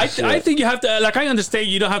 I think you have to, like, I understand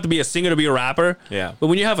you don't have to be a singer to be a rapper. Yeah. But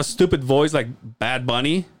when you have a stupid voice like Bad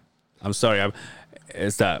Bunny, I'm sorry,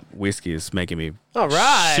 it's that whiskey is making me All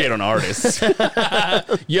right. shit on artists.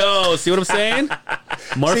 Yo, see what I'm saying?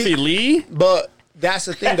 Murphy Lee. But that's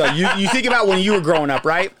the thing, though. You think about when you were growing up,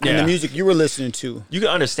 right? And Yeah. the music you were listening to. You can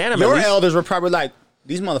understand him at Your least. elders were probably like,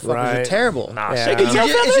 these motherfuckers are Right. terrible. Nah, Yeah. shake It's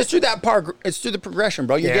it. just through that part. It's through the progression,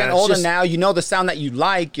 bro. You're Yeah, getting it's older just- now. You know the sound that you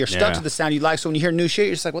like. You're stuck Yeah. to the sound you like. So when you hear new shit,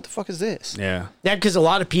 you're just like, what the fuck is this? Yeah. Yeah, because a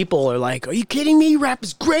lot of people are like, "Are you kidding me? Rap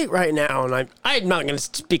is great right now." And I'm not going to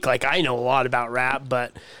speak like I know a lot about rap,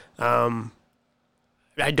 but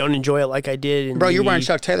I don't enjoy it like I did. In Bro, you're the- wearing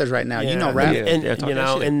Chuck Taylors right now. You know Yeah. rap. and Yeah, talk you that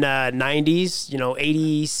know, shit. in the '90s,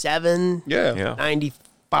 87, Yeah. Yeah.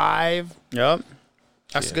 95. Yep.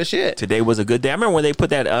 That's good shit. Today was a good day. I remember when they put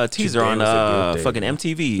that teaser Today on was a good day. fucking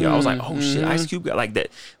MTV. I was like, oh shit, Ice Cube got like that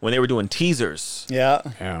when they were doing teasers. Yeah.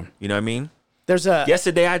 Yeah. You know what I mean? There's a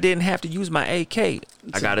Yesterday I didn't have to use my AK.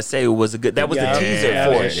 I gotta say it was a good. That was Yeah. the teaser Yeah,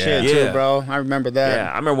 for that it. shit Yeah. too, bro. I remember that.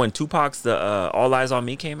 Yeah, I remember when Tupac's the All Eyes on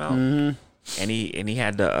Me came out, and he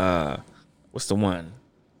had the what's the one,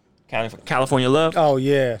 California Love. Oh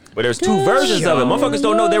yeah. But there's two versions of it. Motherfuckers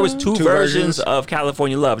don't know there was two versions versions. of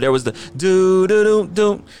California Love. There was the do do do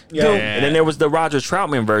do Yeah. do, and then there was the Roger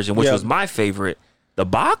Troutman version, which Yeah. was my favorite. The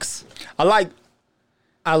box, I liked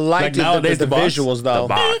Like it, nowadays, the the box? visuals though. the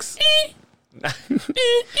box.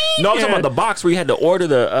 No, I'm talking about the box where you had to order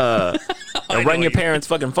the and run your parents'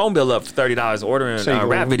 fucking phone bill up for $30 ordering So you can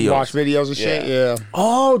rap videos. watch videos and shit. Yeah.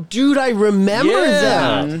 Oh, dude, I remember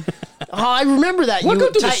that. Oh, I remember that. Welcome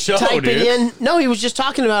you to the show, type dude. it in. No, he was just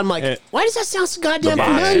talking about it. I'm like, Yeah. why does that sound so goddamn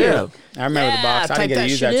box, familiar? yeah. I remember the box. I type didn't get to that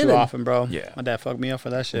use shit that in too and- often, bro. Yeah. My dad fucked me up for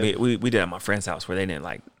that shit. We did it at my friend's house where they didn't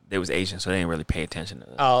like they was Asian, so they didn't really pay attention to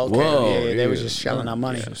that. Oh, okay. Whoa, yeah, they was dude. just shelling out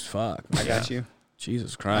money. Jesus fuck. I got you.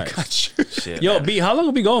 Jesus Christ. Got you. Shit, Yo, man. B, how long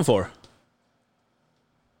have we going for?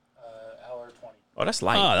 Hour 20. Oh, that's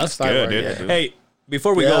light. Oh, that's That's good, fine, dude. yeah, dude. Hey,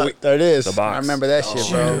 before we Yeah, go, there it is. The box. I remember that shit,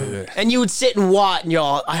 bro. And you would sit and watch, and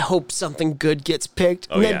y'all, I hope something good gets picked.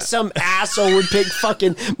 And then yeah. some asshole would pick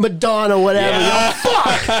fucking Madonna, whatever. Y'all,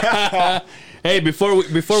 fuck. Hey, before we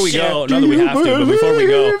go, not that we have to, but before we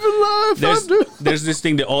go, there's this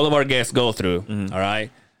thing that all of our guests go through. All right,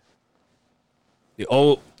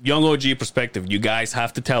 the young OG perspective. You guys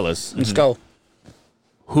have to tell us Let's go.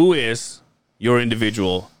 who is your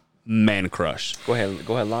individual man crush. Go ahead,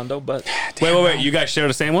 Londo. But Wait. You guys share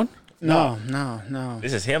the same one? No.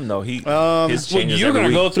 this is him though. His Well, changes you're every gonna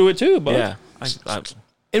week. go through it too, bud. Yeah.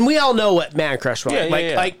 And we all know what man crush was. Yeah,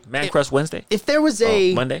 like Man Crush Wednesday. if there was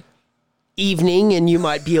a Monday. evening and you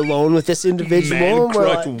might be alone with this individual, Man we're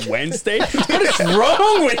Crush like, Wednesday? What is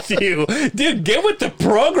wrong with you? Dude, get with the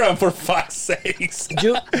program for fuck's sakes.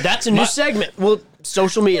 dude, that's a new segment. Well,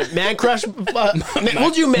 social media, man crush.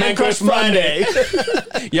 We'll do man crush Monday.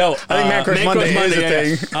 Yo, I think Man Crush Monday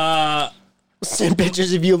is a thing. Send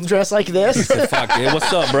pictures of you dressed like this. Fuck, hey,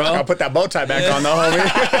 what's up, bro? I'll put that bow tie back on, though, homie.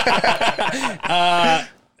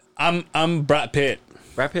 I'm Brad Pitt.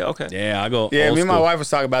 Brad Pitt. Okay. Yeah, I go. Yeah, old me and my school. wife was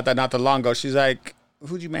talking about that not too long ago. She's like,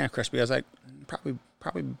 "Who'd you man crush me?" I was like,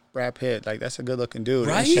 "Probably Brad Pitt. Like, that's a good looking dude."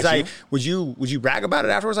 And Right? she's like, "Would you brag about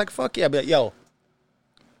it afterwards?" Like, "Fuck yeah!" I'd be like, "Yo,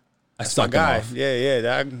 I my sucked him guy. off. Yeah,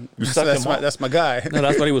 dog. sucked him off? That's my guy." No,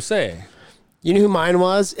 that's what he would say. You know who mine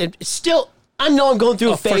was? And still, I know I'm going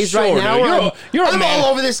through a for phase sure, right now. dude. Where You're a I'm man. all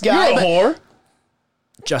over this guy. You're a but whore.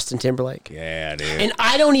 Justin Timberlake. Yeah, dude. And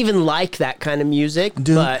I don't even like that kind of music, but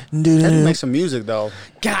That dude makes some music though.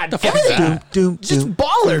 God, fuck is that? just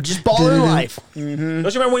baller in life. Don't you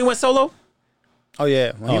remember when he went solo? Oh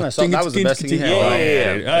yeah, when he went so, that was the best thing he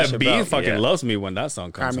had. Yeah. B fucking loves me when that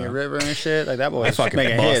song comes Cry Me a out. River and shit. Like that boy I was fucking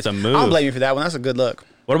making bust hits. a I move. don't blame you for that one. That's a good look.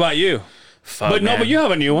 What about you? But no, man. but you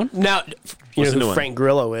have a new one. Now, you What's know the new who one? Frank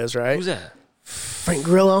Grillo is, right? Who's that? Frank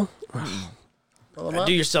Grillo? Pull him up.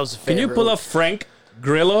 Do yourselves a favor. Can you pull up Frank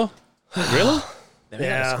Grillo? Grillo?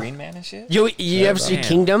 Yeah. Screen Man and shit. You ever see Damn.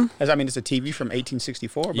 Kingdom? I mean, it's a TV from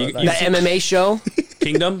 1864. But You- like, you- The MMA show?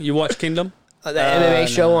 Kingdom? You watch Kingdom? The MMA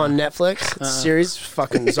show on Netflix. It's a series.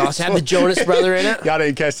 Fucking is awesome. Had the Jonas brother in it. y'all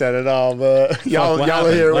didn't catch that at all, but y'all what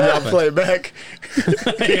are here happened? when What y'all play it back.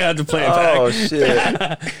 You had to play it back. Oh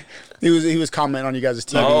shit. He was commenting on you guys'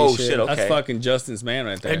 TV. Oh, and shit. shit, okay. That's fucking Justin's man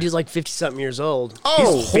right there. That dude's like 50-something years old.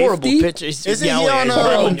 Oh, He's horrible 50? picture. He's Isn't he yeah, on, he's uh,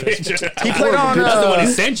 horrible. He played on. That's the one he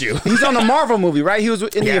sent you. He's on the Marvel movie, right? He was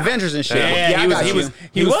in the Avengers and shit. Yeah, I got you.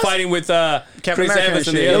 he was fighting with Chris America Evans and and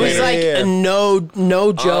the shit. It other was Yeah, like yeah. a no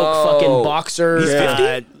joke Oh. fucking boxer. He's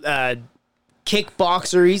 50?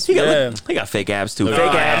 Kickboxer. He got fake abs too. Fake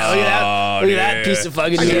Fake abs. Look at that dude. piece of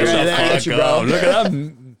fucking get meat it. right I there. get you, bro. Look at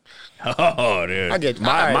that. Oh, dude. I get you.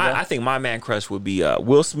 I think my man crush would be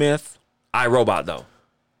Will Smith. iRobot though.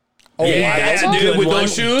 Oh, Yeah, That's a dude, good with one.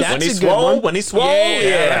 those shoes. That's When he a good swole, one. when he swole,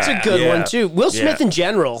 Yeah, That's a good one too. Will Smith Yeah. in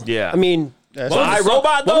general. Yeah. I mean, That's What was the iRobot,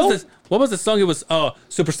 song- though? What was the song? It was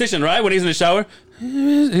Superstition, right? When he's in the shower.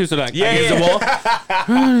 He was like, Yeah, against yeah.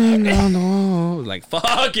 the wall. Like,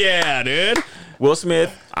 fuck yeah, dude. Will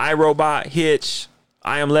Smith, iRobot, Hitch,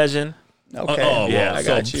 I Am Legend. okay. yeah, I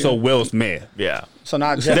got you. So Will Smith. Yeah. So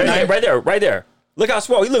not Right there. Look how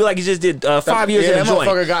swole. He look like he just did 5 years yeah, in a that joint.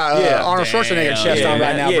 motherfucker got Yeah. Arnold Schwarzenegger chest on right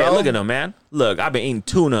man. now, yeah, bro. look at him, man. Look, I've been eating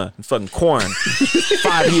tuna and fucking corn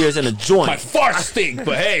 5 years in a My joint. fart stink,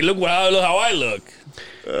 but hey, look how I look.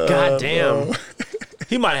 god damn.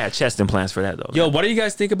 He might have had chest implants for that though. Yo, what do you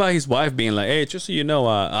guys think about his wife being like, hey, just so you know,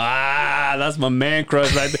 that's my man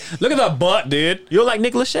crush right there. Look at that butt, dude. You don't like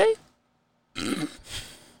Nick Lachey?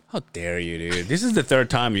 How dare you, dude? This is the third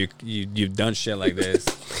time you've done shit like this.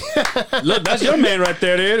 Look, that's your man right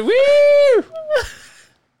there, dude. Woo!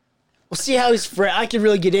 We'll see how he's. I can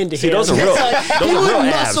really get into him. those are real- It's like, those he are wouldn't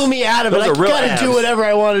real muscle abs. me out of it. Those I are real gotta do abs. whatever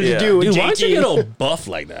I wanted Yeah. to do. With Dude, why don't you JT. get all buff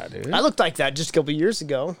like that, dude? I looked like that just a couple years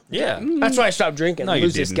ago. Yeah. That's why I stopped drinking. No, you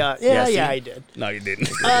Lose this didn't. guy. Yeah, Yeah, I see? did. No, you didn't.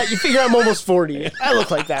 You figure I'm almost 40. I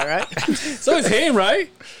look like that, right? So is him, right?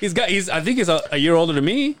 I think he's a year older than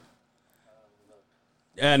me.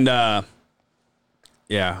 And yeah.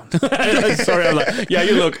 Sorry, I'm like, yeah,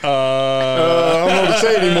 you look I don't know what to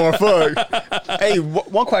say anymore. Fuck. Hey,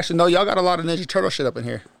 one question though. Y'all got a lot of Ninja Turtle shit up in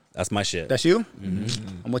here. that's my shit. That's you?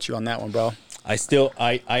 I'm with you on that one, bro. I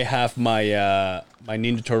have my my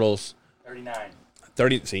Ninja Turtles 39.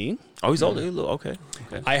 30, see? Oh, he's older. Okay.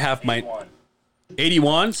 I have my 1.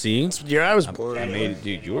 81, see? Year I was born. I made it,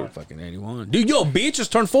 dude, you were fucking 81. Dude, yo, B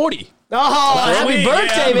just turned 40. Oh, happy sweet.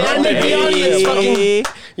 birthday, Yeah, man. birthday. Be on this fucking. Hey.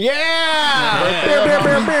 Yeah.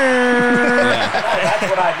 That's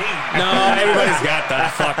what I need. No, everybody's got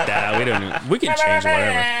that. Fuck that. We don't. We can change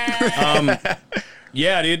whatever.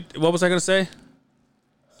 Yeah, dude. What was I gonna say?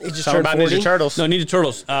 He just Talking turned about 40. Ninja Turtles. No, Ninja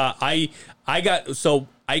Turtles. I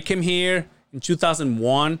came here in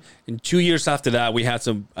 2001, and 2 years after that, we had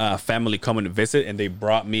some family coming to visit, and they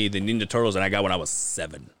brought me the Ninja Turtles that I got when I was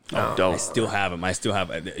 7. Oh, dope. I still have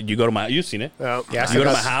them. You go to my, you've seen it. Yeah. Yeah, You go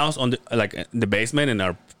to my house on in the basement in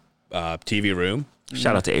our TV room.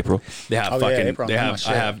 Shout out to April. They have Oh, yeah, April, they oh, have,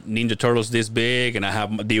 shit. I have Ninja Turtles this big, and I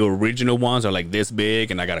have the original ones are like this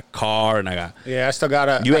big, and I got a car, and I got. Yeah, I still got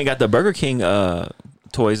a. You ain't got the Burger King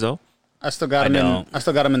toys though. I still got I them in. don't. I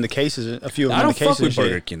still got them in the cases. A few of them I in don't the fuck cases. with and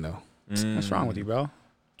Burger shit. King though. What's wrong with you, bro?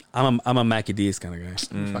 I'm a Mackie D's kind of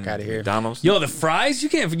guy. Fuck out of here. McDonald's. Yo, the fries you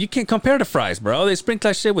can't compare the fries, bro. They sprinkle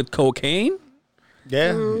that shit with cocaine.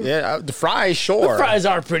 Yeah, yeah. The fries, sure. The fries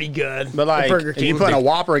are pretty good. But like, the Burger if you King. put a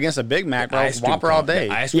Whopper agaggest a Big Mac, bro, Ice cream Whopper all cone. day.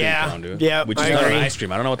 The ice cream Yeah. cone, dude. Yeah, Which I is not an agree. ice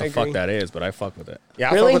cream. I don't know what the I fuck agree. that is, but I fuck with it.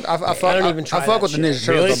 Yeah, Really? I fuck I don't with, even try I fuck that with the shit. Ninja Turtles,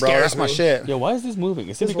 Really bro. That's scares my me. shit. Yo, why is this moving?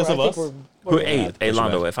 Is it because of I us? think Hey,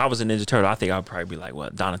 Londo, if I was a Ninja Turtle, I think I'd probably be like,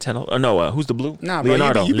 what, Donatello? Or no, who's the blue? Nah, bro,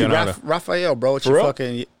 Leonardo. you be Leonardo. Raphael, bro, with For your real?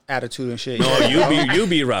 fucking attitude and shit. No, Yeah, you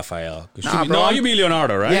be Raphael. Nah, bro. You be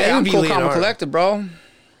Leonardo, right? yeah, you I'm be cool, calm, and Leonardo. collected, bro.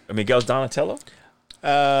 Miguel's Donatello?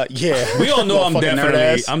 Yeah. We all know I'm Fucking nerd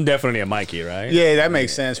ass. definitely a Mikey, right? Yeah, that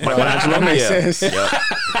makes sense, bro. Michelangelo? That makes Yeah.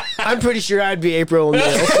 sense. I'm pretty sure I'd be April O'Neil.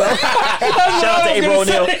 So Shout out to April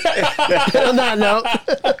O'Neil. on that note,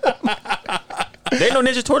 They know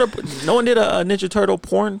Ninja Turtle. No one did a Ninja Turtle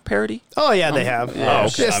porn parody. oh yeah, they have. Oh,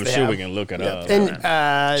 Yes, I'm they sure have. we can look it up.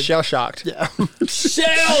 And Shell shocked.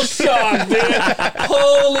 Shell shock, dude!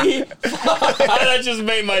 Holy fuck! That just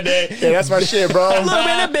made my day. Yeah, that's my shit, bro. Look,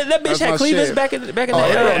 man, that bitch That's had my cleavage shit. back in the Oh, everyone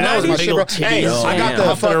yeah, knows my big shit, bro. old Hey, titties. I got Yeah. the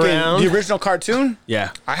Huffing fucking around. the original cartoon. Yeah,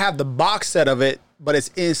 I have the box set of it, but it's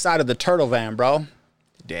inside of the turtle van, bro.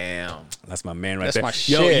 Damn. that's my man right That's there. my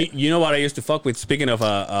Yo, shit. you know what I used to fuck with? Speaking of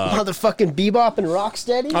motherfucking Bebop and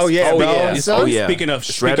Rocksteady. Oh yeah, Oh, bro. yeah. son? Oh, yeah. Speaking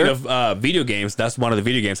Shredder? of video games, that's one of the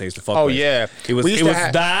video games I used to fuck Oh, with. yeah. It was We used it to was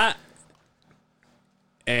have- that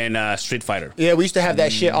and Street Fighter. Yeah, we used to have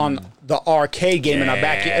that shit on the arcade game in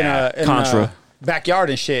our Contra. backyard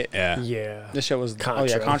and shit. Yeah. Yeah. This shit was Contra. Oh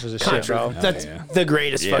yeah, Contra's a shit, bro. That's yeah. the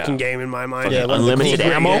greatest Yeah. fucking game in my mind. Yeah, one of the Unlimited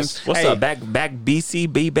coolest ammo. games. What's Hey. up? Back BC,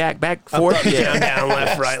 back forth. Down, down,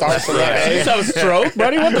 left, right, left, Starts with that, right. hey. Some stroke,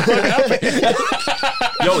 buddy. What the fuck happened?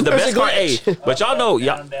 Yo, the best part. Hey, but y'all know,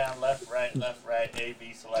 Down, down, left, right, A,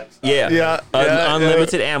 B, select. Stop. yeah, Yeah.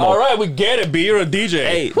 unlimited ammo. All right, we get it. B, you're a DJ.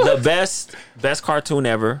 Hey, the best cartoon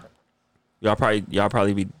ever. Y'all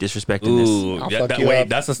probably be disrespecting Ooh, I'll yeah, fuck that, you wait, up.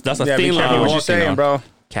 that's a Yeah, be thin line. careful I'm what you're walking saying, on. bro. this.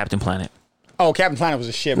 Captain Planet. Oh, Captain Planet was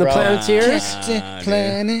a shit, The bro. Planeteers?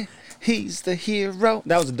 Planet, he's the hero.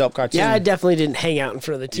 That was a dope cartoon. Yeah, I definitely didn't hang out in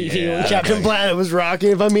front of the TV Yeah, when Captain okay. Planet was rocking,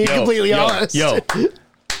 if I'm being completely honest. Yo,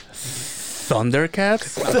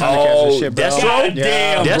 Thundercats? Thundercats was shit, bro. Destro? God Yeah.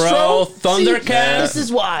 damn, Destro? bro. Thundercats? This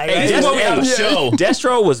is why. Hey, This is what we have to Destro, show.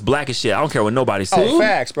 Destro was black as shit. I don't care what nobody says. Oh,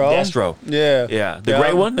 facts, bro. Destro. Yeah. Yeah, the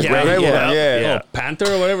gray one. The Yeah, gray, gray one, yeah. yeah. yeah. Oh,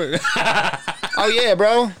 Panther or whatever. Oh yeah,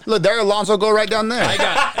 bro. Look, there Alonso go right down there.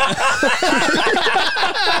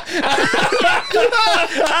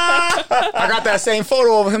 I got that same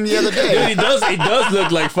photo of him the other Dude, day. he does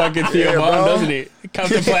look like fucking Theo Yeah, Bond, bro. doesn't he?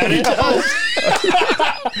 Captain Planet.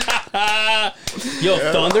 Yo,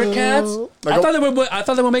 Thundercats? I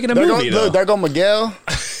thought they were making a There go, movie though. look, there go Miguel.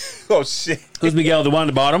 Oh shit. Who's Miguel, the one on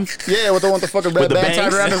the bottom? Yeah, with the one with the fucking red the band tied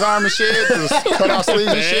bangs? around his arm and shit. Just cut off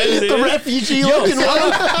sleeves and shit. The refugee looking one.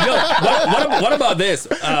 Yo, what about this?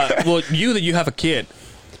 Well, you have a kid,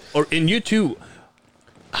 and you too.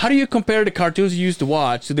 How do you compare the cartoons you used to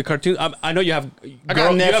watch to the cartoons? I know you have. I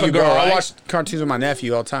got a you have nephew, girl, bro. right? I watch cartoons with my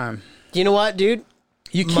nephew all the time. You know what, dude?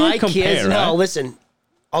 You can't My compare, kids, right? no, listen.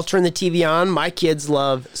 I'll turn the TV on. My kids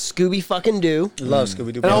love Scooby fucking Doo. Love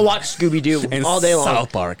Scooby Doo. And I'll watch Scooby Doo And all day long.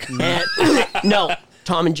 South Park. And, no,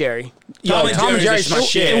 Tom and Jerry. Tom and Jerry's my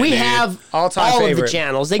shit. And we dude. have All-time all of favorite. the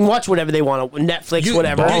channels. They can watch whatever they want. Netflix, You-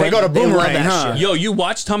 whatever. Oh, they go to love Boomerang, that huh? shit. Yo, you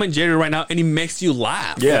watch Tom and Jerry right now, and he makes you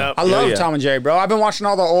laugh. Yeah. I love yeah. Tom and Jerry, bro. I've been watching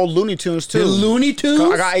all the old Looney Tunes too. The Looney Tunes.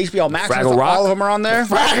 I got HBO Max. Fraggle and Rock? all of them are on there.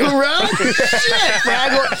 Fraggle Rock?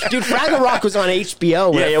 Shit, Dude, Fraggle Rock was on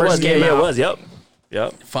HBO when Yeah, it it first was. Yeah, came yeah, out. it was. Yep.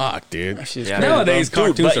 Yep. Fuck, dude. shit's Yeah. crazy, Nowadays, Dude,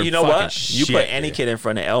 cartoons but are you know fucking what? You shit, put any dude. kid in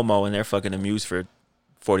front of Elmo and they're fucking amused for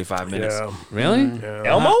 45 minutes. Yeah. Really?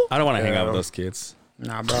 Elmo? I don't want to hang out with those kids.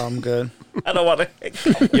 Nah, bro, I'm good. I don't want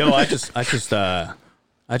to. Yo, I just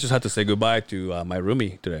had to say goodbye to my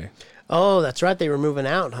roomie today. Oh, that's right. They were moving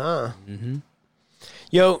out, huh? Mm-hmm.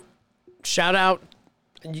 Yo, shout out.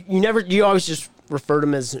 You always just refer to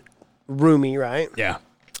him as roomie, right? Yeah.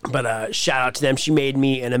 But shout out to them. She made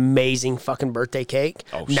me an amazing fucking birthday cake.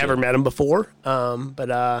 Oh, Never shit. met them before.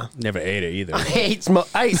 But Never ate it either. I ate some of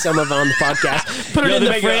it on the podcast. Put it Yo, in they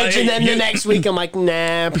the make fridge, and then you- the next week I'm like,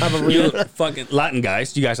 nah, probably. You fucking Latin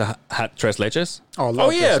guys, you guys had tres leches? Oh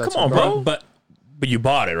yeah, come on, bro. But you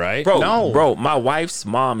bought it, right? No. Bro, my wife's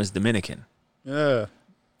mom is Dominican. Yeah.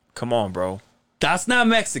 Come on, bro. That's not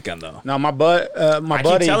Mexican though. No, my I buddy.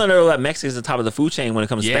 keep telling her that Mexico's the top of the food chain when it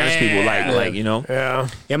comes to Spanish people. Like you know. Yeah.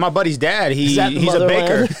 Yeah, my buddy's dad. Is that the He's a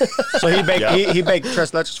baker, motherland? so he baked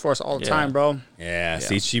tres leches for us all the Yeah. time, bro. Yeah,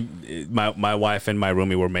 see, my wife and my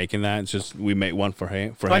roomie were making that. It's just we make one for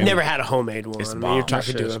him. I've never had a homemade one. It's I mean, bomb. you're That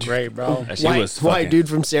talking shit to is a great, bro. That shit was white fucking, dude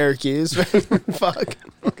from Syracuse. Fuck.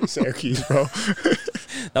 Syracuse, bro.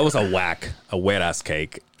 That was a wet ass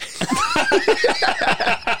cake.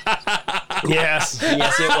 Yes,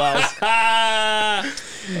 it was.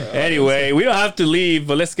 Anyway, we don't have to leave,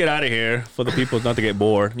 but let's get out of here for the people not to get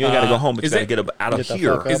bored. You gotta go home, but you is gotta it- get out of Get the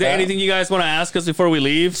here. fuck up. Is there anything you guys want to ask us before we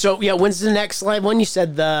leave? So yeah, when's the next live one? You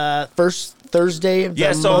said the first Thursday of the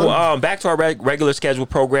Yeah, so month? back to our regular schedule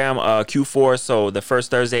program, Q4. So the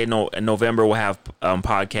first Thursday in November, we'll have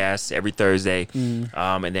podcasts every Thursday,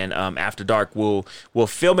 and then after dark, we'll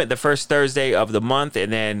film it the first Thursday of the month,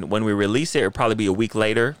 and then when we release it, it'll probably be a week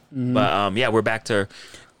later. But yeah, we're back to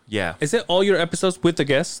Is it all your episodes with the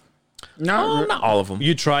guest? No, not all of them.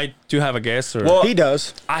 You tried to have a guest, or Well, he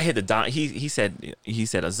does. I hit the he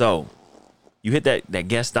said Zoe, you hit that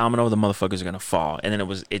guest domino, the motherfuckers are gonna fall. And then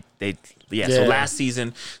so Yeah. last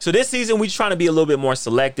season. So this season we trying to be a little bit more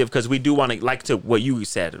selective because we do want to, like to what you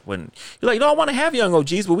said when you're like, no, I want to have young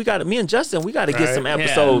OGs, but me and Justin, we got to get some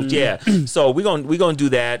episodes. Yeah. So we gonna do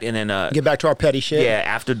that, and then Get back to our petty shit. yeah,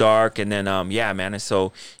 after dark, and then yeah, man. And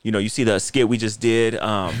so you see the skit we just did.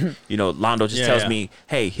 Londo just Yeah, tells yeah. me,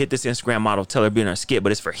 hey, hit this Instagram model, tell her to be in our skit,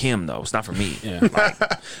 but it's for him though, it's not for me. Yeah. Like,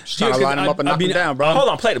 Just trying to line him up and knock him down, bro. hold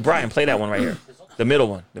on, Brian, play that one right here. The middle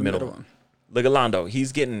one. The middle middle one. one. Look at Londo.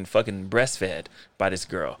 He's getting fucking breastfed by this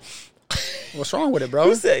girl. What's wrong with it, bro?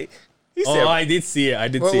 He said, Oh, I did see it. I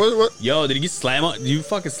did see it. what- Yo, did you slam on? Did you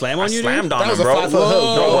fucking slam on I you? slammed dude? on That him, was a bro. 5-foot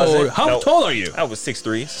hook. No, it wasn't. How No. tall are you? I was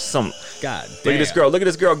 6'3". God damn. Look at this girl. Look at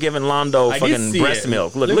this girl giving Londo I did fucking see breast it.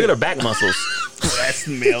 milk. Look at her back muscles. Breast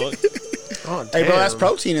milk. Oh, Hey, bro, that's damn.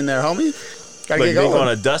 protein in there, homie. Gotta Look, get they're going.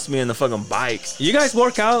 gonna dust me in the fucking bike. You guys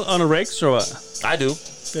work out on a rakes or what? I do.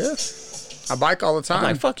 Yeah. I bike all the time. I'm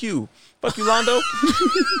like, fuck you. Fuck you, Londo.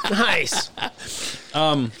 Nice.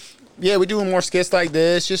 Yeah, we doing more skits like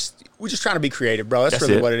this. We're just trying to be creative, bro. That's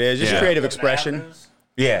really it. what it is. Just Yeah. creative expression.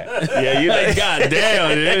 Yeah. Yeah, you God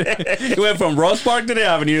damn, dude. You went from Rose Park to the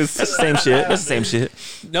Avenues. That's the same shit. That's the same shit.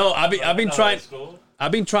 No, I've been trying.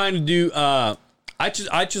 I've been trying to do. I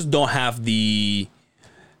just don't have the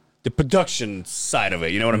production side of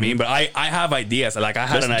it. You know what I mean? But I have ideas. Like I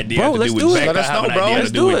had an idea bro, to let's do do with it. Beck. Let I us have know, an bro. idea Let's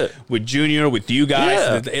to do do it it. with Junior, with you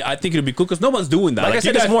guys. Yeah. I think it'd be cool because no one's doing that. Like I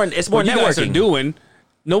said, you it's more what you guys are networking. doing.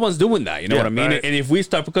 No one's doing that. You know Yeah, what I mean? right. And if we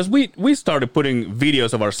start, because we started putting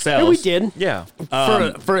videos of ourselves. Yeah, we did. Yeah.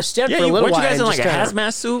 For a stint Yeah, for a little weren't you while. guys in and like a just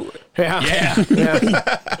kinda- hazmat suit? Yeah. Yeah.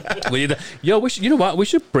 Yeah. We did that. Yo, we should, you know what? We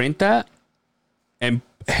should print that and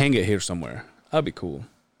hang it here somewhere. That'd be cool.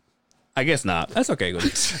 I guess not. That's okay. Good.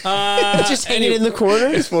 Just hang it in the corner.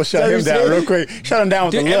 We'll shut him down real quick. Shut him down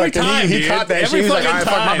with Dude, the every look. time, and he dude. caught that Every shit. He's like, all right,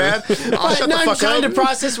 fucking fuck, my bad. I'll shut no, the I'm fuck trying up. to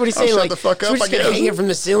process what he's I'll saying. shut Like, the fuck so up, we're just I gonna guess. hang it from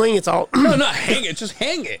the ceiling. It's all. No, not hang it. Just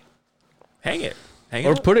hang it. Hang it. Hang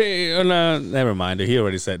Or it. put it on a. Never mind. He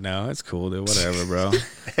already said no. It's cool, dude. Whatever, bro.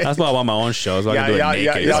 That's why I want my own show, so I can do it Yeah,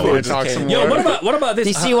 naked. y'all So need to talk okay. some Yo, more. what about this? Do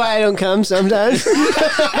you see why I don't come sometimes?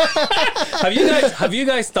 Have you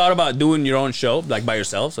guys thought about doing your own show like by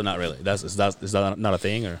yourself? So not really. Is that not a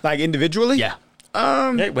thing or? Like individually? Yeah.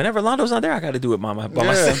 Hey, whenever Londo's not there, I got to do it by Yeah,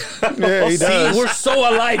 myself. yeah, he See, does. we're so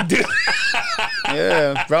alike, dude.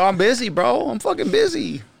 Yeah, bro, I'm busy, bro. I'm fucking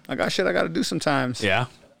busy. I got shit I got to do sometimes. Yeah.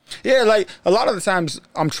 Yeah, like a lot of the times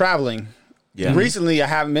I'm traveling. Yeah. Recently, I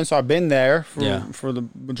haven't been, so I've been there Yeah. for the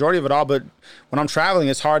majority of it all. But when I'm traveling,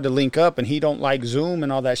 it's hard to link up, and he don't like Zoom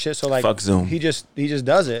and all that shit. So like, Fuck Zoom. He just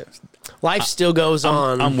does it. Life still goes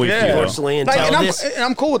on. I'm with Yeah. you, bro. Unfortunately, Like, until and, this.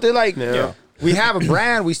 I'm cool with it. Like, Yeah. we have a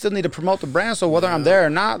brand. We still need to promote the brand. So whether I'm there or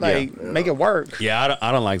not, like, make it work. Yeah,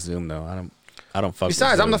 I don't like Zoom though. I don't fuck.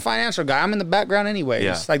 Besides, with I'm Zoom. the financial guy. I'm in the background anyways.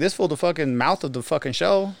 Yeah. Like this fool the fucking mouth of the fucking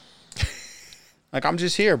show. Like I'm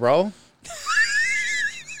just here, bro.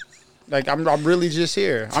 Like I'm really just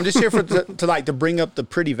here. I'm just here to bring up the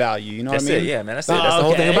pretty value. You know That's what I mean? it. Yeah, man. That's it. That's the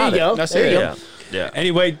whole okay, thing there about you go. it. That's There it. you Yeah. go. Yeah.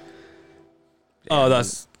 Anyway. Oh,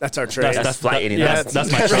 that's That's our trade. That's flight 89. yeah,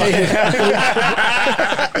 that's my trade.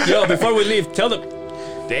 Yo, before we leave, tell them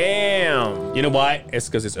Damn. You know why? It's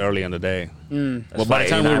because it's early in the day. Well, by why the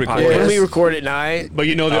time we 89 record, podcasts. When we record at night. but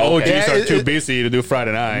you know the Oh, OGs okay. are too busy to do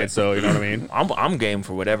Friday night, so you know what I mean. I'm game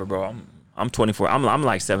for whatever, bro. I'm 24. I'm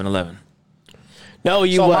like 7-Eleven. No,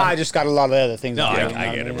 you. So I just got a lot of other things. No, to do, I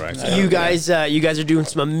you know get it, what bro. you guys are doing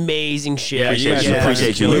some amazing shit. Yeah, you guys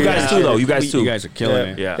Appreciate you. You guys too, though. You guys too. You guys are killing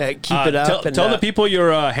it. Yeah. Keep it up. Tell the people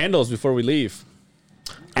your handles before we leave.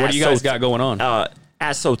 What do you guys got going on?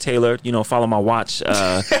 At So Taylor, follow my watch.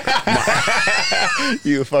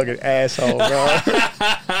 You fucking asshole, bro.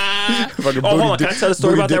 Fucking Hold on. Can I tell the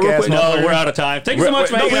story about that real quick? No, we're out of time. Thank you so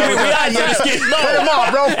much, man. Cut Cut him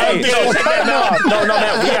off, bro. Hey, Cut him off. No,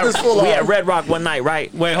 man. This fool We off. at Red Rock one night,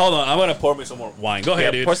 right? Wait, hold on. I'm gonna pour me some more wine. Go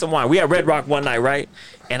ahead, dude. Pour some wine. We at Red Rock one night, right?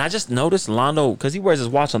 And I just noticed Londo, because he wears his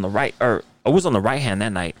watch on the right, or it was on the right hand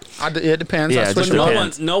that night. It depends. Yeah, I it switch just it No up.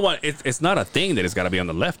 depends. one. It's not a thing that it's got to be on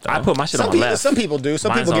the left. Though. I put my shit on the left. Some people do. Some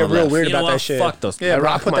Mine's people on get the real left. weird You know about what? that shit. Fuck those Yeah, people. bro,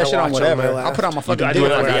 I I rock put my that shit on watch on my whatever. left. I put on my fucking I dick do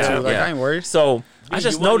it if I like got that, to. Like, yeah. I ain't worried. So I You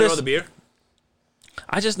just want your noticed. other beer?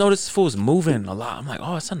 This fool's moving a lot. I'm like,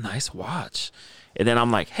 oh, it's a nice watch. And then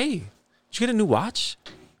I'm like, hey, did you get a new watch?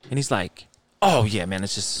 And he's like, oh yeah, man,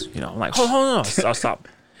 it's just I'm like, hold on, I'll stop.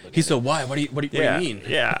 He said, "Why? What do you mean?"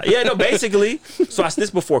 Yeah. No, basically. So this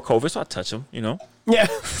before COVID, so I touch him. Yeah.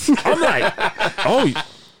 I'm like, oh,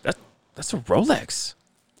 that's a Rolex.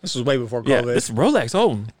 This was way before Yeah, COVID. it's a Rolex.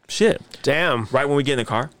 Oh shit! Damn. Right when we get in the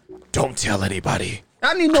car, don't tell anybody. I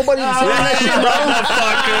don't need nobody to say that shit,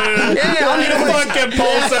 bro. Yeah, I don't need nobody. Fucking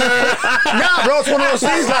poser. Nah, bro, it's one of those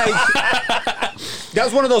things like that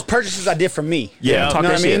was one of those purchases I did for me. Yeah, You talk know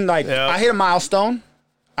that what I mean? shit. Like Yeah. I hit a milestone.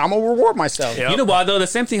 I'm gonna reward myself. Yeah. You know what though? The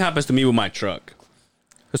same thing happens to me with my truck.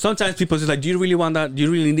 'Cause sometimes people just like, "Do you really want that? Do you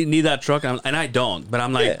really need that truck?" And I don't. But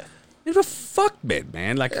I'm like, Yeah. "It's a fuck bit,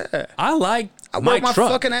 man. Like, I like I my work my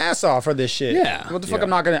truck. fucking ass off for this shit. Yeah. What the fuck?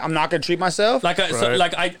 Yeah. I'm not gonna treat myself. Like,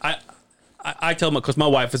 I tell my, because my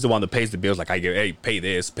wife is the one that pays the bills. Like, I go, hey, pay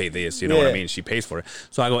this. You know what I Yeah. mean? She pays for it.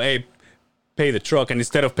 So I go, hey, pay the truck. And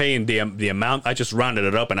instead of paying the amount, I just rounded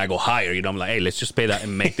it up and I go higher. I'm like, hey, let's just pay that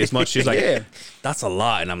and make this much. She's like, Yeah. that's a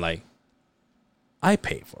lot. And I'm like, I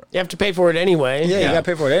pay for it. You have to pay for it anyway. yeah, you gotta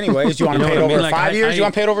pay for it anyways. You want to You know pay it what I over mean? Like, 5 years? You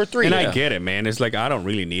want to pay it over 3? And Yeah. I get it, man. It's like, I don't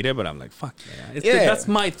really need it, but I'm like, fuck, man. Yeah. That's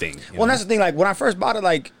my thing. Well, that's the thing. Like when I first bought it,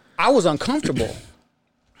 like I was uncomfortable.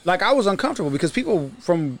 Because people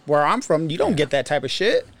from where I'm from, you don't get that type of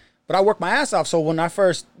shit. But I worked my ass off. So when I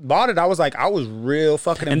first bought it, I was real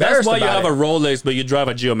fucking And embarrassed that's why you about have it. a Rolex, but you drive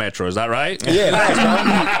a Geo Metro. Is that right? Yeah, thanks,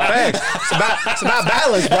 bro. Thanks. It's about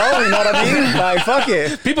balance, bro. You know what I mean? Like, fuck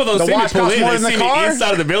it. People don't The see me watch pull costs in. more They than the see me car?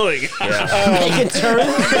 inside of the building. Making turns.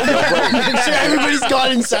 Make sure everybody's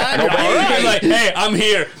gone inside. I'm like, hey, I'm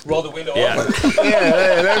here. Roll the window open.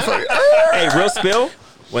 Hey, real spill.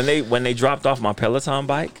 When they dropped off my Peloton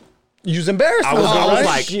bike, You was embarrassed. I was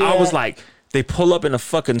right? like, they pull up in a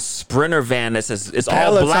fucking Sprinter van that says it's all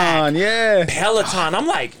Peloton, black. yeah. Peloton. I'm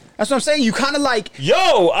like, That's what I'm saying. You kind of like,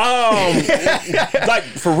 yo, like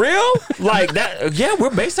for real? Like that? Yeah, we're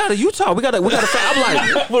based out of Utah. We got a. I'm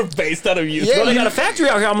like, We're based out of Utah. Yeah, bro, they got a factory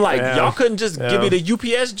out here. I'm like, Yeah. y'all couldn't just give me the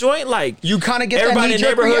UPS joint? Like, you kind of get Everybody that in the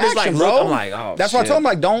knee-jerk neighborhood is reaction, like, bro. look, I'm like, oh, That's why I shit. told him,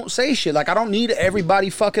 like, don't say shit. Like, I don't need everybody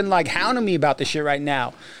fucking like hounding me about this shit right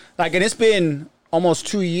now. Like, and it's been almost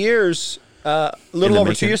 2 years, a little the over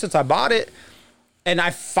 2 making. years since I bought it. And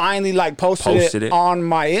I finally like posted it on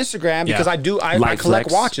my Instagram because Yeah. I Light collect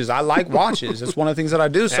flex. watches. I like watches. It's one of the things that I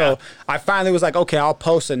do. So I finally was like, okay, I'll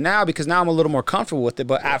post it now because now I'm a little more comfortable with it.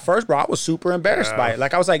 But at first, bro, I was super embarrassed by it.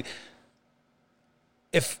 Like I was like,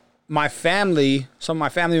 if my family, some of my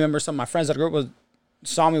family members, some of my friends that I grew up with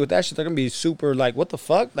saw me with that shit, they're gonna be super like, what the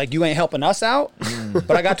fuck? Like you ain't helping us out.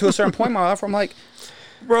 But I got to a certain point in my life where I'm like,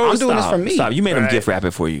 bro, I'm doing this for me. Stop. You made them gift wrap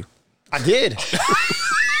it for you. I did.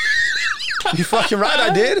 You fucking right, I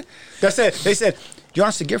did. That's it. They said, you want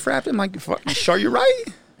us to gift wrap it? I'm like, sure you're right.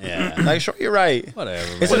 Yeah. Like, sure you're right. Whatever.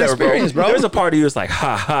 It's man. an experience, bro. There's a part of you that's like,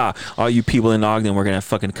 ha ha, all you people in Ogden, we're gonna have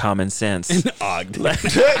fucking common sense. Ogden. Look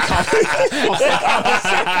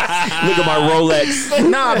at my Rolex.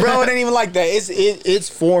 Nah, bro, it ain't even like that. It's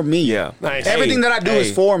for me. Yeah. Nice. Everything that I do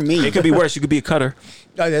is for me. It could be worse. You could be a cutter.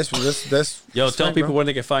 That's Yo, tell fine, people bro. where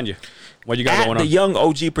they can find you. What you got At going the on? Young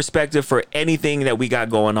OG Perspective for anything that we got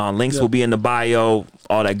going on. Links will be in the bio,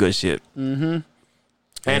 all that good shit. Mm-hmm.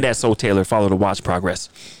 And at Soul Taylor, follow the watch progress.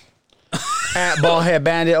 At Ballhead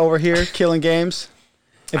Bandit over here, killing games.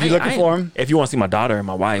 If you're looking for him. If you want to see my daughter and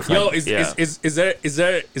my wife. Yo, like, is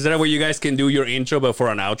there where you guys can do your intro but for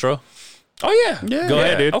an outro? Oh yeah. Go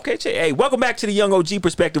ahead, dude. Okay, hey, welcome back to the Young OG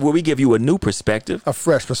Perspective, where we give you a new perspective. A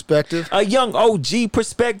fresh perspective. A young OG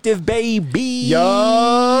perspective, baby.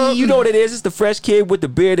 Yo. You know what it is. It's the fresh kid with the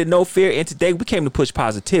beard and no fear. And today we came to push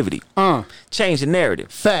positivity. Change the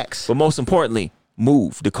narrative. Facts. But most importantly,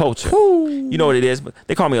 move the culture. You know what it is. But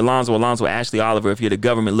they call me Alonzo Ashley Oliver if you're the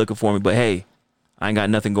government looking for me. But hey, I ain't got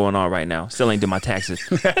nothing going on right now. Still ain't did my taxes.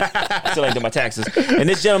 And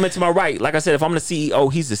this gentleman to my right, like I said, if I'm the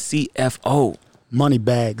CEO, he's the CFO. Money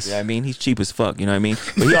bags. Yeah, I mean, he's cheap as fuck, you know what I mean?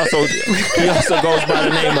 But he also goes by the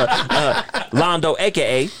name of Londo,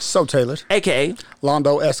 aka So tailored. aka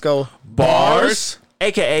Londo Esco. Bars,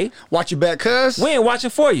 aka Watch your back, cuz. we ain't watching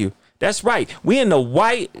for you. That's right. We in the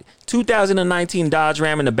white 2019 Dodge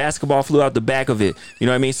Ram and the basketball flew out the back of it. You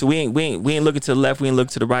know what I mean? So we ain't looking to the left, we ain't looking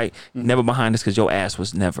to the right. Never behind us because your ass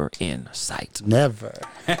was never in sight. Never.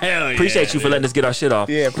 Hell Appreciate you for letting us get our shit off.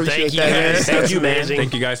 Yeah, appreciate Thank you, that, guys. man. Thank you, man. amazing.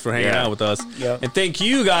 Thank you guys for hanging Yeah. out with us. Yeah. And thank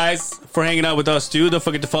you guys for hanging out with us too. Don't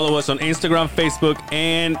forget to follow us on Instagram, Facebook,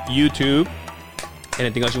 and YouTube.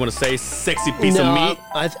 Anything else you want to say? Sexy piece of meat.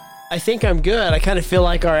 I think I'm good. I kind of feel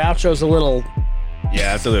like our outro's a little.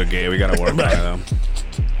 Yeah, it's a little gay. We got to work on it though.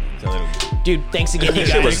 It's a little Dude, thanks again, you guys.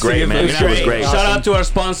 Shit was great, man. It was Shit was great. great. Shout out to our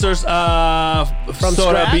sponsors, from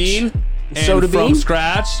Soda Scratch? Bean and Soda from Bean?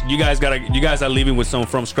 Scratch. You guys are leaving with some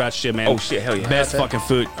from scratch shit, man. Oh, shit, hell yeah. Best fucking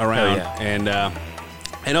food around. Hell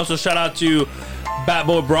And also shout out to Bad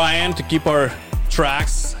Boy Brian to keep our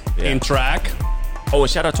tracks in track. Oh, and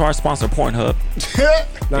shout out to our sponsor, Pornhub.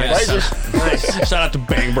 Yes. Shout out to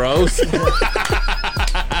Bang Bros.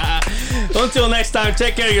 Until next time,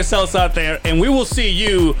 take care of yourselves out there, and we will see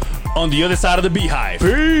you on the other side of the beehive.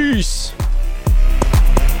 Peace.